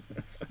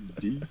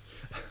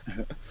 Dece.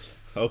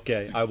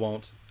 Okay, I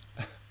won't.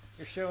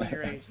 You're showing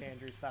your age,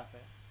 Andrew. Stop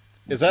it.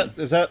 Is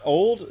that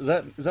old? Is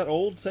that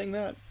old saying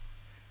that?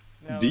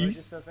 No,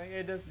 Dece?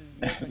 it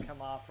doesn't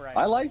come off right. I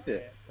when you liked say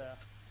it. So.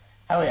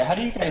 How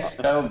do you guys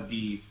spell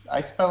Deece?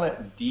 I spell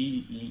it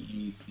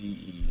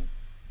Deece.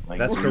 Like,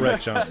 That's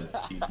correct, Johnson.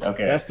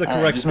 Okay. That's the All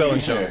right, correct just spelling,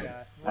 making sure. Johnson.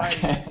 God, why are you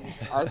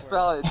confused? I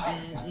spell it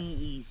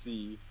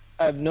D-E-E-C.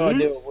 I have no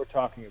idea what we're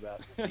talking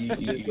about.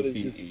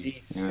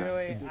 D-E-E-C-E. Yeah.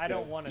 Joey, I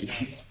don't want to know.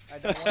 I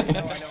don't want to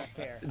know. I don't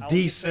care. I will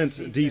just say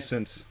Decent,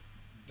 decent.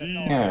 That's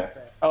all Yeah.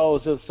 I'll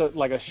say. Oh, so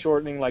like a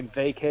shortening like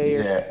vacay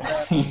or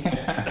something like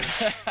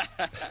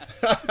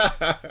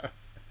that? Yeah.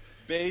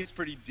 Bay's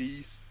pretty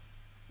dece.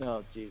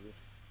 Oh,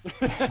 Jesus.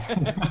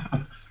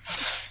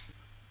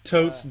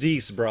 Totes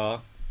dece,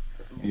 brah.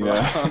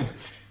 Yeah.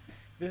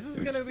 This is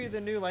gonna be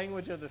the new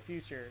language of the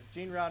future.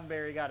 Gene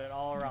Roddenberry got it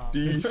all wrong.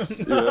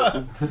 Dece.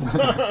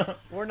 Yeah.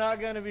 We're not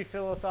gonna be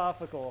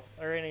philosophical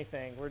or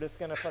anything. We're just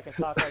gonna fucking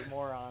talk like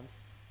morons.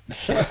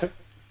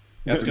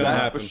 That's gonna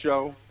happen. for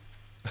show.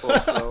 For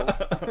show.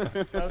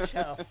 No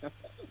show.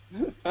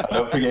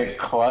 Don't forget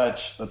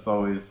clutch. That's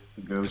always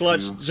the go-to.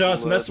 Clutch,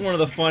 Johnson. That's one of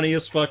the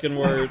funniest fucking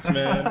words,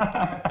 man.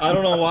 I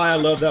don't know why I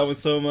love that one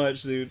so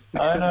much, dude.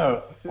 I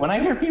know. When I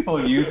hear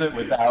people use it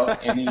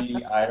without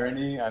any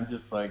irony, I'm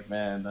just like,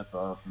 man, that's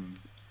awesome.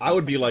 I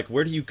would be like,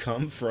 where do you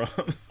come from?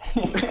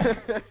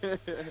 I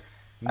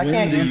When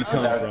can't do use you it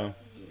come without- from?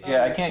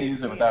 Yeah, I can't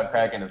use it without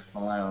cracking a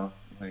smile.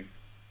 Like,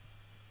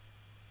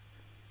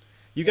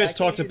 You guys I can't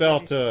talked use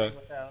about anything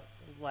without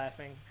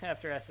laughing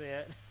after I say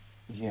it.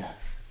 yeah.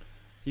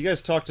 You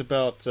guys talked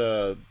about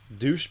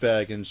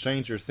douchebag in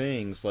Stranger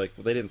Things. Like,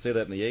 they didn't say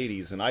that in the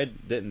 80s, and I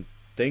didn't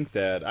think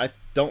that. I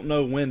don't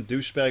know when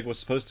douchebag was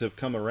supposed to have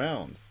come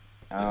around.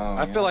 Oh,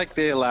 I yeah. feel like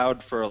they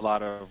allowed for a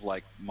lot of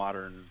like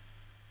modern,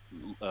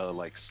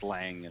 like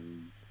slang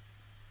and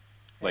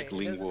like Hey,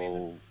 it doesn't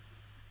lingual,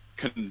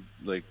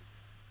 like,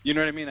 you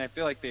know what I mean? I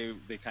feel like they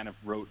kind of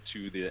wrote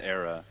to the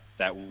era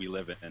that we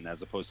live in,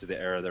 as opposed to the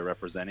era they're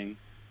representing.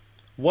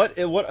 What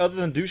other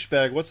than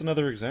douchebag? What's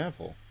another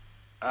example?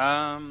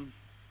 I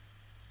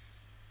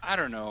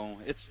don't know.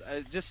 It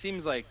just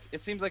seems like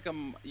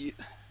you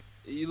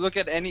look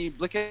at I mean,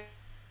 look how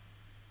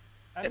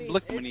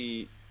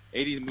many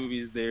 80s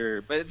movies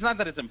there, but it's not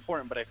that it's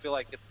important, but I feel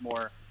like it's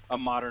more a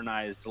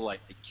modernized like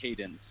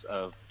cadence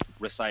of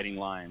reciting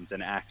lines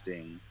and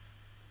acting.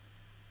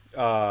 You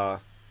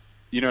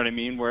know what I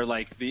mean? Where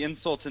like the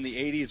insults in the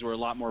 80s were a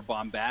lot more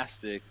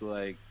bombastic,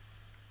 like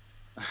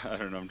I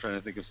don't know, I'm trying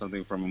to think of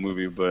something from a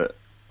movie, but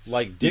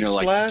Like Dick you know,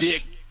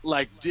 Splash?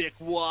 like Dick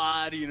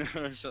Wad, you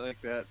know, shit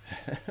like that.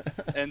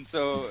 And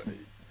so,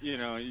 you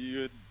know,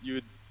 you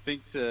would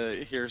think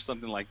to hear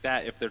something like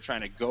that if they're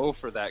trying to go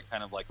for that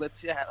kind of like,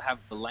 let's have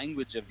the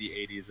language of the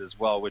 80s as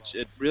well, which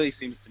it really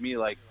seems to me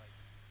like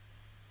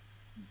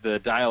the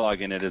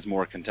dialogue in it is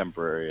more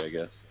contemporary, I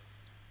guess.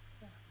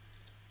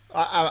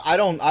 I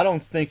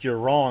don't think you're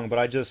wrong, but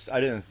I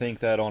didn't think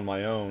that on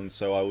my own,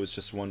 so I was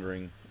just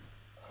wondering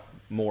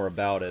more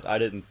about it. I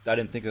didn't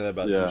think of that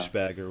about Yeah.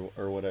 douchebag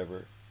or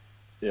whatever.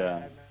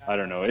 Yeah, I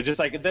don't know. It's just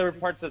like there were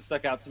parts that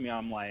stuck out to me.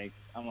 I'm like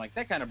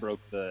that kind of broke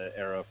the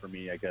era for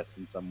me, I guess,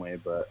 in some way.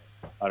 But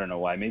I don't know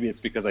why. Maybe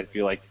it's because I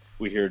feel like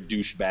we hear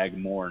douchebag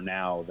more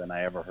now than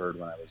I ever heard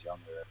when I was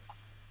younger.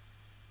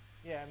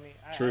 Yeah, I mean,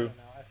 I True. don't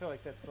know. I feel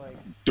like that's like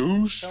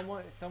Douche.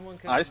 someone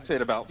could. I say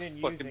it about been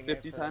fucking using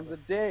 50 it times a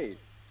forever. day.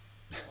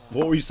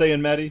 What were you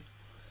saying, Maddie?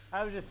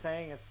 I was just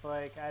saying, it's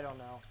like, I don't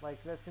know.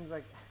 Like, that seems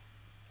like.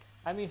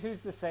 I mean, who's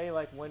to say,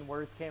 like, when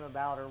words came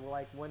about or,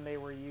 like, when they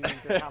were used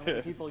or how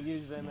many people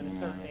use them in a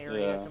certain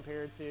area Yeah.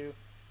 compared to.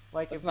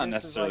 Like, That's if not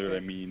this is necessarily like what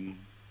I mean.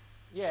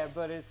 Yeah,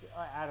 but it's.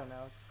 I don't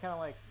know. It's kind of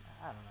like.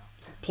 I don't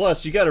know.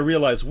 Plus, you got to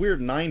realize we're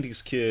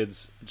 90s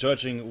kids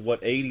judging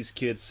what 80s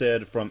kids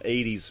said from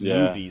 80s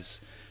Yeah.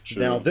 movies.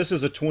 True. Now, this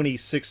is a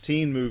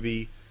 2016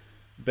 movie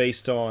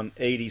based on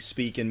 80s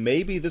speak, and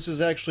maybe this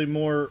is actually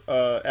more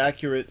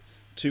accurate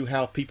to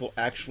how people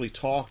actually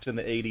talked in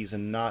the 80s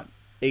and not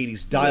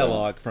 80s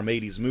dialogue from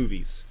 80s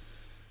movies.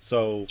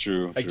 So,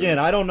 True. again,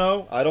 I don't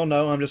know.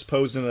 I'm just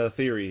posing a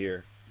theory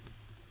here.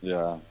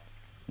 Yeah,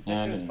 This Yeah,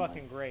 I show's didn't-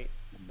 fucking great,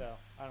 so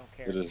I don't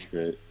care. it is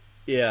great.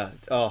 Yeah.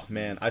 Oh,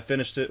 man. I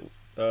finished it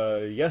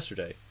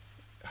yesterday.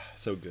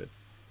 So good.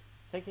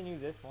 It's taking you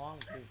this long?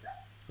 Jesus.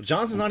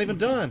 Johnson's not even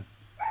done.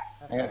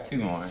 I got 2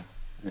 more.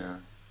 Yeah.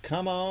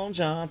 Come on,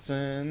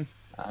 Johnson.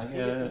 I He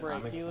get gets a it.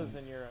 break. I'm He lives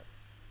in Europe.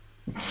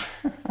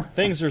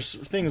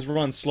 Things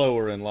run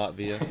slower in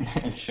Latvia.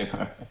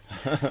 Sure.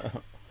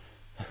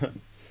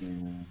 Yeah.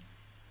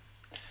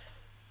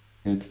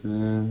 It's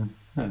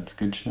a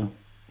good show.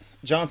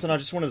 Johnson, I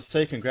just wanted to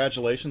say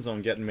congratulations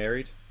on getting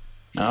married.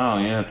 Oh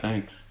yeah,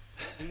 thanks.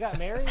 You got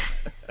married?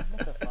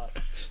 What the fuck?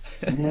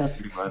 Yeah,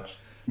 pretty much.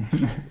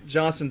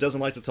 Johnson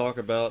doesn't like to talk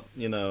about,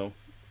 one I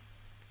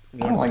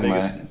don't of like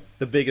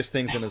the biggest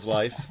things in his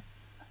life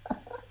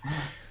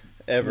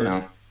ever. You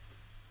know.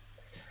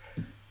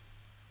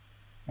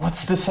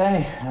 What's to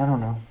say? I don't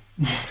know.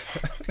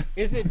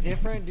 Is it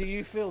different? Do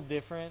you feel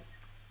different?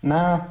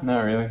 No,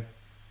 not really.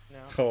 No.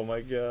 Oh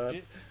my God.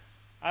 Ju-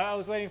 I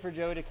was waiting for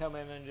Joey to come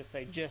in and just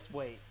say, "Just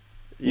wait."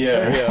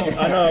 Yeah.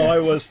 I know. I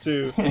was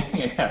too.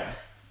 Yeah.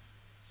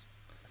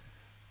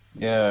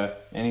 Yeah.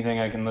 Anything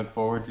I can look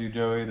forward to,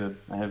 Joey, that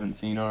I haven't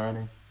seen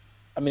already?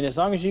 I mean, as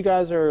long as you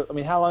guys are. I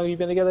mean, how long have you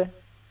been together?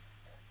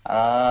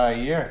 A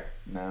year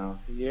now.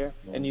 A year.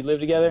 And you live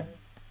together?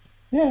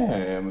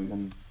 Yeah, we've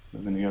been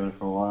together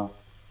for a while.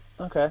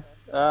 Okay.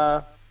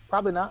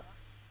 Probably not.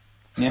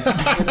 Yeah.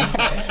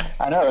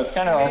 I know, it's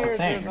kind of all the Mayor's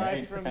same, advice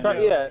right? from But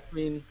Joe. yeah, I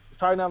mean,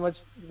 probably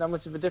not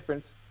much of a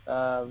difference.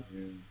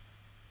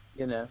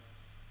 You know,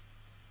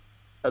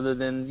 other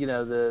than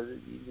the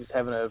just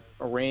having a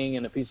ring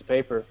and a piece of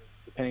paper,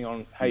 depending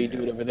on how you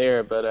do it over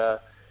there.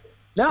 But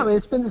no, I mean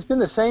it's been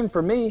the same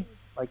for me.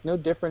 Like no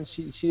difference.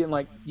 She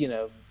didn't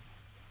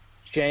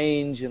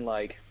change and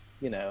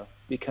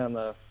become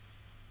a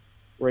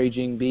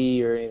raging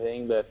bee or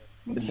anything. But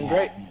it's been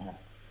great.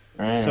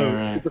 Right, So-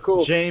 right. Super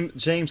cool.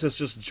 James has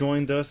just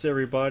joined us,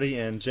 everybody,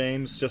 and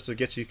James, just to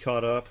get you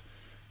caught up,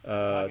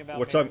 Talking about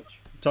we're talking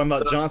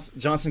about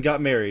Johnson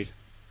got married.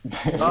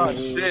 Oh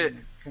shit!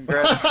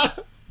 Congrats.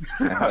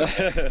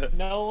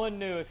 No one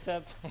knew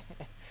except.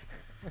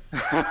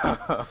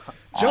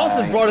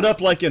 Johnson brought it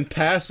up like in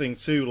passing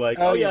too, like,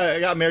 Oh, oh yeah, I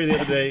got married the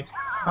other day.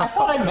 I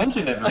thought I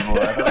mentioned it before.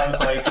 I thought I was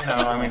like,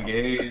 I'm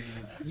engaged.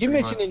 You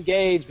mentioned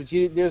engaged, but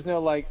there's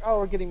no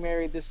we're getting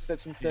married. This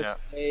such and such Yeah.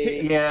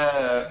 day.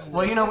 Yeah.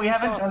 Well, we Saw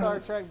haven't Star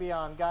done. Trek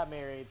Beyond, got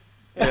married.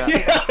 Yeah.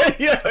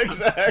 Yeah,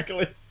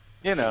 exactly.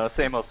 You know,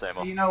 same old, same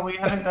old. We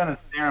haven't done a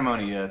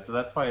ceremony yet, so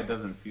that's why it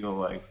doesn't feel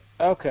like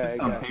Okay. it's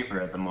on got it. paper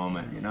at the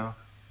moment.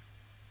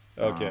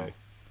 Okay.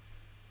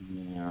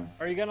 Yeah.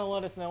 Are you gonna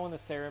let us know when the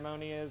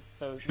ceremony is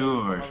so maybe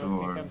Sure, some of us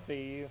sure. can come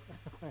see you?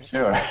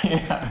 Sure.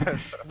 Yeah.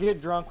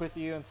 Get drunk with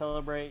you and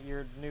celebrate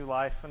your new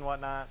life and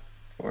whatnot.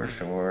 For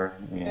sure.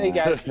 Yeah. Hey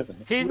guys,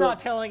 He's not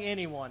telling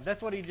anyone.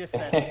 That's what he just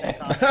said in that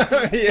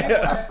comment.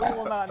 Yeah. We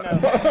will not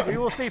know. We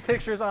will see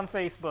pictures on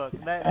Facebook.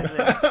 That is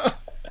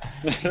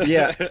it.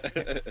 Yeah.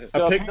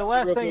 So I picked. The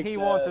last real thing quick, he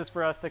wants is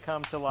for us to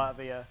come to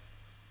Latvia.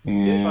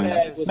 Yeah.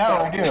 bag was No,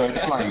 back- I do.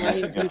 Come on, you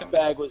Tiny guys go.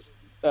 douchebag was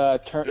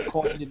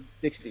coined in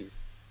the 60s.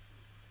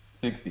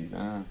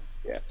 60s.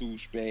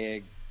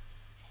 Douchebag.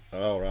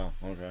 Oh wow.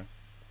 Okay.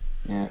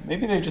 Yeah.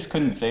 Maybe they just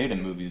couldn't say it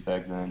in movies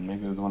back then.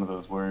 Maybe it was one of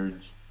those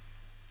words.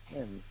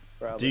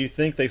 Probably. Do you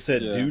think they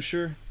said Yeah.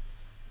 doucher?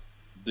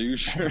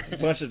 Doucher.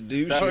 Bunch of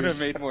douchers. That would have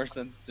made more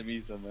sense to me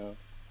somehow.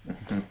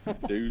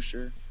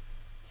 Doucher.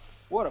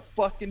 What a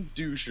fucking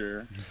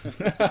doucher.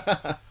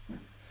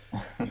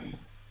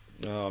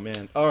 Oh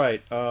man. All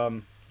right.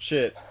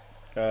 Shit.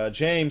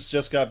 James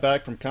just got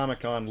back from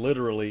Comic-Con,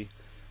 literally.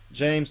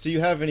 James, do you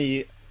have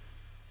any,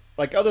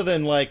 like, other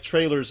than like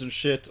trailers and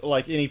shit,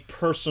 like any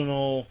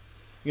personal,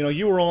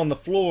 you were on the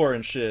floor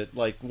and shit.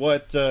 Like,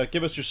 what?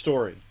 Give us your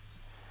story.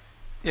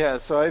 Yeah,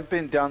 so I've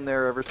been down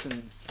there ever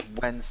since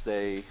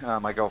Wednesday.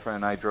 My girlfriend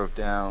and I drove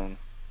down,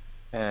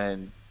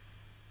 and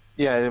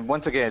yeah,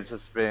 once again, it's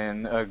just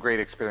been a great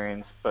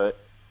experience. But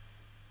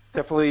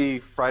definitely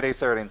Friday,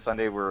 Saturday, and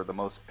Sunday were the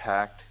most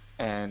packed,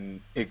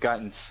 and it got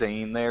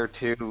insane there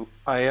too.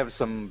 I have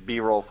some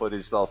B-roll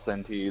footage that I'll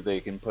send to you. They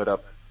can put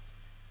up.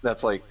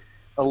 That's like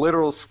a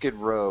literal Skid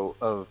Row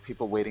of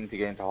people waiting to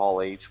get into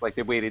Hall H. Like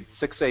they waited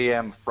 6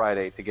 a.m.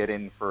 Friday to get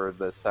in for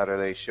the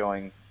Saturday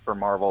showing for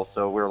Marvel.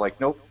 So we were like,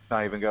 nope,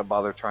 not even gonna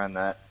bother trying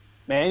that.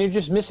 Man, you're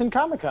just missing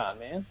Comic-Con,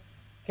 man.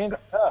 Can't.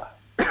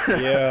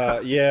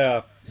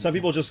 Yeah. Some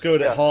people just go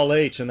to Yeah. Hall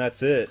H and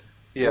that's it.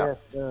 Yeah.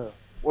 Yes, sir.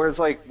 Whereas,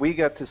 like, we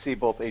got to see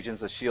both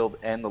Agents of S.H.I.E.L.D.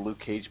 and the Luke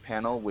Cage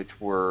panel,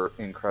 which were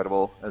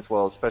incredible as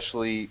well,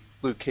 especially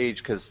Luke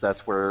Cage, because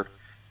that's where,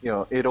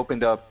 it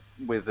opened up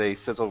with a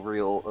sizzle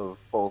reel of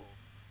both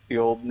the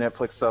old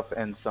Netflix stuff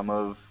and some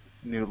of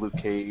new Luke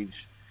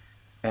Cage.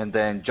 And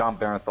then John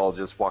Barenthal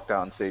just walked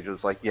out on stage and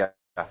was like, yeah,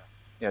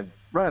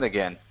 run it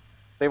again.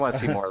 They want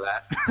to see more of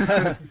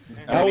that.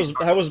 How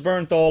was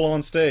Bernthal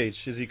on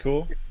stage? Is he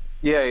cool?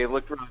 Yeah, he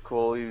looked really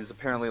cool. He was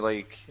apparently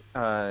like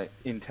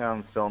in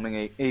town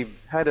filming. He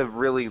had a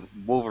really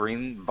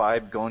Wolverine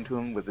vibe going to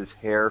him with his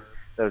hair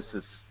that was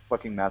just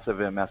fucking massive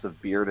and a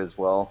massive beard as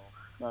well.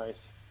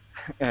 Nice.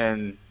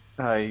 And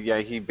yeah,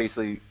 he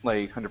basically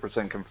like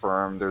 100%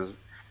 confirmed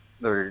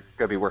they're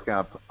gonna be working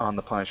up on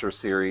the Punisher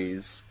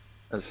series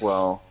as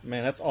well.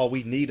 Man, that's all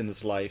we need in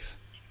this life.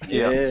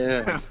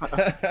 Yeah.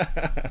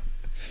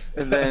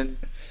 And then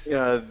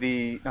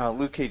the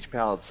Luke Cage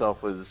panel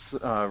itself was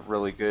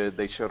really good.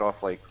 They showed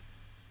off like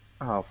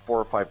 4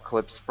 or 5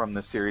 clips from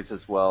the series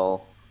as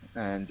well,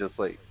 and just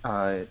like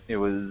it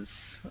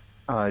was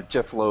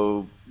Jeff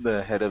Loeb,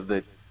 the head of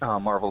the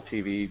Marvel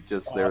TV,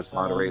 just there as Awesome.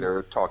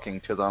 moderator talking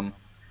to them.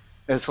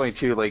 And it's funny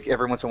too, like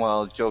every once in a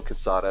while, Joe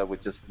Quesada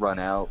would just run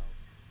out,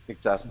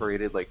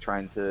 exasperated, like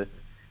trying to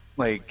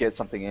like get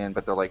something in,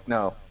 but they're like,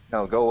 no,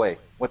 go away.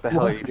 What the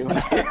hell are you doing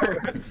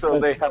here? So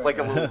they had like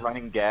a little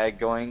running gag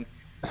going,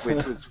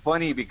 which was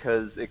funny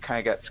because it kind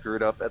of got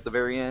screwed up at the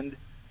very end.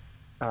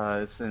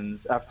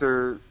 Since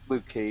after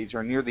Luke Cage,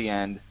 or near the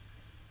end,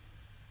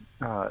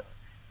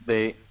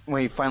 when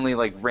he finally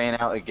like ran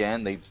out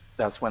again,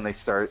 that's when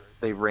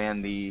they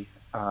ran the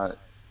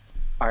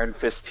Iron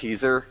Fist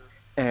teaser,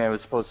 and it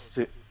was supposed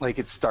to like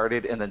it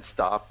started and then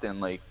stopped and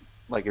like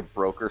it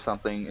broke or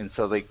something, and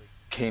so they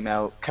came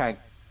out, kind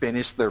of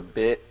finished their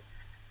bit,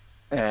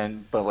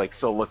 but like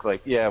still looked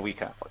like, yeah, we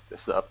kind of fucked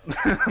this up,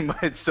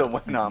 but it still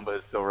went on, but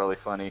it's still really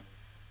funny.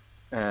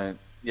 And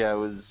yeah, it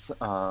was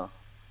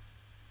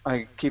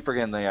I keep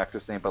forgetting the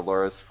actor's name, but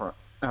Loras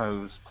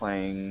who's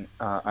playing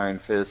Iron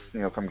Fist,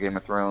 from Game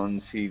of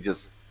Thrones. He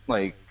just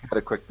like had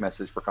a quick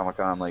message for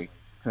Comic-Con, like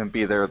couldn't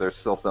be there, they're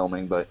still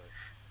filming, but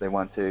they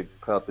want to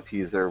put out the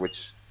teaser,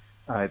 which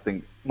I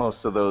think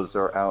most of those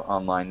are out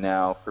online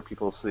now for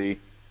people to see.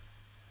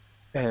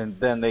 And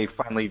then they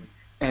finally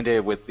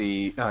ended with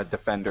the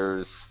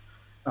Defenders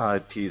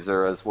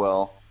teaser as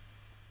well.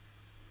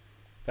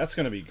 That's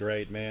gonna be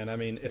great, man. I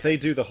mean, if they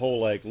do the whole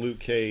like Luke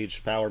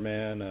Cage, Power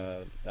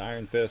Man,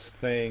 Iron Fist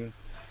thing,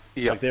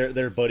 Yeah, like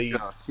their buddy,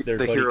 Yeah, their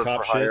the buddy Heroes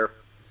cop for shit. Hire.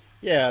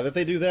 Yeah, that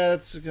they do that,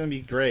 it's gonna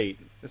be great.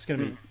 It's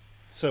gonna be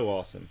so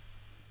awesome.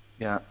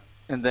 Yeah,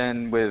 and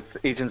then with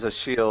Agents of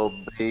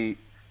S.H.I.E.L.D., they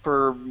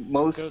for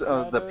most Ghost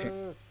of the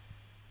Rider.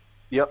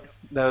 Yep,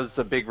 that was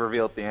the big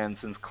reveal at the end.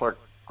 Since Clark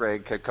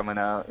Gregg kept coming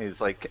out,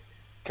 he's like,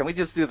 "Can we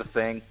just do the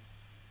thing?"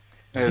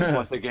 And it's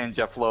once again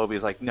Jeff Loeb.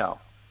 He's like, "No,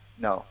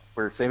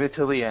 we're saving it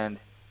till the end."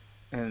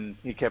 And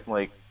he kept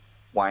like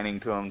whining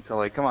to him to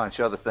like, "Come on,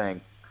 show the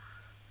thing,"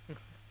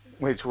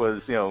 which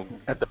was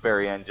at the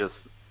very end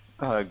just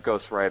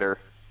Ghost Rider.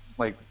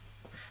 Like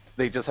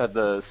they just had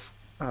the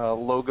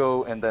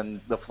logo and then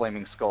the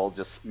flaming skull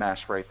just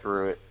smashed right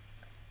through it.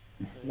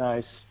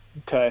 Nice.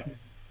 Okay.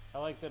 I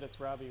like that it's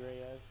Robbie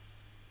Reyes.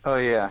 Oh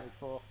yeah. Really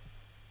cool.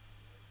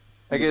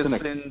 I guess it's in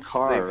a since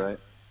car, they've- right?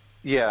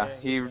 Yeah, Yeah,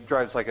 he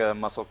drives like a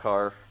muscle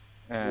car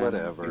and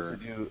Whatever. used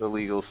to do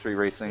illegal street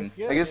racing. It's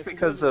good. I guess It's a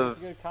because good, of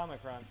it's a good comic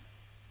run.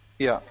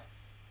 yeah.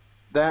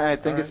 That I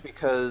think All it's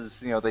because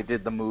they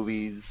did the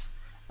movies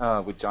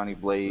with Johnny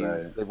Blaze.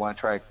 Right. They want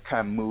to try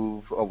kind of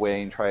move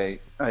away and try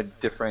a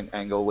different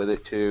angle with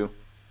it too.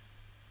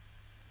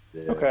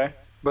 Yeah. Okay.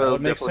 But That it'll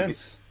would make definitely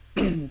sense.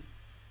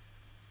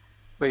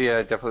 But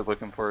yeah, definitely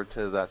looking forward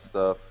to that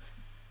stuff.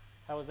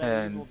 How was that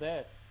And- Evil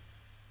Dead?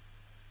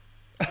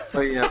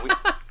 But yeah,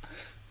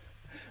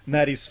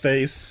 Maddie's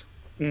face.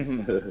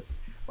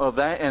 well,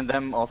 that and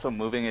them also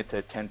moving it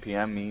to 10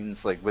 p.m.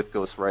 means like with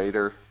Ghost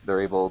Rider,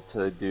 they're able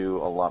to do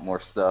a lot more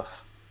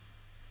stuff.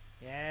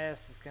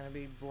 Yes, it's gonna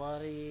be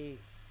bloody.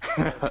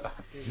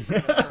 It's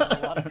gonna burn a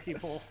lot of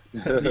people.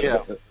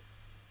 Yeah.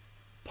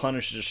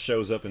 Punisher just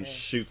shows up and Yeah.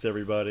 shoots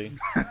everybody.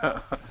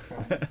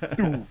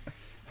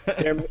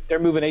 They're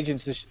moving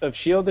Agents of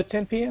Shield at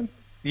 10 p.m.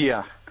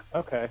 Yeah.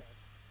 Okay.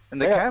 And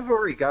they Yeah. kind of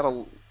already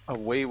got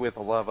away with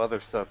a lot of other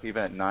stuff,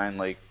 even at 9,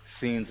 like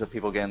scenes of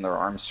people getting their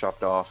arms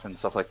chopped off and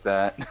stuff like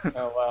that.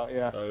 Oh wow,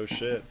 yeah. Oh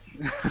shit!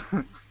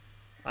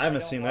 I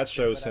haven't seen that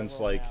show since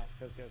like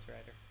Ghost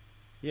Rider.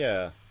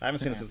 yeah, I haven't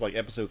seen it since like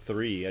episode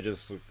 3. I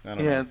don't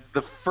Yeah, know.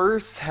 the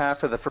first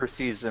half of the first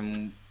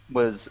season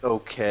was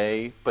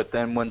okay, but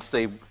then once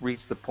they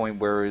reached the point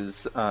where it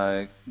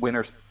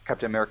was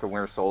Captain America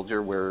Winter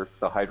Soldier, where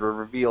the Hydra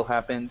reveal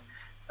happened,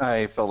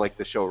 I felt like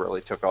the show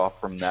really took off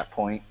from that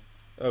point.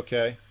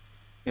 Okay.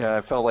 Yeah,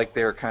 I felt like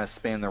they were kind of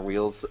spinning their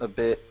wheels a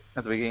bit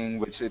at the beginning,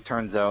 which it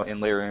turns out in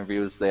later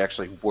interviews they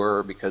actually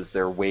were because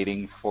they're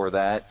waiting for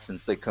that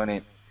since they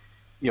couldn't,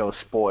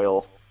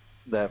 spoil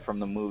that from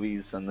the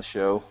movies and the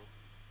show.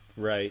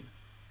 Right.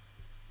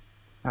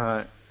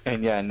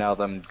 And yeah, now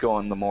them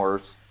going the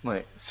more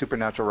like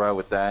supernatural route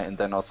with that, and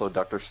then also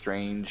Doctor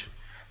Strange,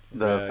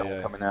 the Yeah, film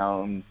yeah. coming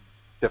out. I'm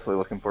definitely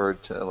looking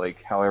forward to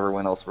like how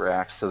everyone else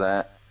reacts to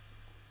that.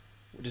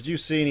 Did you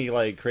see any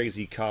like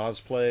crazy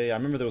cosplay? I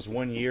remember there was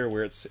one year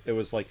where it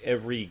was like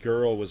every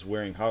girl was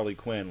wearing Harley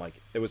Quinn. Like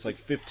it was like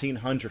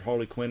 1,500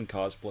 Harley Quinn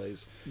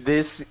cosplays.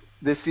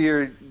 This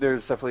year,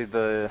 there's definitely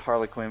the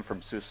Harley Quinn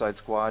from Suicide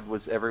Squad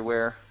was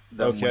everywhere.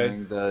 Them Okay.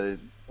 wearing the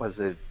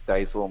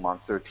Dice Little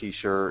Monster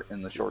T-shirt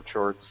and the short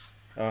shorts,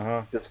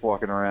 Uh-huh. just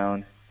walking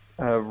around.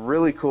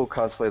 Really cool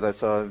cosplay that I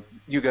saw.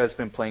 You guys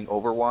been playing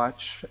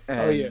Overwatch,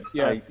 and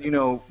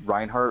yeah.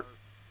 Reinhardt,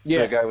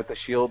 Yeah. the guy with the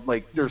shield.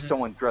 Like there's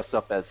someone dressed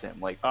up as him,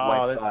 like Oh,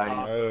 life that's size,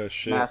 awesome. Oh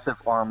shit.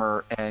 massive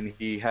armor, and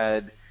he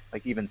had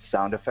like even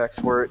sound effects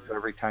for it. So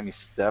every time he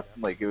stepped,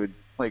 like it would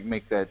like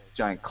make that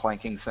giant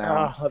clanking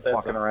sound Oh, that's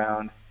walking awesome.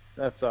 around.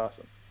 That's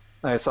awesome.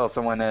 I saw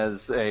someone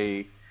as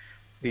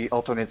the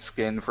alternate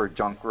skin for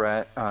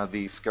Junkrat,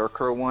 the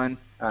Scarecrow one.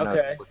 I don't know if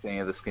Okay. you looked at any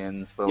of the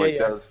skins, but Yeah, like yeah.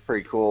 that was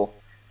pretty cool.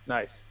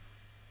 Nice.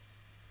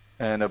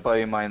 And a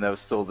buddy of mine that was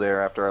still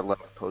there after I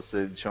left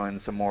posted showing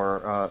some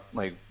more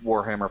like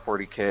Warhammer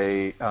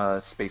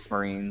 40k Space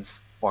Marines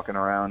walking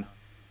around.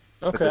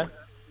 Okay.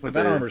 With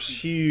That their- armor's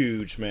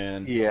huge,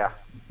 man. Yeah.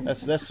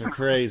 That's some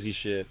crazy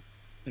shit.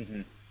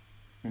 Mhm.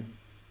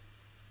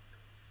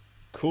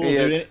 Cool,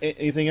 Yeah, dude.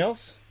 Anything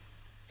else?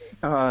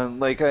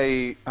 Like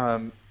when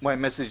I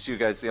messaged you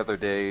guys the other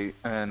day,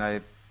 and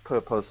I put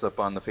a post up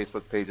on the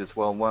Facebook page as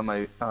well. One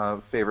of my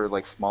favorite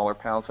like smaller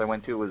panels I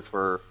went to was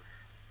for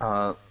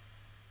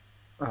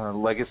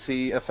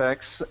Legacy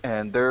Effects,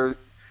 and they're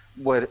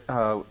what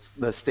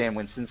the Stan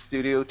Winston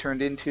studio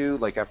turned into.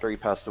 Like after he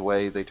passed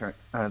away, they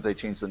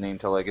changed the name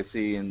to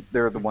Legacy, and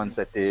they're the ones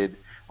that did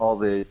all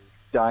the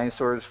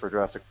dinosaurs for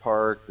Jurassic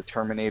Park, the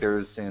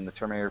Terminators in the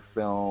Terminator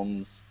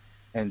films,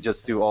 and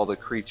just do all the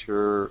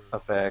creature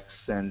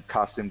effects and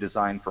costume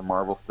design for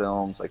Marvel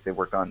films. Like they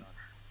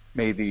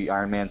made the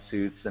Iron Man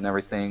suits and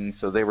everything.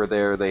 So they were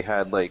there. They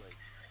had like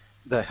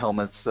the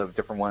helmets of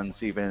different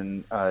ones,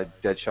 even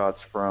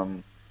Deadshot's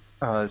from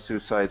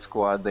Suicide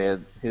Squad. They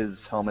had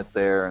his helmet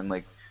there and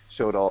like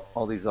showed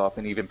all these off,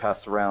 and even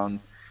passed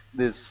around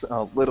this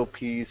little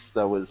piece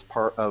that was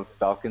part of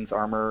Falcon's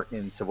armor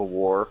in Civil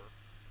War.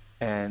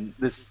 And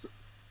this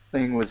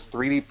thing was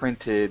 3D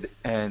printed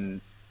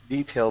and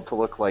detailed to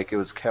look like it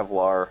was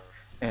Kevlar,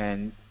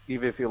 and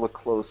even if you look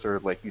closer,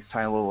 like these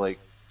tiny little like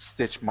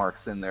stitch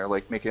marks in there,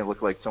 like making it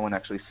look like someone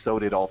actually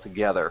sewed it all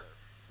together.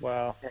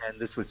 Wow. And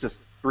this was just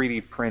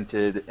 3D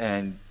printed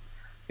and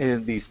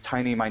in these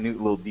tiny minute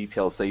little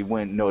details that you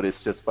wouldn't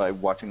notice just by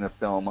watching the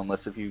film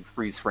unless if you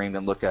freeze framed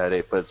and look at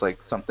it. But it's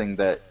like something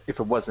that if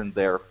it wasn't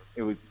there,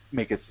 it would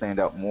make it stand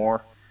out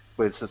more.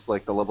 But it's just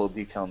like the level of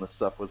detail in this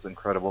stuff was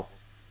incredible.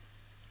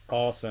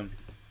 Awesome.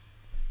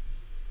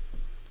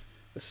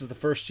 This is the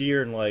first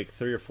year in like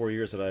 3 or 4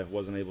 years that I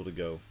wasn't able to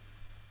go.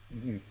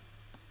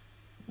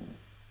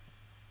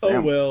 Oh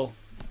Damn. well.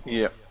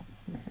 Yeah.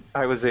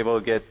 I was able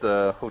to get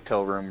the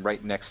hotel room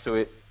right next to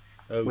it,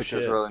 Oh which shit.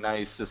 was really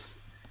nice. Just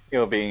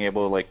being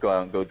able to like go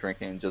out and go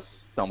drinking and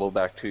just stumble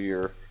back to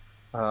your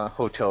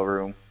hotel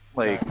room.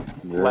 Like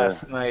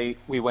last night,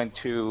 we went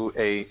to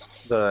the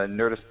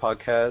Nerdist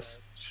podcast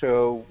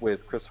show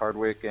with Chris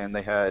Hardwick, and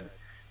they had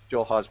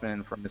Joel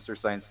Hodgman from Mr.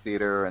 Science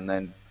Theater, and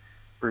then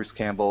Bruce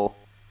Campbell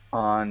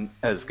on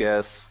as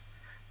guests,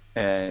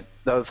 and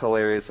that was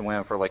hilarious. And went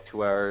on for like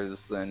 2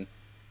 hours. Then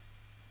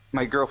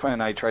my girlfriend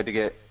and I tried to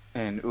get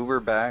an Uber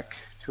back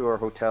to our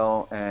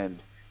hotel,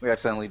 and we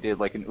accidentally did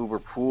like an Uber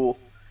pool,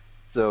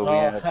 so we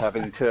ended up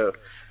having to.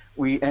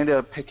 We ended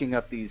up picking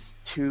up these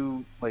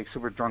two like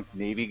super drunk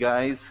Navy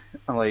guys.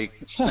 Like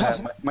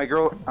my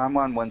girl, I'm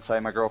on one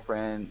side, my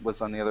girlfriend was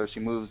on the other. She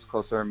moves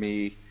closer to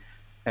me,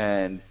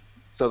 and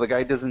so the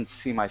guy doesn't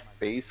see my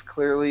face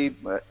clearly,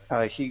 but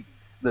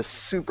the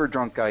super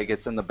drunk guy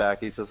gets in the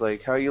back. He's just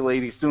like, "How you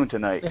ladies doing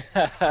tonight?"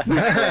 He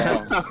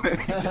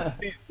just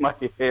sees my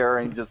hair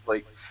and just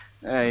like,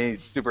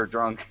 he's super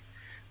drunk.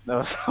 That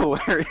was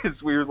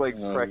hilarious. We were like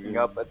cracking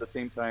up at the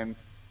same time.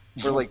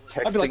 We're like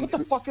texting. I'd be like, what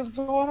the fuck is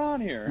going on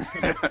here?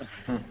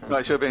 No,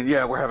 I should have been,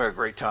 yeah, we're having a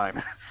great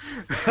time.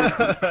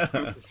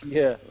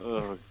 Yeah.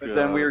 Oh, But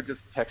then we were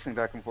just texting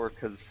back and forth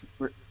because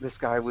this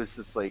guy was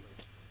just like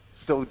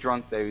so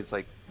drunk that he was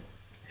like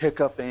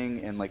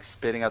hiccuping and like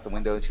spitting out the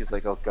window, and she's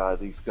like, "Oh God,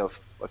 he's gonna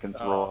fucking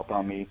throw up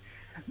on me."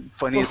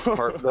 Funniest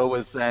part though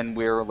was then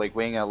we were like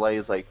waiting at light.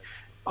 Is like,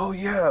 "Oh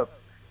yeah,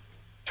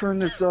 turn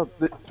this up.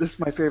 This is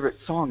my favorite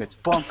song. It's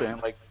bumping."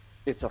 Like,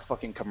 it's a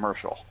fucking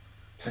commercial.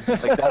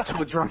 Like, that's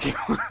how drunk he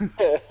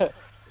was.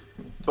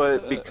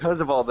 But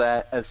because of all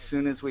that, as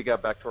soon as we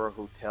got back to our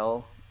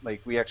hotel,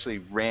 like we actually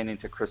ran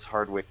into Chris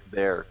Hardwick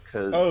there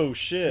because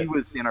he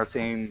was in our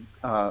same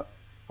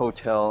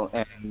hotel,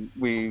 and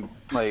we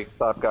like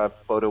got a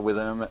photo with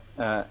him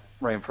right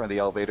in front of the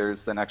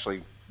elevators. Then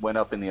actually went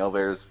up in the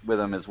elevators with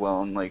him as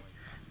well and like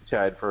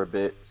chatted for a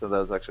bit. So that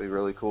was actually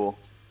really cool.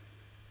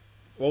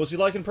 What was he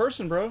like in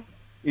person, bro?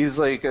 He's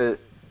like a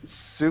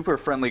super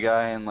friendly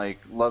guy and like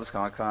loves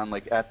Comic-Con.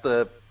 Like at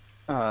the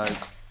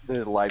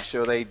live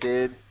show they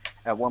did,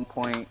 at one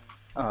point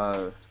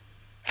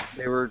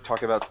they were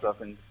talking about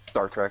stuff in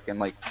Star Trek, and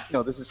like, you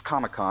know, this is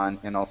Comic-Con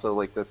and also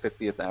like the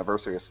 50th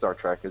anniversary of Star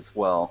Trek as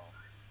well.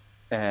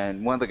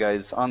 And one of the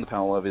guys on the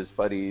panel of his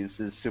buddies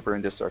is super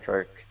into Star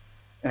Trek,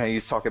 and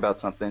he's talking about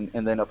something,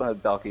 and then up on the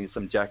balcony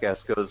some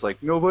jackass goes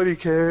like, "Nobody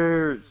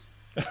cares."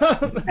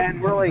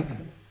 And we're like,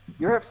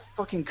 "You're at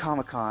fucking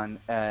Comic-Con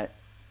at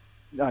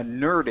a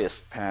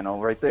Nerdist panel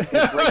right there. It's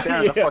right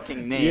there in the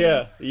fucking name."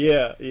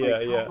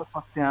 Calm the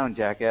fuck down,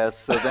 jackass.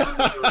 So then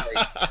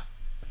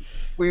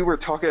we were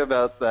talking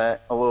about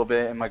that a little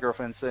bit, and my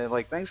girlfriend said,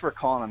 like, "Thanks for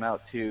calling him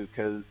out too,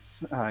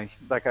 because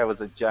that guy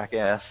was a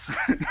jackass."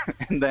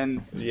 And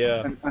then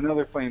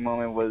another funny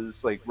moment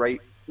was like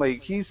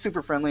he's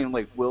super friendly and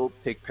like will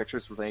take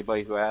pictures with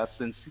anybody who asks,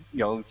 since you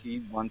know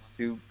he wants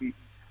to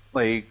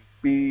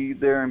be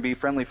there and be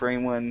friendly for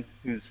anyone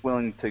who's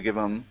willing to give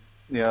him,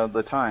 you know,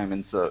 the time.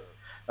 And so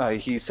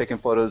he's taking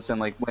photos, and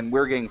like when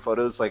we're getting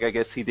photos, like I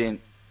guess he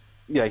didn't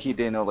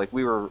know like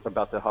we were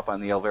about to hop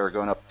on the elevator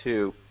going up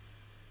too,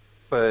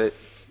 but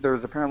there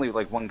was apparently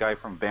like one guy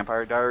from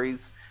Vampire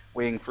Diaries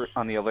waiting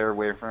on the elevator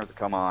waiting for him to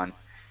come on,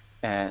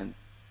 and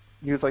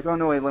he was like, "Oh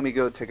no, wait, let me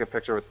go take a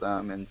picture with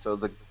them." And so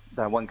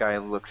that one guy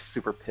looks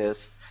super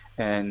pissed,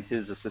 and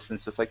his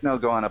assistant's just like, "No,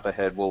 go on up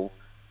ahead, we'll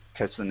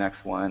catch the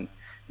next one."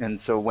 And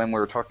so when we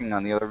were talking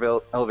on the other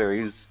elevator,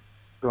 he's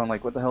going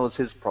like, "What the hell is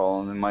his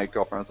problem?" And my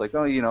girlfriend was like,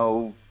 "Oh, you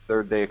know,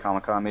 third day of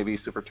Comic-Con, maybe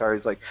he's super tired."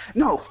 He's like,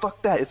 "No,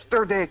 fuck that. It's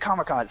third day of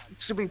Comic-Con. It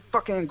should be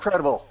fucking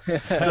incredible."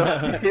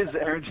 So his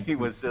energy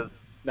was just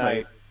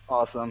nice,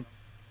 awesome.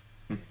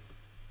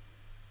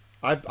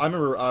 I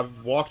remember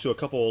I've walked to a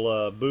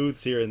couple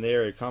booths here and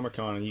there at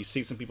Comic-Con, and you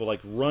see some people like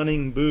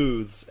running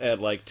booths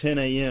at like 10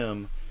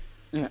 a.m.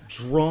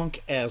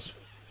 drunk as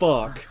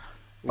fuck.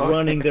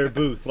 Running their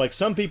booth. Like,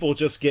 some people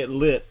just get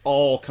lit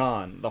all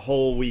con the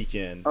whole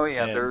weekend. Oh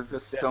yeah, there are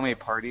just so many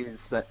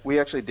parties that we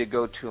actually did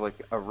go to like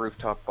a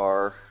rooftop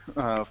bar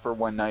for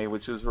one night,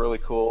 which was really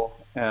cool.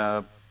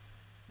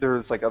 There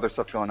was like other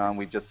stuff going on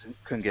we just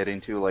couldn't get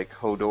into, like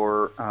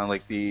Hodor,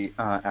 like the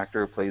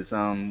actor who plays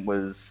him,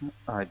 was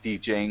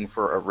DJing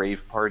for a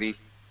rave party.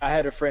 I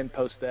had a friend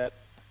post that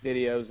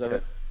videos of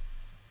it.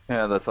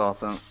 Yeah, that's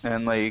awesome.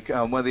 And like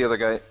one of the other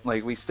guys,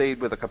 like we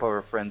stayed with a couple of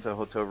our friends at a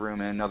hotel room,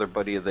 and another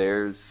buddy of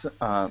theirs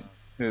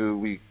who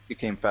we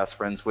became fast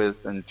friends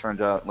with, and it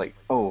turned out like,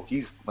 oh,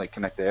 he's like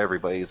connected to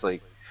everybody. He's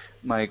like,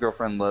 my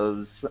girlfriend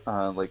loves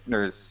like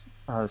nurse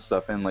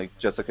stuff, and like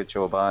Jessica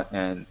Chobot,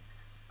 and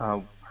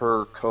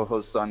her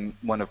co-host on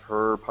one of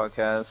her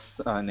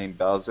podcasts named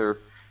Bowser,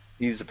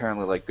 he's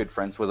apparently like good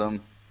friends with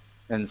him.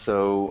 And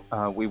so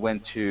we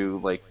went to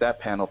like that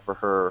panel for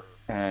her,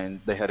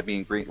 and they had a meet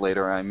and greet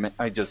later.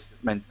 I just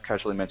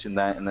casually mentioned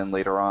that, and then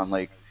later on,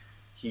 like,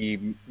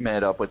 he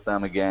met up with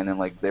them again, and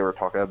like they were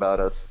talking about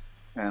us,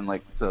 and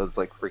like so it's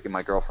like freaking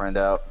my girlfriend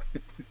out.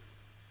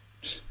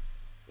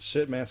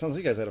 Shit, man, sounds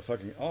like you guys had a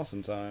fucking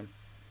awesome time.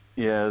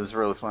 Yeah, it was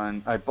really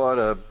fun. I bought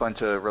a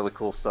bunch of really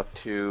cool stuff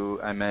too.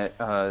 I met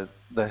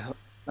the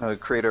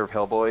creator of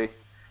Hellboy.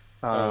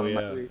 Mike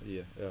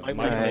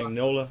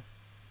Mignola.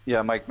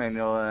 Yeah, Mike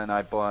Mignola, and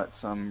I bought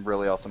some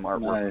really awesome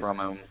artwork from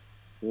him.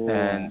 Cool.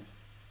 And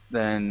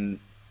then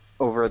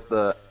over at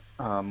the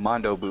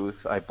Mondo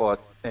booth, I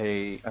bought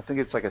I think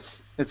it's like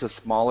it's a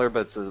smaller,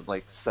 but it's a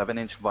like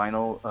 7-inch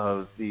vinyl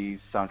of the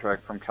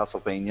soundtrack from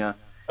Castlevania.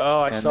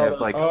 Oh, I And saw they have,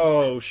 that. like,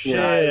 Oh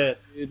shit!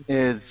 Dude.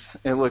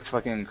 it looks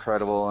fucking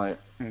incredible. I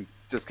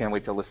just can't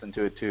wait to listen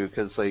to it too,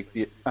 because like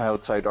the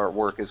outside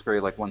artwork is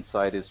great. Like one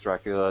side is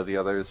Dracula, the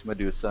other is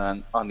Medusa,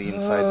 and on the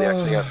inside they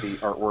actually have the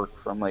artwork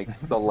from like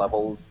the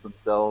levels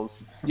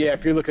themselves. Yeah,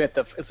 if you're looking at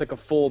it's like a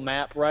full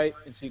map, right?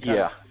 And so you kind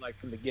Yeah. of see, like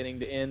from beginning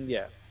to end.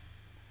 Yeah.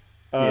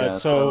 Yeah,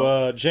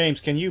 So,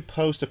 James, can you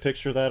post a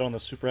picture of that on the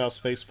Superhouse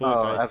Facebook?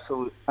 Oh,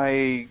 absolutely.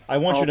 I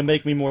want you I'll- to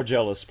make me more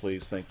jealous,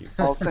 please. Thank you.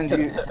 I'll send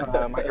you.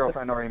 My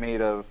girlfriend already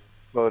made a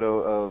photo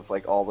of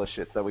like all the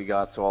shit that we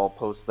got, so I'll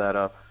post that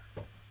up.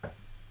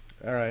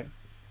 All right.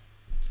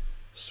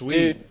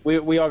 Sweet.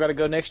 Dude, we all got to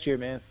go next year,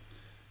 man.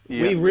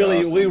 Yeah, we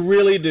really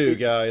awesome. do,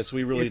 guys.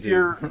 We really If do.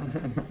 you're,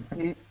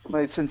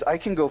 like, since I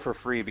can go for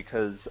free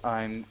because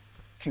I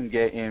can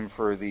get in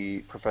for the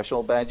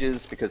professional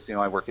badges because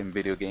I work in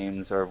video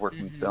games or I work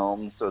in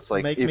film, so it's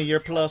like Make me your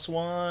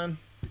 +1.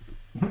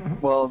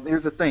 Well,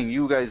 here's the thing: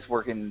 you guys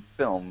work in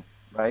film,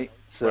 right?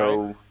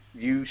 So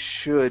you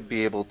should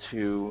be able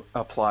to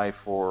apply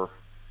for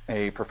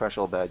a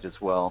professional badge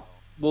as well.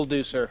 We'll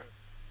do, sir.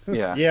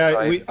 Yeah.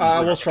 Yeah, I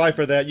will try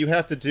for that. You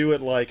have to do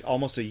it like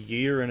almost a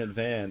year in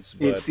advance.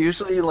 But It's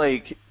usually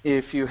like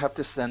if you have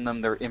to send them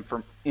their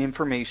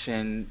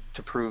information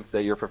to prove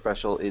that you're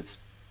professional, its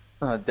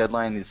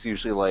deadline is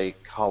usually like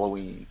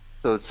Halloween.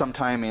 So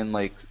sometime in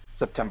like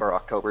September,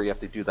 October, you have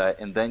to do that,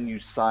 and then you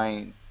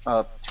sign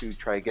up to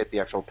try to get the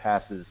actual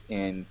passes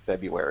in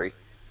February.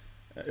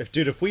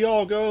 if we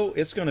all go,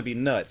 it's going to be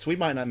nuts. We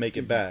might not make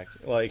it back.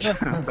 Like,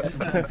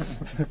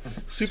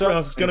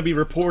 Superhouse is going to be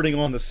reporting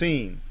on the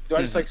scene. Do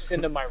I just like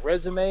send them my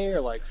resume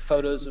or like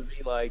photos of me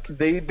like?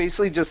 They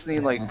basically just need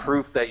like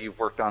proof that you've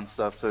worked on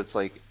stuff. So it's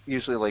like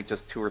usually like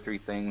just 2 or 3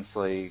 things.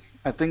 Like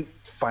I think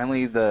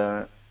finally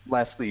the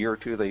last year or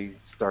two they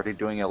started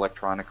doing it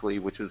electronically,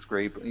 which was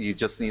great. But you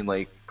just need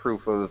like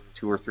proof of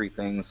 2 or 3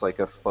 things, like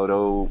a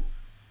photo,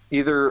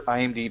 either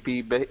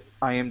IMDb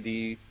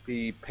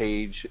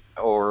page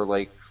or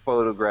like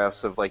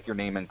photographs of like your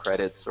name and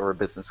credits or a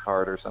business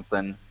card or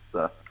something.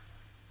 So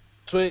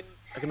Sweet,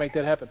 I can make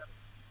that happen.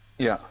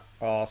 yeah.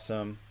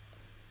 Awesome.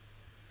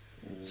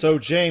 So,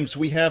 James,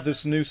 we have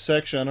this new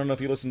section. I don't know if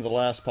you listened to the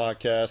last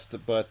podcast,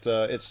 but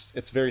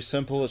it's very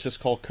simple. It's just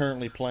called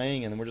Currently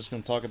Playing, and then we're just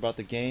going to talk about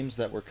the games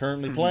that we're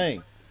currently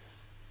playing.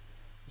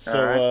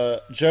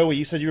 So, Joey,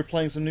 you said you were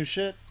playing some new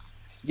shit?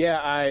 Yeah,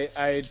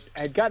 I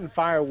had gotten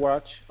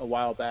Firewatch a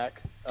while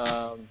back,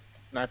 and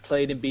I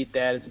played and beat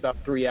that. It's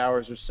about 3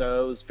 hours or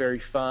so. It was very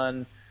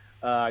fun.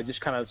 Just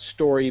kind of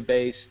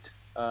story-based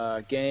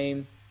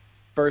game,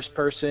 first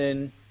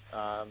person.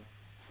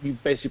 You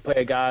basically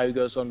play a guy who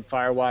goes on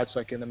Firewatch,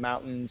 like in the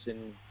mountains,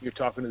 and you're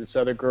talking to this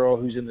other girl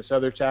who's in this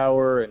other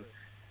tower, and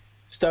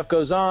stuff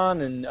goes on,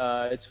 and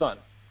it's fun.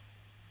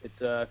 It's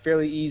a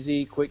fairly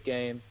easy, quick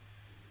game.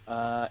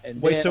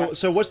 And Wait, then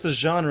so what's the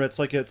genre? It's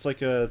like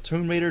a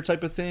Tomb Raider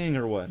type of thing,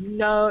 or what?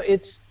 No,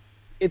 it's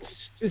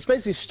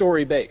basically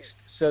story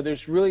based. So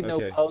there's really no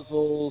Okay.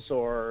 puzzles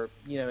or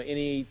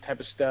any type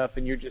of stuff,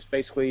 and you're just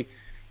basically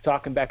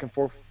talking back and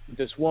forth with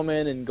this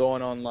woman and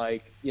going on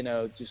like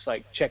just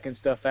like checking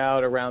stuff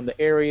out around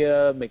the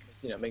area,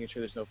 making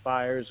sure there's no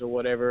fires or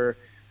whatever,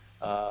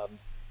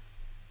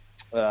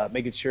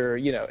 making sure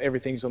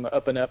everything's on the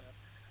up and up.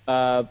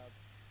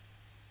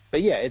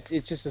 But yeah, it's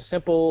just a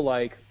simple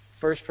like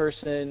first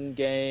person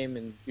game,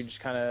 and you're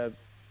just kind of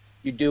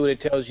you do what it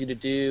tells you to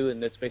do,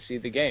 and that's basically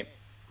the game.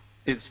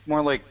 It's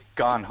more like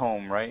Gone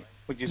Home, right?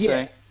 Would you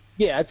Yeah. say?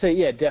 Yeah, I'd say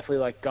definitely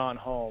like Gone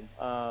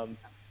Home.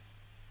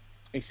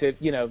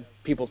 Except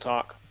people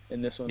talk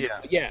in this one. Yeah.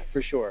 But yeah,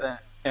 for sure.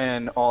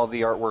 And all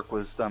the artwork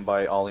was done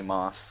by Ollie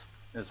Moss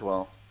as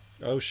well.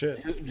 Oh, shit.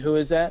 Who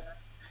is that?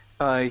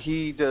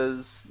 He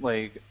does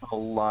like a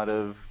lot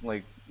of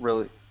like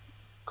really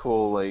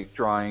cool like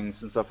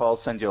drawings and stuff. I'll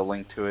send you a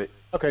link to it.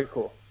 Okay,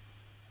 cool.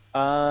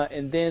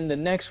 And then the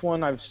next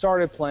one I've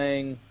started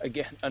playing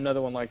again.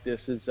 Another one like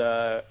this is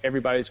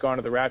Everybody's Gone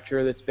to the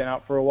Rapture that's been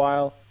out for a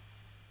while.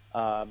 So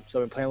I've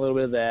been playing a little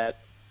bit of that.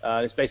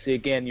 It's basically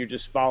again you're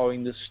just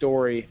following the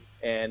story,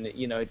 and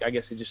I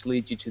guess it just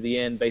leads you to the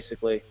end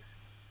basically.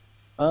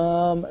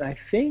 And I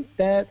think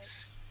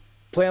that's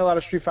playing a lot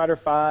of Street Fighter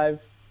V,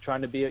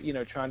 trying to be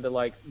trying to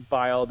like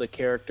buy all the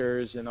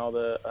characters and all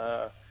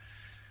the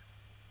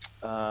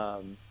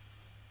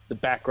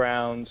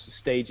backgrounds,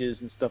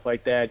 stages, and stuff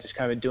like that. Just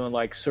kind of doing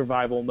like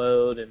survival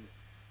mode, and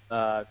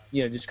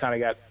just kind of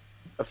got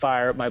a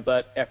fire up my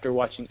butt after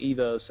watching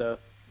Evo. So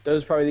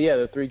those are probably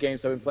the 3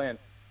 games I've been playing.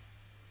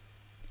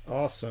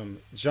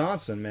 Awesome.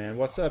 Johnson, man,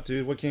 what's up,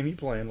 dude? What game you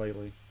playing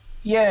lately?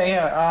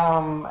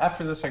 Yeah.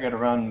 After this, I got to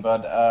run,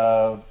 but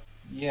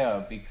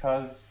yeah,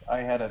 because I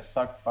had a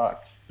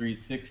Suckbox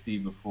 360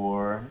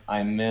 before,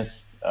 I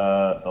missed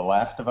The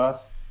Last of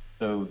Us.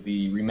 So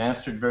the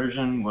remastered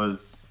version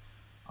was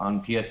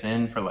on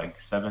PSN for like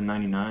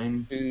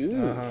 $7.99.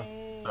 Ooh. Uh-huh.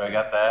 So I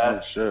got that.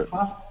 Oh shit.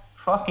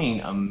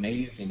 fucking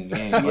amazing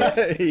game.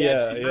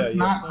 Yeah. It's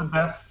not the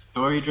best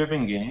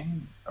story-driven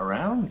game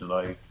around.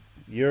 Like,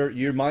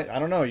 You might, I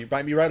don't know, you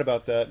might be right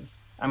about that.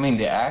 I mean,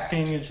 the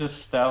acting is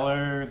just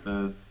stellar.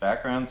 The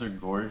backgrounds are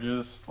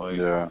gorgeous. Like,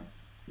 Yeah.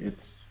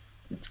 it's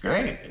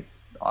great.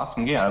 It's an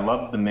awesome game. I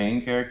love the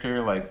main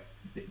character. Like,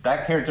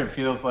 that character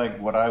feels like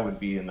what I would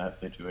be in that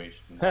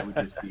situation. I would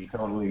just be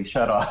totally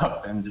shut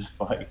off and just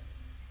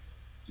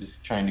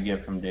trying to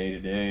get from day to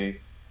day.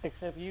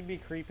 Except you'd be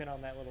creeping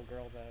on that little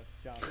girl, though,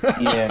 John.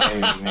 Yeah,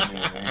 maybe.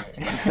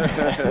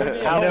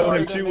 I know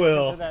him too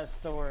well. That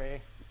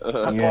story.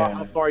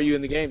 How far are you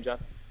in the game, John?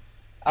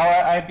 Oh,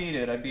 I beat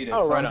it. Oh,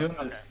 so right I'm on.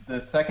 doing the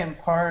second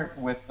part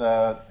with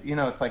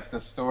it's like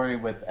the story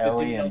with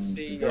Ellie and DLC,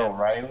 the girl yeah.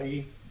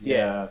 Riley.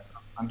 Yeah. So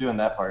I'm doing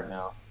that part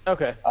now.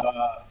 Okay.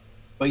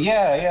 But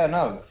yeah,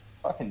 no,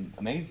 fucking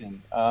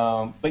amazing.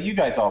 But you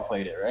guys all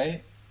played it,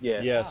 right? Yeah.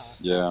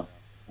 Yes. Yeah.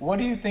 What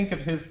do you think of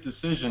his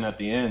decision at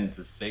the end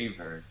to save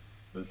her?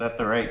 Was that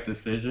the right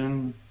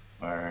decision,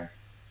 or?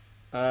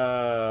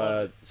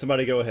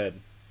 Somebody go ahead.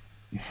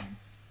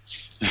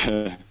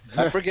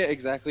 I forget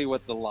exactly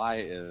what the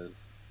lie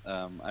is.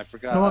 I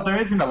forgot. Well, there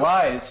isn't a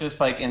lie. It's just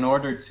like in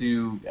order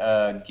to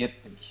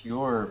get the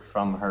cure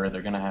from her,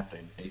 they're gonna have to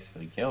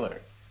basically kill her.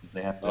 'Cause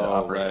they have to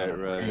operate on her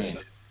brain,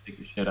 take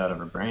the shit out of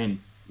her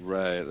brain,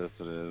 Right, that's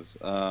what it is.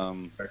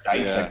 or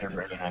dissect her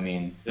brain. I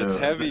mean, so It's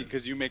heavy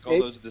because you make all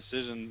those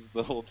decisions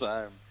the whole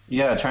time.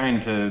 Yeah,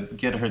 trying to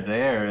get her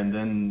there, and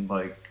then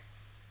like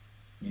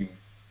you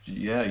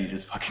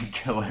just fucking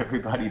kill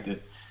everybody to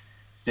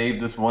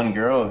save this one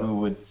girl who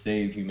would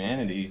save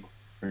humanity,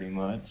 pretty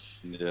much.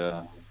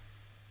 Yeah.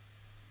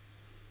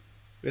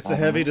 It's a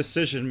heavy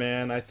decision,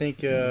 man. I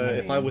think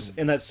if I was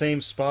in that same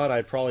spot,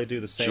 I'd probably do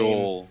the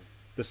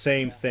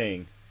same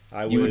thing.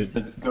 You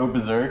would go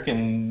berserk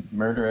and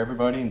murder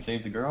everybody and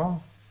save the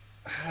girl?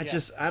 I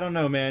don't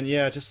know, man.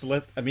 Yeah, just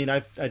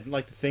I'd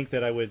like to think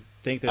that I would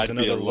think there's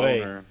another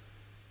way.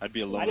 I'd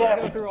be a loner. I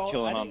didn't go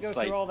killing on through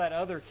sight. all that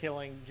other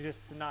killing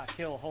just to not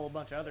kill a whole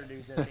bunch of other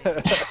dudes at the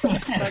end.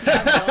 Like,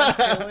 I'm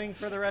done killing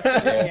for the rest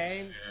of the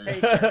game.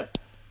 Take it.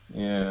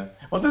 Yeah.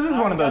 Well, this is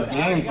one of those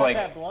games like.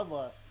 that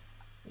bloodlust.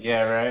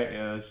 Yeah, right.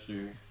 Yeah, that's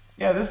true.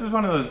 Yeah, this is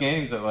one of those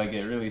games that like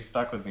it really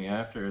stuck with me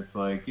after. It's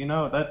like,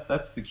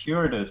 that's the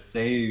cure to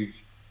save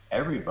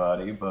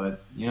everybody,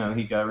 but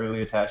he got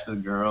really attached to the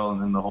girl,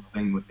 and then the whole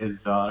thing with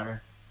his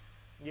daughter.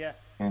 Yeah.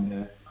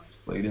 And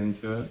played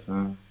into it.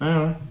 So I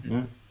don't know.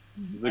 Yeah.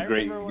 It's a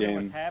great remember when it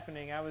was game.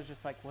 happening, I was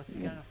just like, what's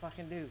he gonna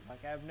fucking do?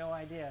 Like, I have no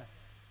idea.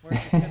 Where's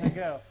this gonna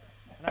go?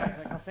 And I was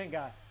like, oh, thank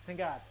God. Thank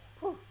God.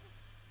 Whew.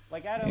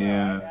 Like, I don't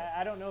know.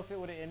 I don't know if it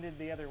would have ended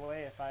the other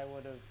way if I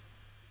would have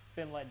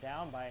been let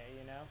down by it,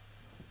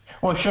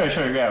 Well, sure,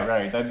 yeah,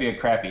 right. That'd be a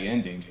crappy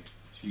ending.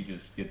 She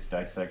just gets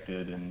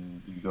dissected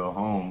and you go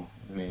home.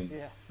 I mean,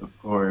 Yeah. of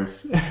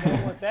course.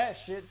 Going with that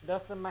shit,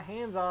 dusting my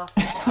hands off.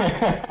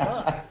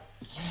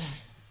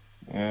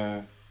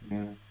 Yeah.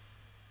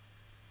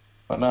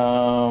 But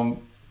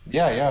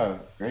yeah,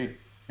 great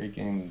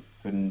game.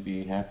 Couldn't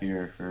be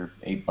happier for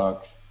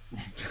 $8.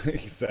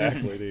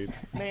 Exactly, dude.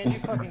 Man, you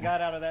fucking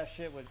got out of that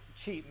shit with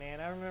cheap, man.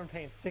 I remember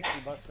paying $60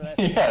 for that.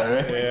 Yeah,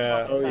 right.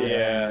 Yeah. Oh,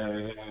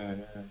 yeah.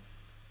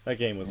 That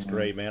game was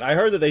great, man. I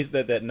heard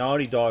that that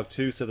Naughty Dog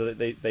too, so that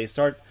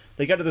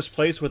they got to this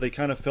place where they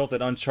kind of felt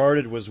that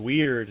Uncharted was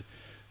weird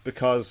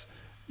because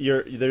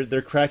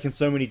they're cracking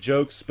so many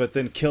jokes, but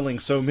then killing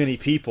so many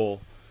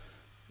people.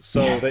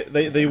 So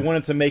they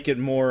wanted to make it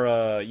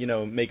more,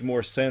 make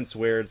more sense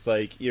where it's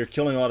like you're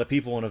killing a lot of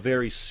people in a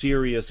very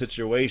serious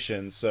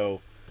situation.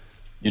 So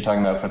you're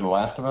talking about for The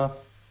Last of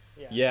Us?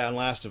 Yeah, and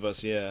Last of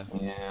Us, yeah.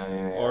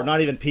 Yeah. Or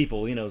not even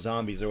people,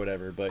 zombies or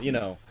whatever, but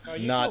not.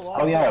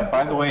 Oh yeah.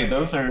 By the way,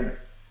 those are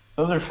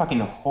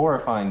fucking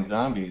horrifying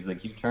zombies.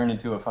 Like you turn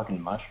into a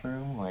fucking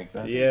mushroom, like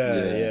that.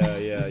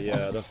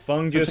 Yeah. The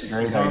fungus Such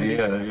a great zombies.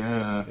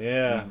 idea,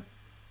 yeah.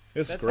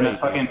 It's That's great. That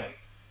fucking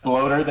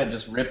bloater that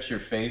just rips your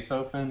face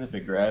open if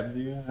it grabs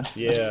you.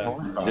 Yeah.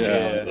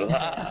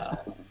 Yeah.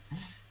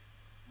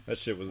 That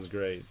shit was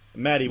great.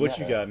 Maddie, what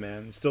you got,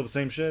 man? Still the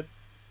same shit?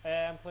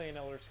 I'm playing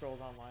Elder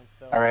Scrolls Online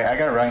still. All right, I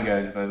gotta run,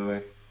 guys. By the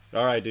way.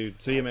 All right, dude.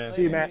 See you, man.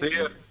 See you, man. See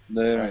ya.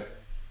 All right.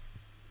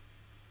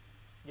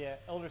 Yeah,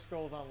 Elder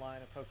Scrolls Online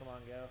and Pokemon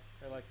Go.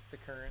 They're like the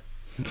currents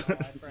in my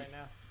life right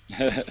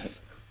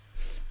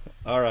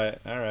now. All right.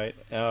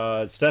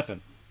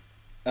 Stefan.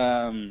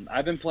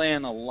 I've been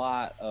playing a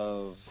lot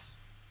of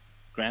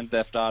Grand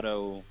Theft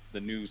Auto, the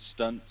new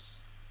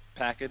stunts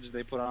package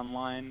they put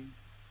online.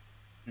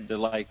 They're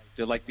like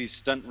these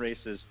stunt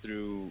races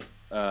through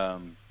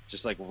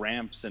just like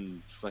ramps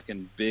and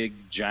fucking big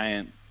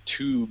giant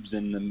tubes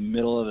in the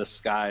middle of the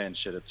sky and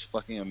shit. It's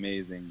fucking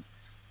amazing.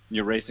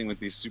 You're racing with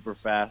these super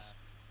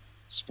fast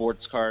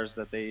sports cars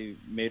that they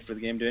made for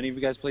the game. Do any of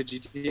you guys play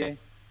GTA?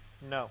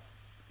 No.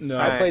 No,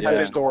 I played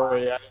the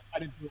story. I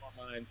didn't do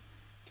online.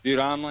 Dude,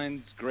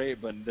 online's great,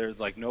 but there's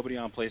like nobody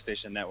on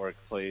PlayStation Network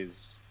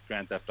plays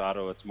Grand Theft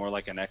Auto. It's more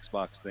like an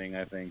Xbox thing,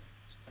 I think.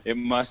 It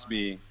must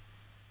be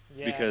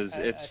Yeah, because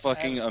it's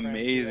fucking I have a friend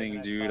who has amazing,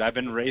 an dude. Xbox I've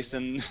been game.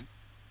 racing.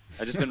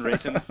 I just been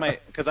racing. That's my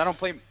because I don't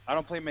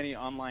play many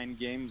online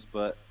games,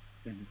 but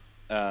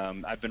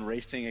I've been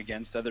racing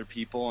against other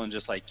people and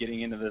just like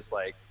getting into this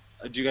like.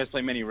 Do you guys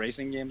play many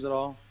racing games at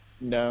all?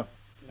 No.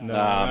 No,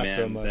 Ah, not man,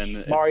 so much.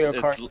 then Mario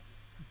Kart.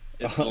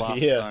 It's Oh,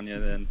 lost yeah. on you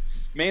then.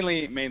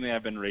 Mainly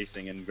I've been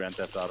racing in Grand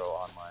Theft Auto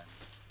Online.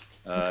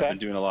 Okay. I've been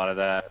doing a lot of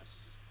that.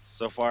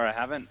 So far, I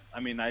haven't. I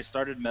mean, I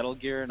started Metal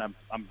Gear, and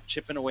I'm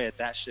chipping away at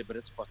that shit, but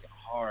it's fucking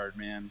hard,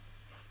 man.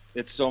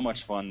 It's so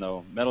much fun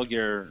though. Metal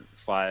Gear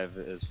 5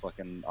 is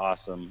fucking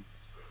awesome.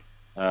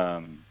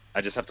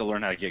 I just have to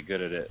learn how to get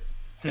good at it.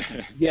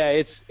 Yeah,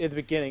 it's at the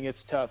beginning.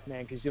 It's tough,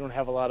 man, because you don't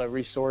have a lot of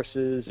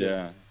resources. and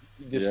Yeah.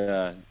 You just,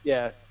 Yeah.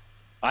 yeah.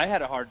 I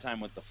had a hard time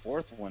with the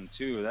fourth one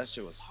too. That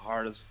shit was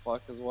hard as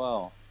fuck as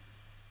well.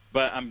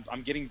 But I'm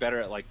getting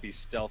better at like these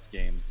stealth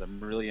games. I'm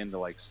really into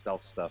like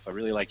stealth stuff. I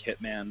really like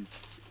Hitman,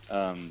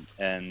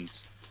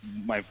 and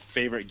my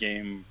favorite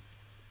game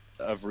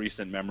of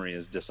recent memory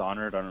is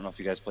Dishonored. I don't know if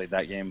you guys played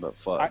that game, but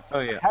fuck.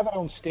 I have it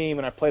on Steam,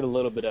 and I played a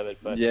little bit of it,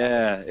 but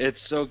Yeah,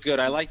 it's so good.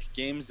 I like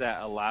games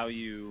that allow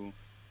you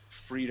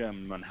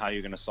freedom on how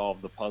you're gonna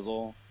solve the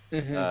puzzle.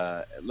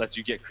 Mhm. It lets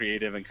you get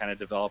creative and kind of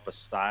develop a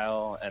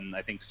style, and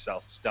I think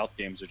stealth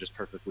games are just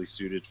perfectly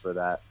suited for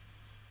that.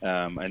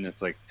 And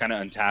it's like kind of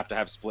untapped. I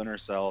have Splinter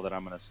Cell that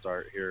I'm gonna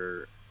start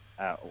here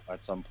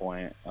at some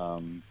point.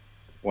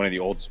 One of the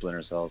old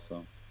Splinter Cells,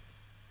 so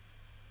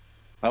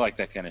I like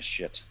that kind of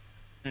shit.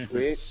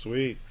 Sweet.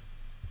 Sweet.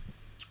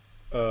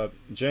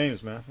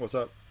 James, man, what's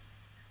up?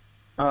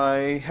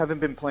 I haven't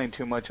been playing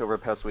too much over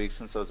the past week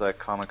since I was at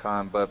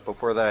Comic-Con, but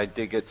before that I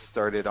did get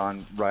started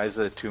on Rise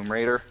of the Tomb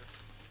Raider.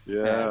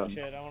 Yeah.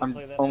 Shit, I want to I'm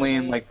play that. only so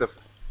in bad. like the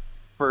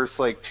first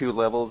like 2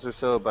 levels or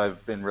so, but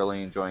I've been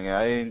really enjoying it.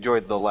 I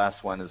enjoyed the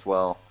last one as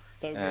well,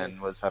 So good. and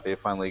was happy to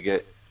finally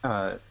get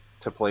to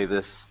play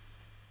this.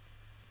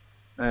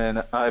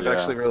 And I've Yeah,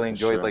 actually really for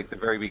enjoyed sure. like the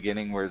very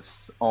beginning, where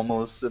it's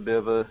almost a bit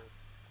of a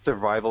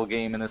survival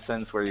game in a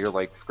sense, where you're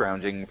like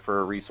scrounging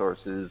for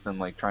resources and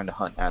like trying to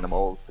hunt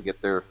animals to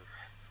get their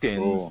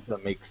skins Cool. to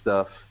make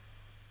stuff.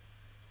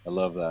 I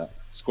love that.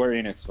 Square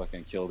Enix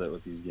fucking killed it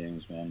with these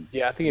games, man.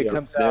 Yeah, I think it Yeah,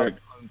 comes they're- out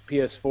on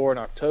PS4 in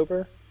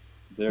October.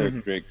 They're a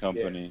Mhm. great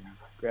company.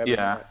 Grab it on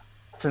Yeah, that.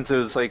 since it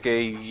was like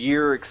a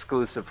year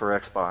exclusive for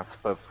Xbox,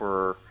 but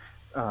for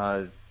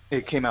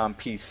it came out on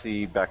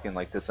PC back in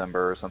like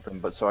December or something.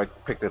 But so I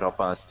picked it up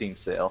on a Steam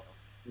sale.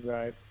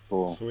 Right.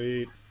 Cool.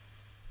 Sweet.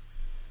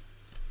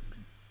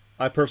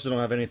 I personally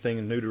don't have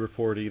anything new to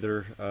report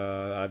either.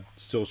 I'm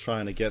still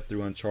trying to get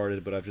through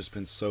Uncharted, but I've just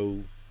been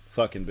so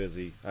fucking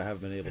busy. I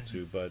haven't been able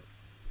to, but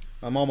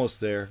I'm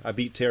almost there. I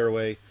beat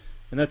Tearaway,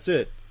 and that's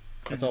it.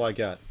 That's all I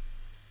got.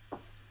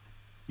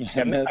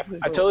 And I that's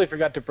it. totally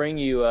forgot to bring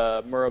you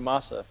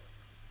Muramasa.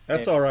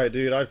 That's all right,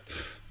 dude.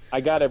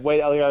 I got it.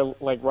 Wait,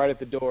 like right at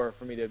the door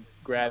for me to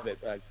grab it.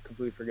 I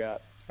completely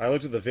forgot. I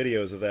looked at the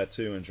videos of that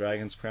too, and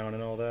Dragon's Crown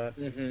and all that.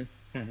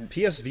 Mm-hmm.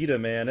 PS Vita,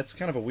 man, it's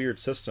kind of a weird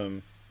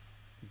system,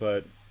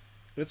 but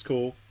it's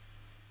cool.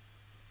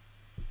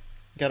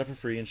 Got it for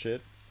free and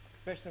shit.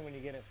 Especially when you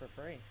get it for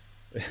free.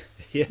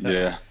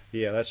 Yeah.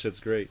 Yeah, that shit's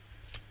great.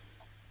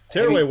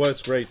 Tearaway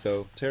was great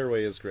though.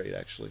 Tearaway is great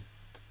actually.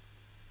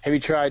 Have you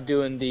tried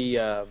doing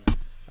the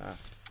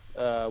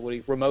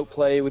remote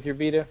play with your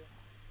Vita?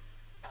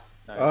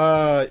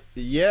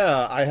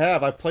 Yeah, I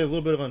have. I played a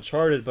little bit of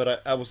Uncharted,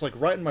 but I was like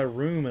right in my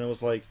room, and it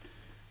was like,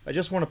 I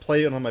just want to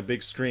play it on my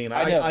big screen.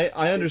 I know.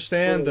 I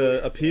understand totally the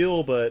weird.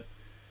 appeal, but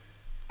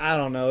I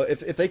don't know if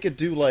they could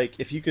do like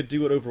if you could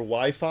do it over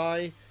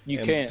Wi-Fi. You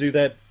and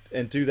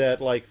can. do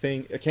that like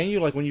thing. Can you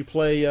like when you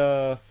play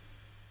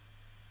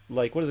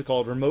like what is it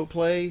called, remote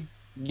play?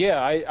 Yeah,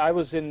 I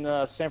was in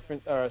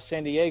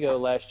San Diego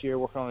last year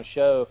working on a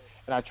show,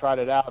 and I tried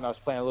it out, and I was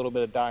playing a little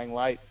bit of Dying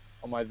Light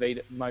on my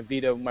Vita. My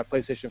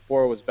PlayStation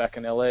 4 was back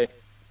in LA.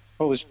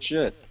 Holy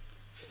shit.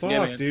 Fuck,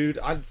 Yeah, man. dude.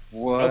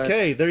 What?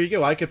 Okay, there you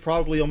go. I could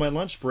probably on my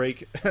lunch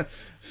break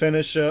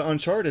finish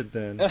Uncharted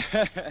then.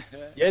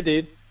 Yeah,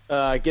 dude.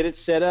 Get it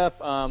set up.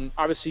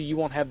 Obviously, you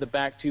won't have the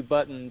back 2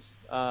 buttons.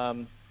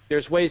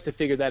 There's ways to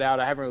figure that out.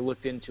 I haven't really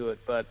looked into it,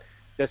 but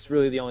that's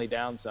really the only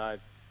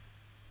downside.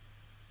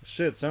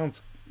 Shit,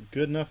 sounds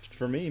good enough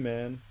for me,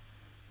 man.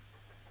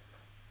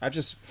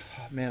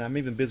 Man, I'm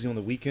even busy on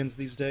the weekends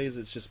these days.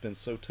 It's just been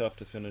so tough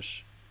to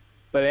finish.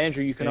 But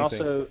Andrew, you can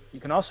Anything.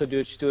 also do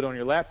it. Just do it on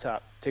your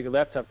laptop. Take your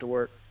laptop to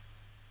work.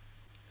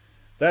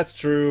 That's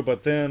true,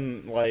 but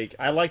then like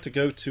I like to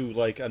go to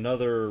like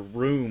another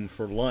room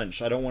for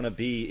lunch. I don't want to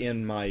be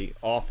in my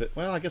office.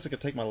 Well, I guess I could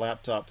take my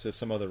laptop to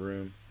some other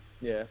room.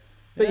 Yeah.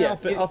 But Yeah,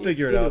 yeah, I'll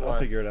figure it either out. I'll one.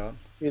 figure it out.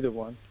 Either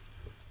one.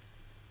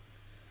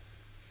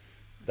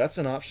 That's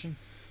an option.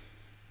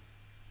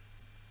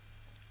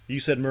 You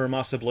said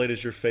Muramasa Blade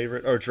is your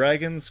favorite, or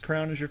Dragon's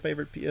Crown is your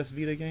favorite PS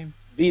Vita game?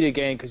 Vita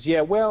game, because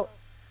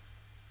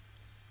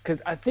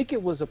I think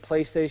it was a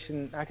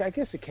PlayStation. I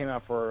guess it came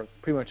out for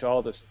pretty much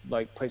all this,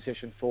 like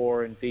PlayStation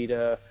 4 and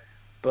Vita,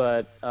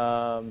 but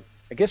I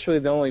guess really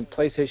the only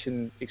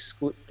PlayStation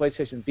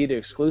Vita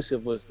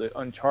exclusive was the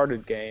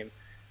Uncharted game.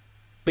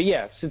 But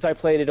yeah, since I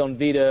played it on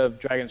Vita,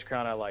 Dragon's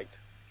Crown, I liked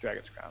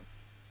Dragon's Crown.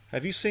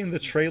 Have you seen the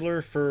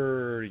trailer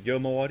for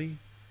Yomawari?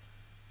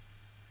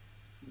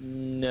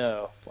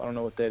 No, I don't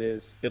know what that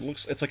is.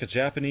 It's like a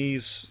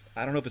Japanese,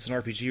 I don't know if it's an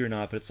RPG or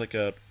not, but it's like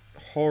a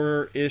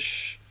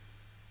horror-ish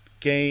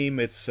game.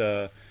 It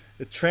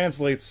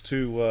translates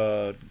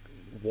to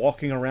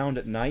walking around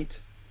at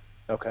night.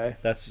 Okay.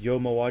 That's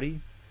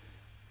Yomawari.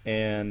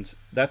 And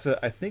that's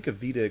I think a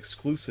Vita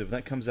exclusive.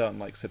 That comes out in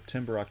like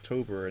September,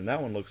 October, and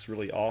that one looks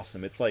really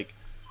awesome. It's like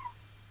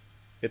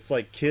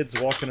kids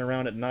walking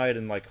around at night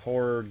and like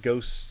horror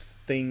ghost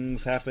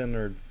things happen,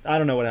 or I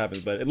don't know what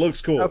happens, but it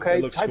looks cool. Okay.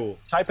 It looks cool.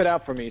 Type it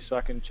out for me so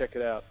I can check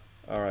it out.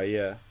 All right,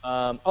 yeah.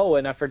 Oh,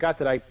 and I forgot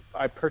that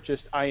I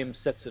purchased I Am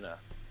Setsuna.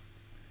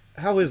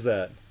 How is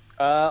that?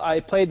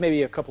 I played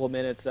maybe a couple of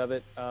minutes of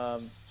it.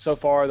 So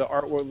far, the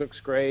artwork looks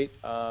great.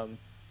 I'm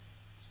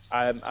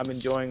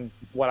enjoying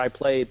what I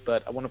played,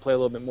 but I want to play a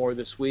little bit more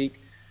this week.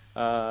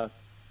 So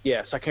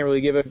I can't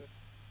really give a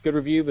good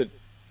review, but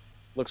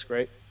looks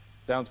great.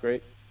 Sounds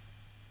great.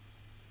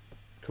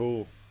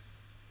 Cool.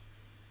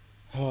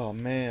 Oh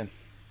man,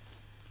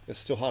 it's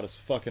still hot as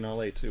fuck in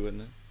LA too,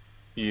 isn't it?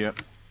 Yep.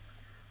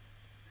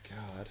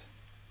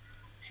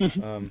 God.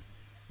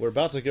 We're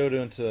about to go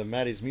into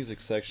Maddie's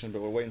music section,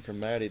 but we're waiting for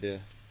Maddie to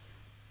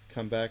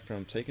come back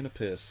from taking a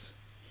piss.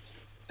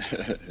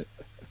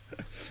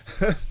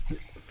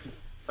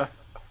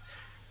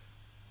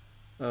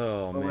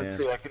 Oh Well, man. let's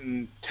see. I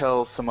can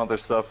tell some other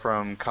stuff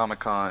from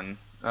Comic-Con.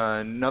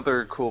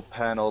 Another cool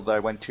panel that I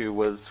went to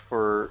was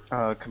for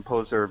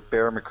composer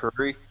Bear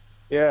McCreary.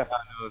 Yeah. I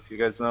don't know if you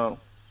guys know.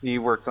 He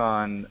worked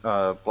on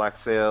Black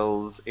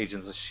Sails,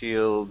 Agents of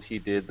S.H.I.E.L.D. He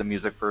did the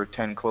music for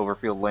 10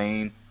 Cloverfield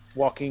Lane.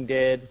 Walking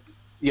Dead.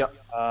 Yep.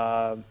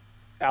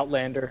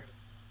 Outlander.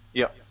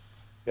 Yep.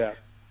 Yeah.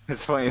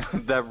 It's funny.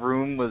 That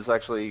room was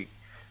actually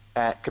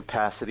at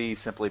capacity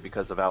simply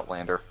because of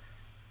Outlander.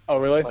 Oh,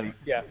 really? Like-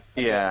 Yeah.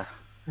 Yeah.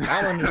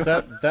 Outlander's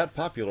that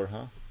popular,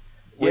 huh?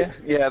 Yeah.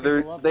 Yeah,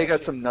 love they that got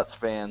shit. some nuts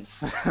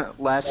fans.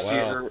 Last Wow.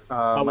 year,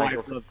 My my wife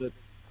girlfriend- loves it.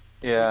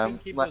 yeah, You can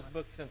keep la- those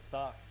books in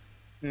stock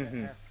at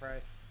mhm. half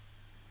price.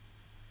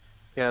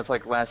 Yeah, it's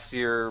like last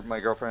year, my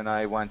girlfriend and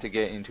I wanted to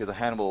get into the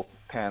Hannibal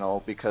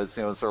panel because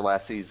it was their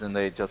last season.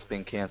 They had just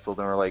been canceled,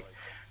 and we're like,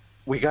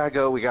 we gotta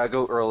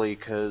go early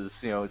because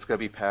it's gonna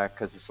be packed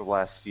because it's the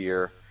last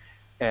year.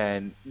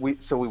 And we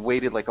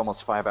waited like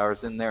almost 5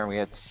 hours in there, and we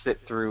had to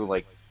sit through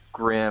like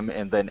Grimm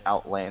and then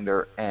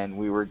Outlander, and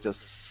we were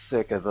just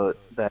sick of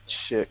that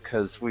shit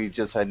because we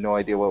just had no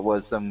idea what it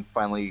was. Then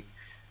finally,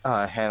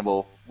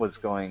 Hannibal was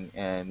going,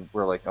 and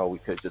we're like, oh, we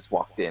could have just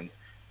walked in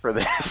for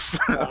this.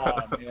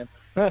 Oh, man.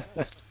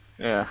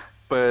 Yeah,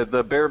 but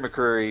the Bear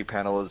McCreary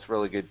panel is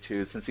really good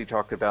too, since he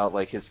talked about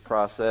like his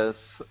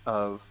process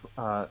of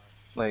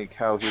like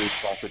how he would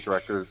talk with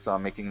directors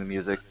on making the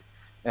music,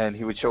 and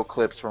he would show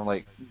clips from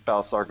like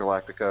Battlestar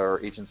Galactica or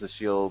Agents of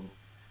S.H.I.E.L.D.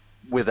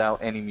 without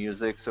any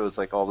music, so it's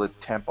like all the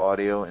temp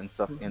audio and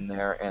stuff in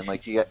there, and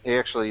like he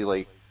actually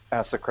like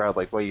asked the crowd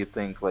like, what do you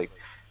think, like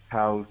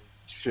how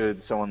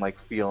should someone like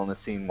feel in the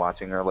scene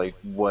watching, or like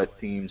what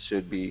themes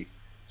should be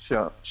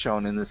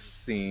shown in this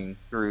scene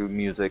through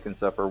music and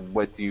stuff, or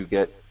what do you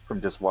get from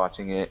just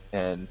watching it?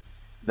 And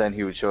then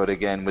he would show it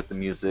again with the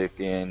music,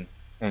 and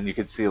you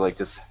could see like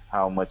just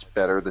how much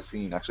better the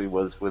scene actually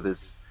was with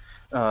his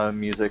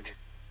music.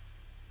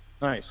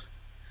 Nice.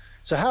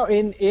 So how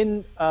in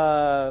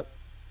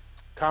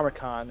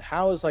Comic-Con,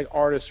 how is like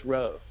Artist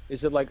Row?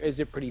 Is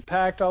it pretty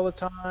packed all the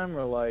time,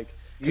 or like?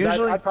 'Cause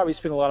Usually- I'd probably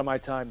spend a lot of my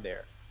time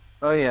there.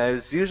 Oh yeah, it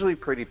was usually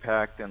pretty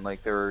packed, and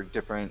like there were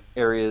different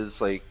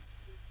areas like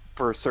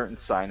for certain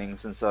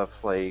signings and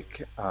stuff.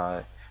 Like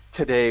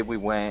today we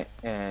went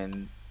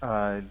and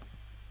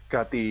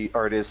got the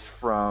artist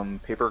from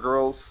Paper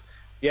Girls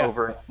Yeah.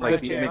 over like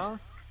Cliff the Chang. image.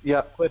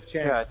 Yeah, Cliff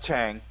Chang. yeah,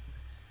 Chang.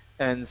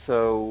 And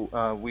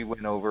so we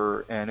went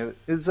over, and it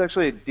was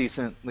actually a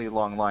decently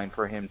long line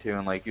for him too.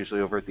 And like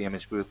usually over at the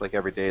Image booth, like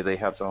every day they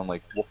have someone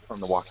like from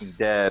The Walking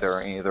Dead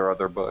or any of their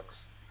other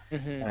books.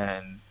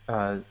 Mhm.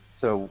 And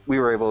so we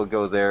were able to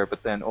go there,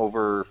 but then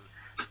over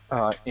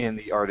in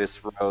the artist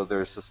row,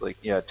 there's just like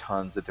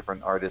tons of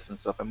different artists and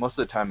stuff, and most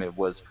of the time it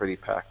was pretty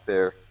packed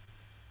there.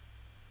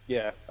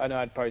 Yeah, I know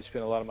I'd probably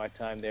spend a lot of my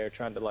time there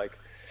trying to like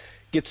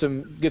get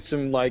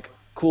some like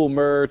cool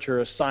merch or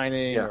a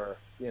signing Yeah. or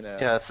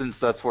Yeah, since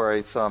that's where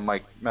I saw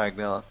Mike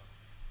Magna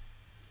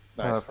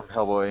Nice. from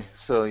Hellboy.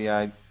 So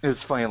yeah, it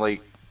was funny.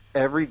 Like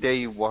every day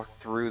you walk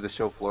through the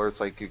show floor,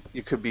 it's like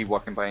you could be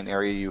walking by an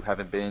area you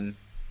haven't been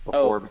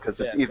before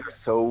because it's yeah. either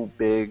so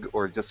big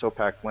or just so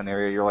packed one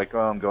area. You're like, oh,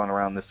 I'm going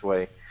around this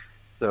way.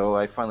 So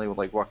I finally would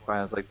like walk by,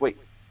 and I was like, wait,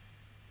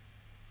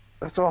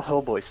 that's all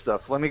Hellboy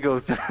stuff. Let me go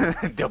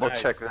double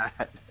check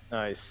that.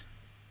 Nice.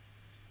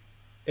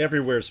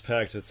 Everywhere's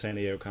packed at San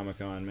Diego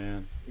Comic-Con,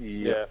 man.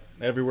 Yeah.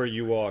 Everywhere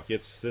you walk,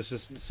 there's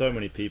just so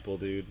many people,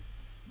 dude.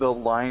 The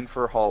line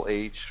for Hall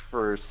H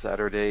for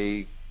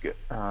Saturday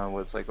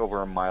was like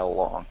over a mile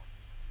long.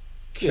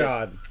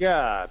 God,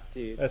 God,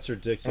 dude. that's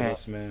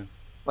ridiculous, man.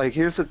 Like,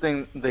 here's the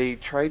thing, they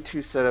tried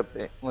to set up,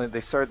 like,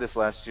 they started this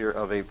last year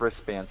of a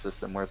wristband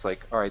system where it's like,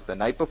 all right, the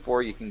night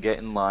before you can get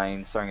in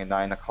line starting at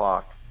 9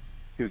 o'clock,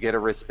 to get a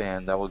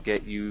wristband that will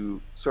get you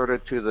sort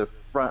of to the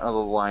front of the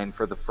line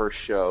for the first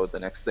show the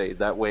next day.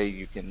 That way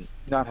you can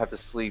not have to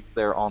sleep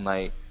there all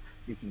night.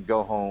 You can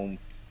go home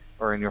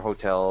or in your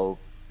hotel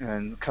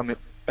and come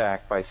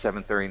back by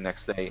 7:30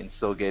 next day and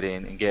still get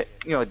in and get,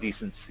 a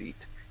decent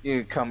seat.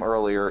 You can come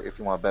earlier if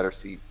you want a better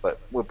seat, but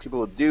what people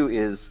will do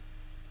is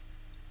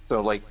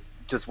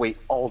just wait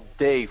all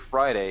day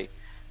Friday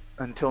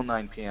until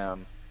 9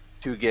 p.m.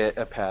 to get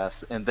a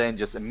pass, and then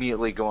just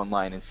immediately go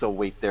online and still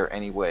wait there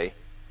anyway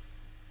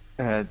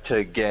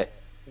to get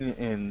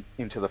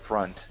into the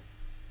front.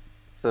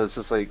 So it's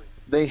just like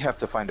they have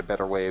to find a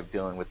better way of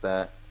dealing with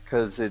that,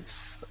 because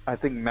it's, I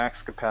think,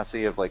 max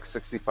capacity of like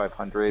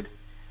 6,500,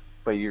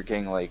 but you're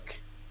getting like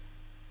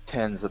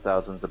tens of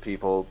thousands of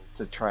people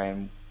to try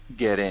and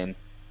get in.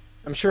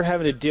 I'm sure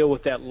having to deal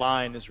with that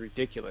line is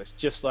ridiculous.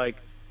 Just like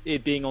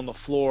it being on the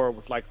floor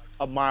with like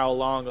a mile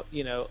long,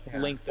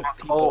 length of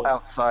It's people. all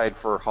outside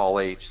for Hall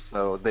H,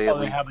 so they at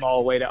They least, have them all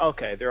the way to.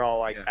 Okay, they're all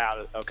like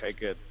out. Okay,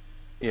 good.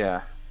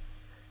 yeah.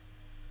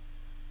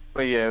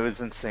 But yeah, it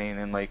was insane,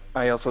 and like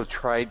I also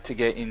tried to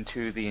get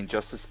into the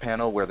Injustice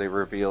panel where they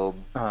revealed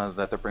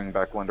that they're bringing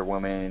back Wonder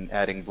Woman,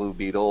 adding Blue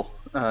Beetle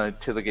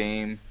to the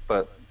game,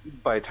 but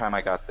by the time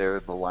I got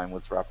there, the line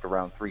was wrapped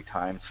around 3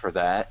 times for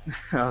that.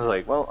 I was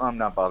like, well, I'm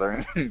not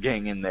bothering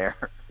getting in there.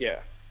 Yeah,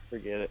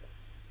 forget it.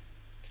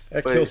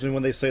 That But- kills me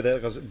when they say that,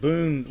 because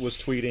Boone was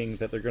tweeting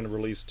that they're going to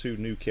release 2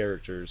 new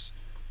characters.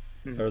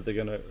 Or they're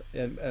gonna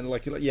and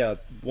like, yeah,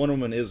 Wonder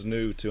Woman is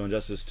new to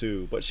Injustice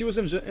 2, but she was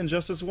in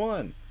Injustice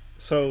 1,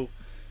 so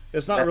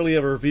it's not really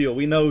a reveal.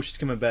 We know she's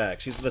coming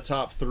back. She's the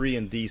top 3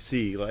 in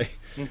DC. Like,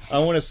 I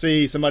want to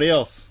see somebody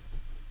else.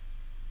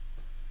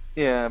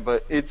 Yeah,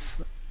 but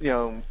it's,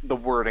 the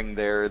wording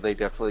there, they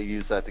definitely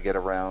use that to get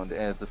around,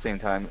 and at the same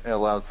time, it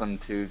allows them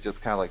to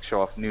just kind of like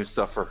show off new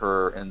stuff for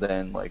her, and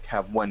then like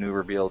have one new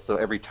reveal. So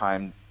every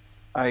time,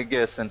 I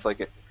guess, since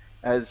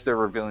as they're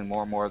revealing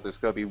more and more, there's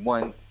gonna be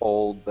one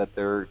old that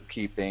they're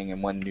keeping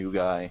and one new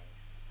guy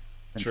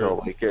until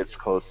True. it gets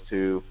close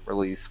to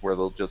release, where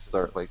they'll just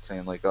start like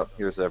saying like, "Oh,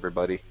 here's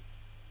everybody."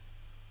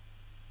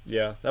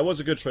 Yeah, that was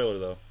a good trailer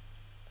though.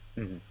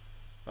 Mhm.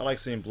 I like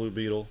seeing Blue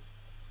Beetle.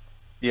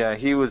 Yeah,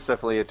 he was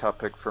definitely a top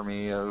pick for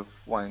me of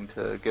wanting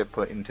to get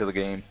put into the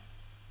game.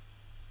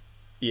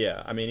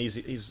 Yeah, I mean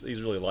he's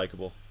really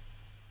likable.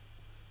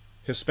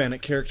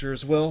 Hispanic character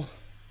as well.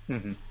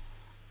 Mm-hmm.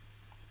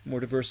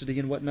 More diversity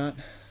and whatnot.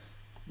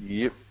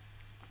 Yep.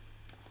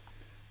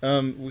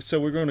 So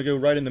we're going to go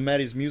right into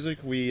Maddie's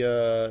music.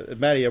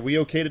 Maddie, are we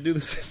okay to do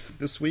this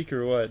this week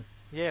or what?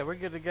 Yeah, we're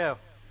good to go.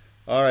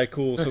 All right,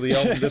 cool. So the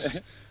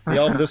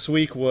album this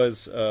week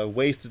was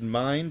 "Wasted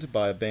Mind"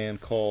 by a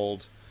band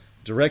called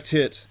Direct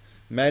Hit.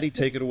 Maddie,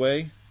 take it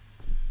away.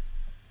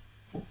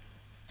 It's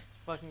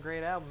a fucking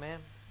great album, man.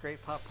 It's a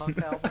great pop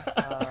punk album.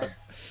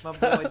 My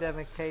boy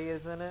Devin K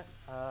is in it.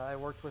 I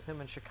worked with him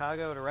in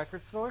Chicago at a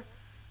record store,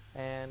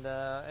 and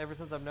ever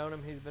since I've known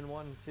him, he's been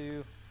wanting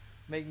to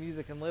make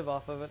music and live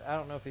off of it. I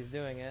don't know if he's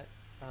doing it,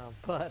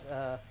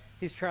 but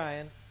he's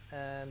trying.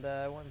 And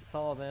I went and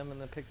saw them,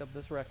 and then picked up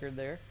this record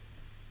there.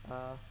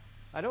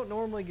 I don't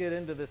normally get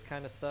into this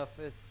kind of stuff.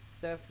 It's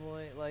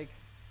definitely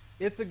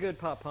it's a good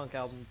pop punk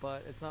album,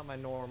 but it's not my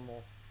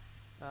normal.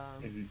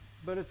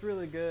 But it's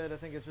really good. I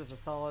think it's just a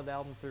solid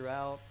album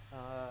throughout.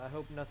 I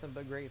hope nothing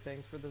but great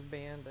things for this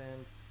band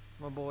and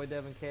my boy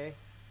Devin K.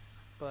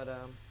 But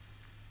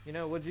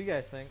what'd you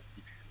guys think?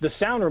 The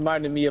sound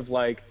reminded me of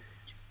like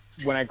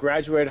when I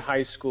graduated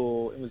high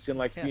school and was in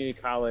like community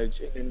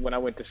college, and then when I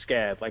went to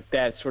SCAD, like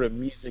that sort of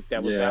music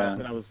that was out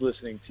that I was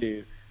listening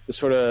to, the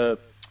sort of,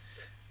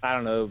 I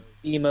don't know,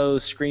 emo,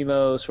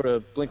 screamo, sort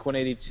of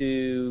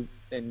Blink-182,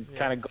 and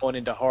kind of going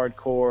into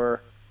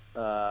hardcore.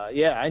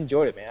 Yeah, I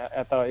enjoyed it, man.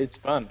 I thought it's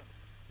fun.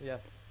 Yeah.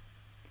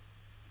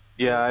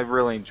 Yeah, I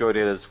really enjoyed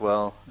it as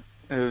well.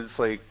 It was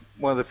like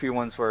one of the few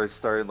ones where I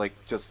started like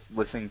just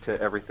listening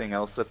to everything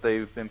else that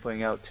they've been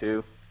putting out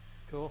too.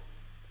 Cool.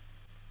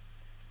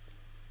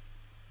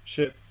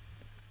 Shit.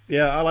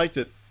 Yeah, I liked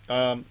it.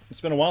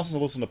 It's been a while since I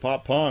listened to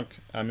pop punk.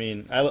 I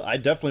mean, I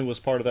definitely was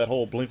part of that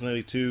whole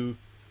Blink-182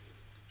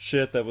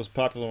 shit that was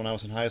popular when I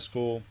was in high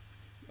school.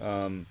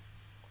 And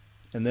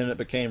then it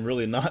became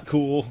really not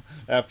cool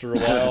after a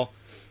while.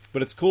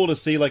 But it's cool to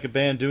see like a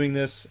band doing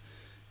this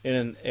in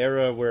an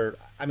era where,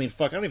 I mean,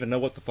 fuck, I don't even know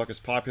what the fuck is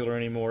popular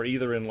anymore,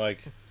 either in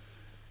like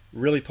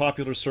really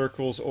popular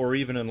circles or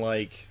even in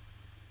like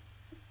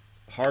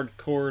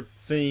hardcore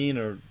scene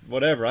or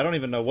whatever. I don't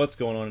even know what's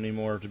going on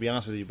anymore, to be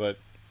honest with you, but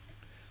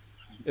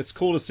it's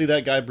cool to see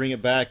that guy bring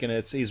it back, and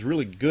he's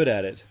really good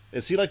at it.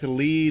 Is he like the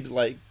lead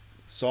like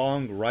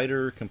song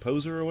writer,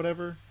 composer or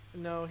whatever?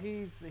 No,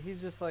 he's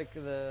just like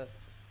the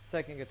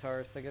second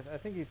guitarist, I guess. I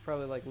think he's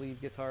probably like lead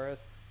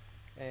guitarist,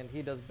 and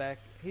he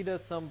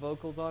does some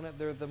vocals on it.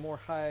 They're the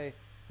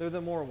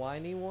more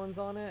whiny ones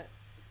on it.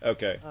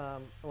 Okay.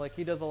 Like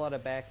he does a lot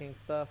of backing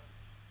stuff.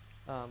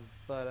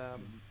 But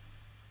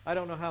I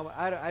don't know how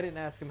I didn't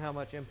ask him how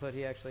much input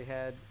he actually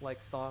had like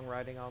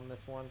songwriting on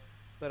this one,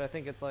 but I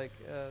think it's like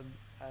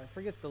I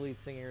forget the lead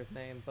singer's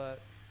name, but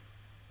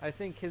I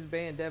think his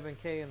band Devin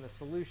K and the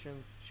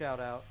Solutions, shout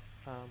out.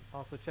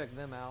 Also check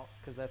them out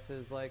because that's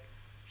his like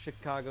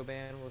Chicago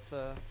band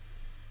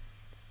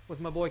with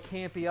my boy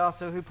Campy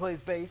also who plays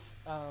bass.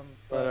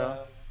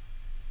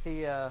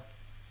 He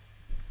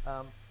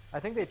I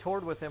think they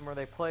toured with him or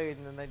they played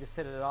and then they just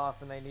hit it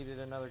off and they needed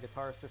another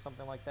guitarist or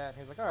something like that. And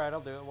he was like, all right,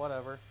 I'll do it,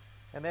 whatever.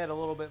 And they had a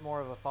little bit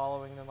more of a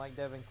following than like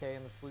Devin K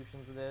and the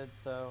Solutions did,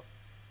 so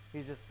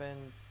he's just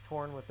been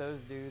touring with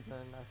those dudes.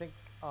 And I think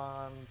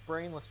on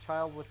Brainless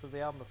Child, which was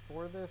the album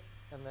before this,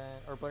 and then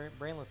or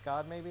Brainless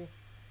God maybe,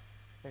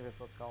 I think that's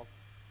what it's called.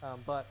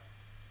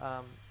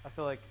 I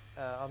feel like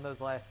on those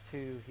last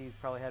two, he's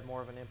probably had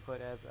more of an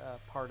input as a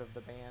part of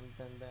the band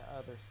than the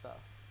other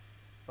stuff.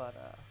 But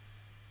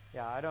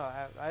yeah,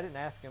 I didn't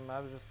ask him. I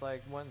was just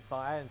like went and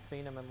saw. I hadn't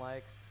seen him in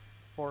like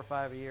 4 or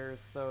 5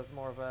 years, so it's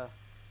more of a,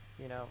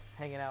 you know,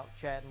 hanging out,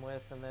 chatting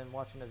with, and then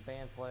watching his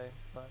band play.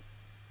 But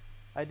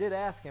I did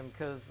ask him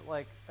because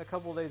like a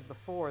couple of days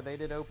before, they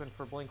did open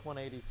for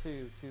Blink-182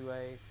 to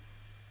a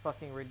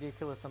fucking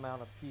ridiculous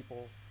amount of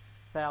people,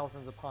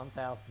 thousands upon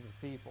thousands of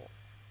people.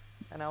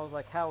 And I was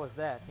like, how was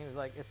that? He was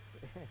like,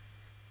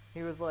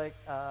 he was like,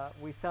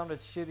 we sounded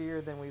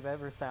shittier than we've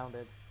ever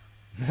sounded.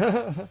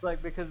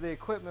 Like, because the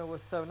equipment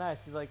was so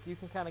nice. He's like, you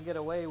can kind of get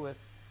away with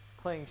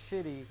playing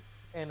shitty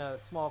in a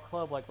small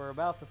club like we're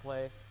about to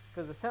play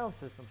because the sound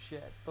system's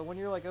shit. But when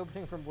you're like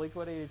opening from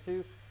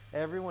Blink-182,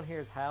 everyone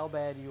hears how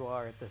bad you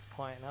are at this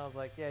point. And I was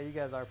like, yeah, you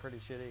guys are pretty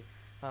shitty.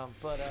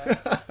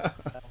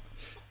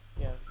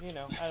 Yeah, you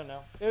know, I don't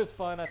know. It was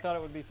fun. I thought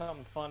it would be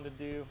something fun to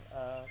do.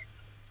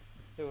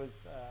 It was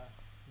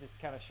just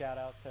kind of shout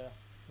out to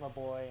my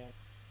boy and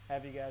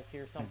have you guys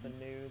hear something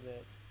new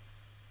that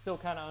still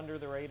kind of under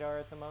the radar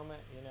at the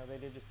moment. You know, they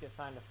did just get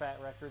signed to Fat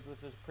Records,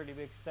 which is a pretty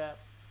big step,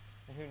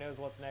 and who knows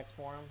what's next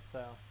for him.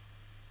 So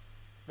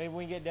maybe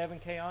we can get Devin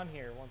K on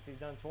here once he's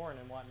done touring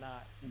and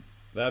whatnot.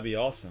 That'd be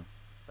awesome.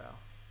 So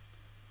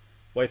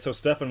wait, so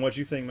Stefan, what'd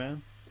you think,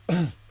 man?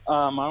 I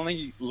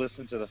only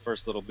listened to the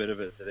first little bit of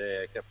it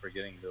today. I kept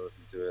forgetting to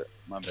listen to it.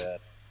 My bad.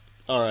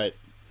 All right.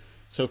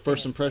 So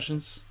first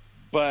impressions?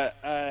 But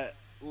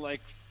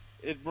like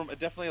it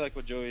definitely, like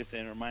what Joey is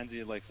saying, it reminds me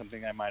of like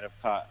something I might have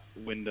caught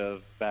wind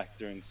of back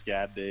during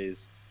SCAD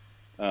days.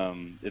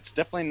 It's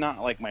definitely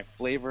not like my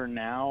flavor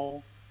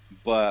now,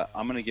 but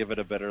I'm gonna give it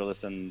a better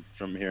listen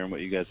from hearing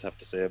what you guys have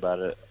to say about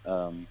it.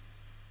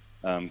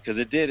 Because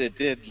it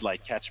did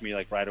like catch me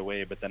like right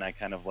away, but then I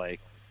kind of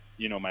like,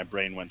 you know, my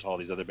brain went to all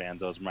these other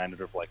bands. I was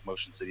reminded of like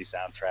Motion City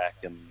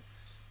Soundtrack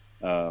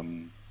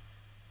and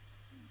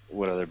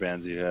what other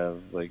bands do you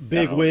have? Like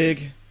Big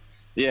Wig.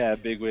 Yeah,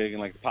 Big Wig and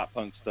like the pop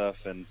punk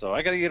stuff. And so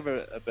I got to give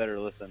it a better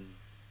listen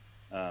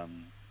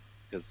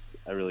because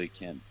I really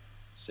can't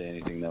say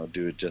anything that would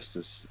do it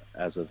justice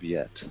as of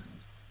yet.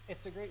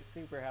 it's a great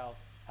Stupor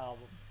House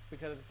album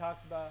because it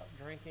talks about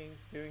drinking,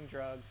 doing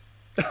drugs,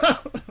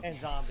 and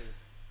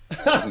zombies.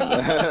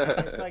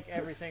 It's like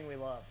everything we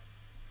love.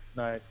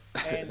 Nice.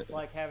 And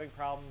like having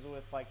problems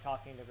with like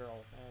talking to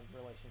girls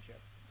and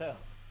relationships. So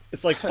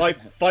it's like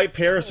Fight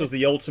Paris was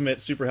the ultimate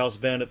Superhouse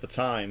band at the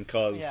time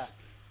because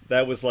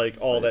that was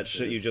like all that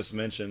shit you just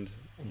mentioned,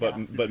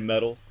 but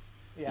metal.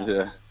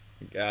 Yeah.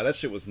 God, that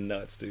shit was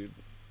nuts, dude.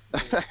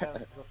 That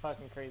was a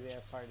fucking crazy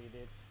ass party,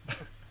 dude.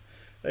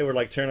 They were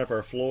like tearing up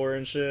our floor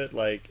and shit,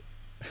 like.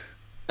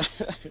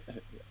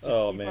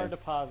 Oh man. Our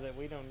deposit.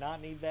 We do not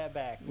need that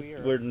back. We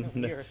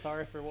are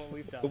sorry for what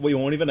we've done. We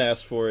won't even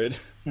ask for it.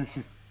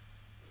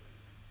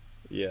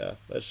 Yeah,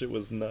 that shit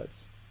was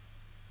nuts.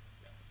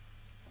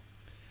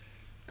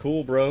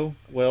 Cool, bro.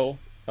 Well,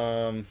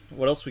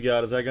 what else we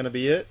got? Is that gonna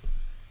be it?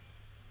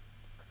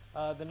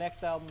 The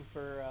next album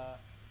for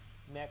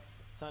next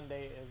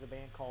Sunday is a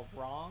band called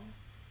Wrong,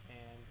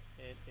 and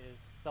it is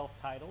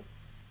self-titled.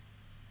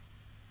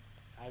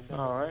 I've been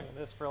listening to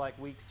this for like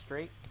weeks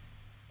straight,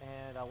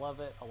 and I love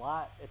it a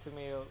lot. It took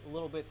me a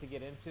little bit to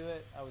get into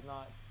it. I was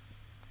not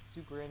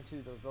super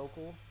into the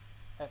vocal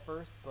at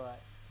first, but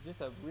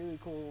just a really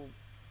cool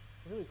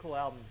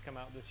album to come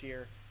out this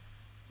year.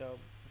 So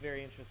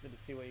very interested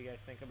to see what you guys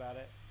think about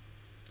it.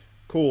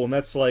 Cool, and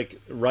that's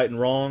like Right and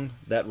Wrong.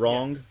 That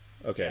Wrong. Yes.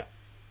 Okay. Yeah.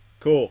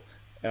 Cool.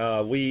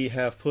 We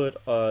have put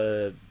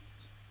a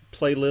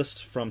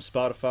playlist from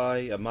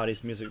Spotify, a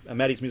Maddie's Music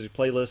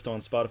playlist on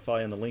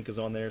Spotify, and the link is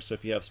on there. So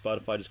if you have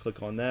Spotify, just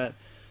click on that,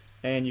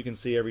 and you can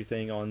see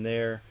everything on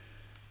there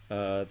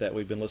that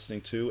we've been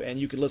listening to, and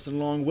you can listen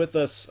along with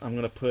us. I'm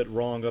gonna put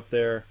Wrong up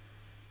there,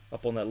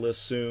 up on that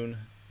list soon,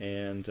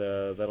 and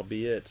that'll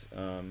be it.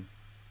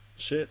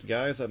 Shit,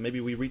 guys,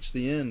 maybe we reached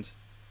the end.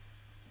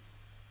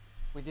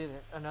 We did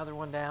it. Another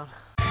one down.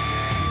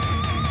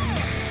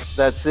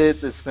 That's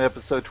it. This is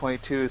episode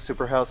 22 of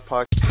Superhouse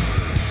Podcast.